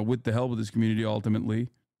 with the help of this community, ultimately.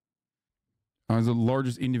 I was the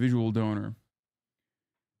largest individual donor.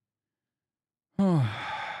 But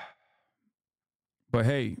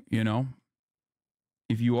hey,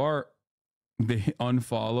 if you are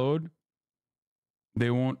unfollowed, they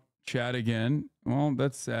won't chat again. Well,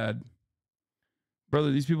 that's sad.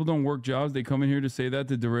 Brother, these people don't work jobs. They come in here to say that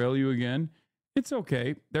to derail you again. It's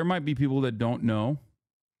okay. There might be people that don't know.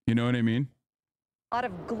 You know what I mean? A lot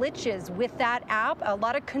of glitches with that app, a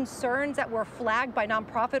lot of concerns that were flagged by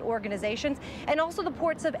nonprofit organizations, and also the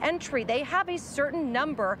ports of entry. They have a certain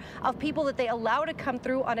number of people that they allow to come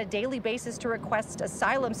through on a daily basis to request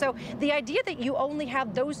asylum. So the idea that you only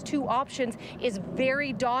have those two options is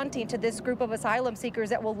very daunting to this group of asylum seekers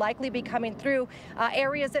that will likely be coming through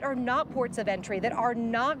areas that are not ports of entry, that are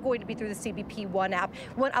not going to be through the CBP One app.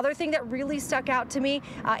 One other thing that really stuck out to me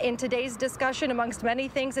in today's discussion, amongst many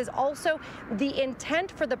things, is also the intent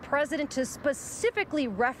for the president to specifically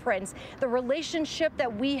reference the relationship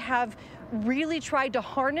that we have really tried to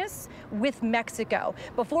harness with Mexico.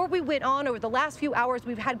 Before we went on, over the last few hours,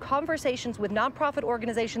 we've had conversations with nonprofit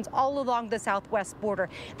organizations all along the southwest border.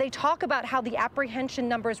 They talk about how the apprehension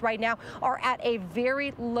numbers right now are at a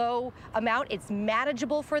very low amount. It's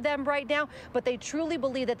manageable for them right now, but they truly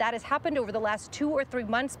believe that that has happened over the last 2 or 3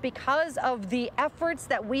 months because of the efforts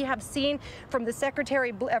that we have seen from the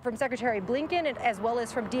Secretary Blinken, and as well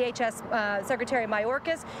as from DHS Secretary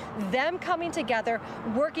Mayorkas, them coming together,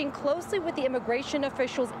 working closely with the immigration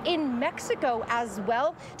officials in Mexico as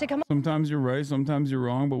well to come. Sometimes you're right, sometimes you're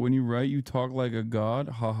wrong, but when you write, you talk like a god.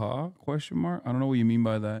 Haha, question mark. I don't know what you mean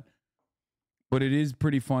by that. But it is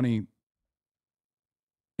pretty funny.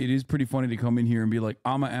 It is pretty funny to come in here and be like,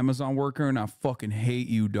 I'm an Amazon worker and I fucking hate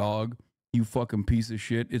you, dog. You fucking piece of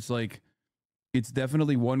shit. It's like, it's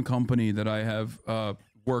definitely one company that I have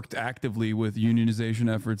worked actively with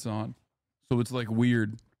unionization efforts on. So it's like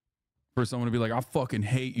weird for someone to be like, I fucking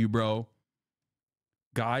hate you, bro.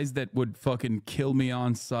 Guys that would fucking kill me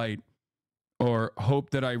on sight or hope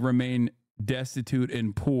that I remain destitute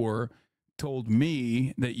and poor told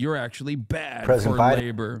me that you're actually bad President for Biden.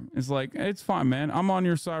 labor. It's like, it's fine, man. I'm on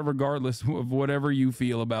your side regardless of whatever you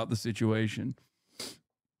feel about the situation.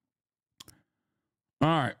 All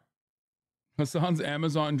right. Hassan's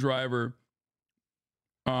Amazon driver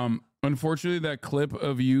Unfortunately, that clip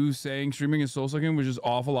of you saying streaming is soul sucking was just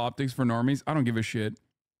awful optics for normies. I don't give a shit.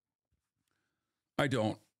 I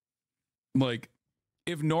don't. Like,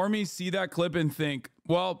 if normies see that clip and think,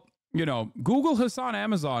 well, you know, Google Hassan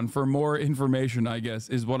Amazon for more information, I guess,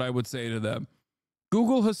 is what I would say to them.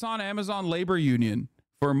 Google Hassan Amazon Labor Union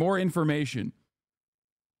for more information.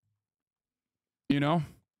 You know?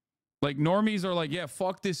 Like, normies are like, yeah,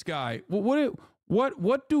 fuck this guy. Well,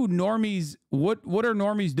 what do normies, what are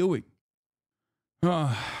normies doing?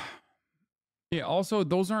 Yeah, also,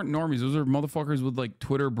 those aren't normies. Those are motherfuckers with, like,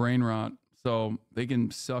 Twitter brain rot. So they can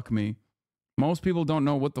suck me. Most people don't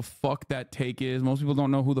know what the fuck that take is. Most people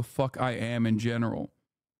don't know who the fuck I am in general.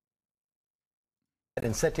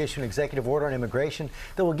 And set to issue an executive order on immigration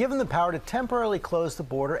that will give them the power to temporarily close the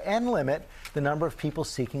border and limit the number of people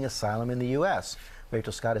seeking asylum in the U.S.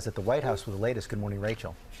 Rachel Scott is at the White House with the latest. Good morning,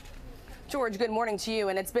 Rachel. George, good morning to you.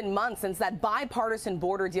 And it's been months since that bipartisan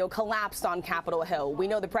border deal collapsed on Capitol Hill. We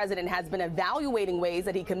know the president has been evaluating ways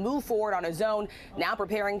that he can move forward on his own, now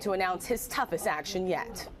preparing to announce his toughest action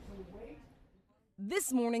yet.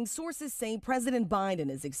 This morning, sources say President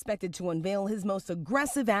Biden is expected to unveil his most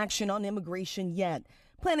aggressive action on immigration yet,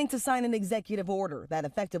 planning to sign an executive order that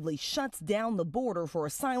effectively shuts down the border for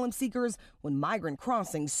asylum seekers when migrant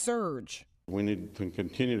crossings surge. We need to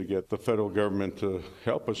continue to get the federal government to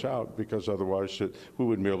help us out, because otherwise we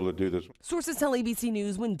wouldn't be able to do this. Sources tell ABC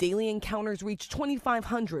News when daily encounters reach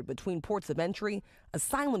 2,500 between ports of entry,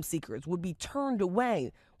 asylum seekers would be turned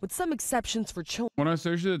away, with some exceptions for children. When I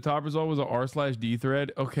searched the top result was a r/d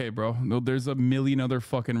thread. Okay, bro. No, there's a million other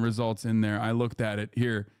fucking results in there. I looked at it.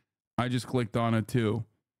 Here, I just clicked on it too.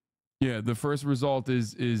 Yeah, the first result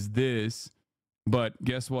is this. But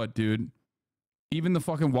guess what, dude? Even the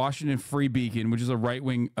fucking Washington Free Beacon, which is a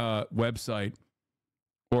right-wing website,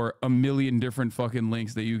 or a million different fucking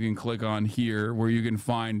links that you can click on here where you can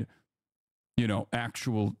find, you know,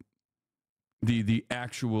 the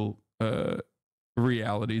actual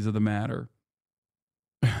realities of the matter.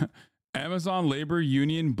 Amazon labor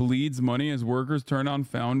union bleeds money as workers turn on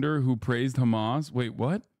founder who praised Hamas. Wait,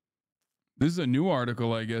 what? This is a new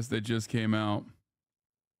article, I guess, that just came out.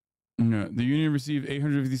 Yeah, the union received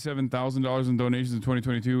 $857,000 in donations in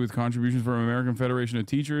 2022 with contributions from American Federation of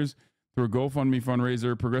Teachers through a GoFundMe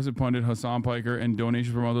fundraiser, Progressive Pundit Hassan Piker, and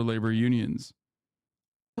donations from other labor unions.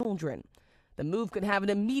 Children. The move could have an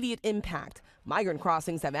immediate impact. Migrant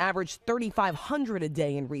crossings have averaged 3,500 a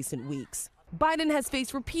day in recent weeks. Biden has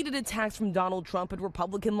faced repeated attacks from Donald Trump and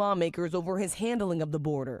Republican lawmakers over his handling of the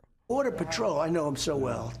border. Border Patrol, I know them so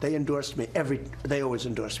well. They endorsed me. They always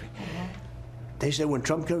endorse me. They said when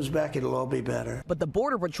Trump comes back, it'll all be better. But the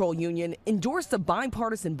Border Patrol Union endorsed a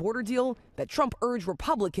bipartisan border deal that Trump urged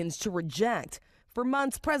Republicans to reject. For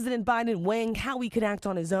months, President Biden weighing how he could act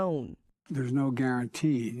on his own. There's no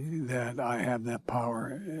guarantee that I have that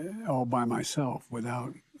power all by myself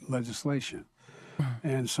without legislation.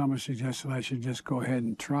 And some have suggested I should just go ahead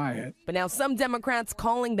and try it. But now some Democrats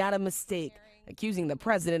calling that a mistake, accusing the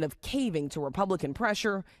president of caving to Republican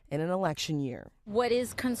pressure in an election year. What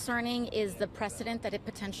is concerning is the precedent that it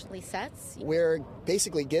potentially sets. We're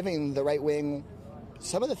basically giving the right wing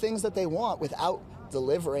some of the things that they want without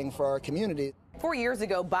delivering for our community. 4 years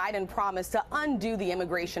ago, Biden promised to undo the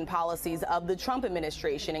immigration policies of the Trump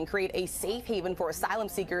administration and create a safe haven for asylum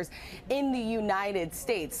seekers in the United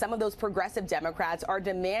States. Some of those progressive Democrats are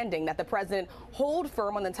demanding that the president hold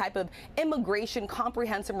firm on the type of immigration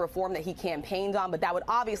comprehensive reform that he campaigned on, but that would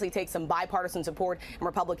obviously take some bipartisan support, and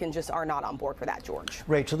Republicans just are not on board for that, George.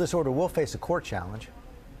 Rachel, this order will face a court challenge.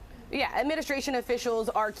 Yeah, administration officials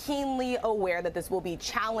are keenly aware that this will be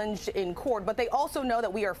challenged in court, but they also know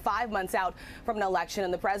that we are 5 months out from an election,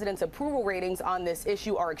 and the president's approval ratings on this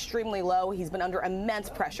issue are extremely low. He's been under immense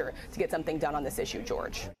pressure to get something done on this issue,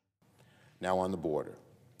 George. Now on the border.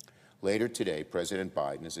 Later today, President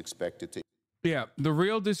Biden is expected to... Yeah, the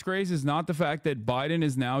real disgrace is not the fact that Biden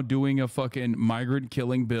is now doing a fucking migrant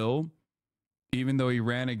killing bill, even though he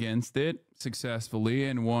ran against it successfully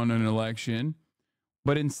and won an election.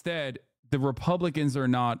 But instead, the Republicans are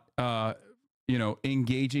not,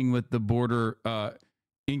 engaging with the border,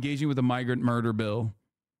 engaging with the migrant murder bill.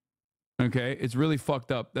 Okay, it's really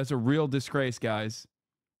fucked up. That's a real disgrace, guys.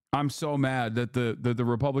 I'm so mad that the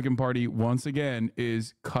Republican Party once again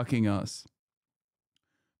is cucking us.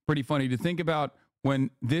 Pretty funny to think about when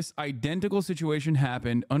this identical situation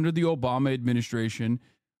happened under the Obama administration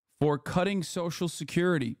for cutting Social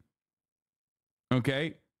Security.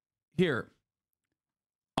 Okay, here.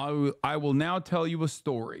 I will now tell you a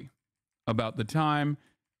story about the time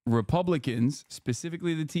Republicans,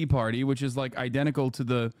 specifically the Tea Party, which is like identical to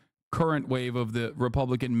the current wave of the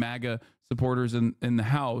Republican MAGA supporters in the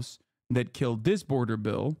House that killed this border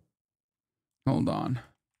bill. Hold on.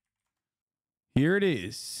 Here it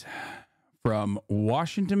is from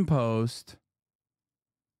Washington Post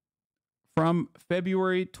from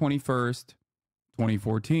February 21st,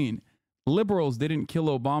 2014. Liberals didn't kill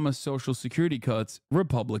Obama's Social Security cuts.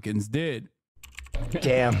 Republicans did.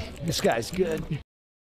 Damn, this guy's good.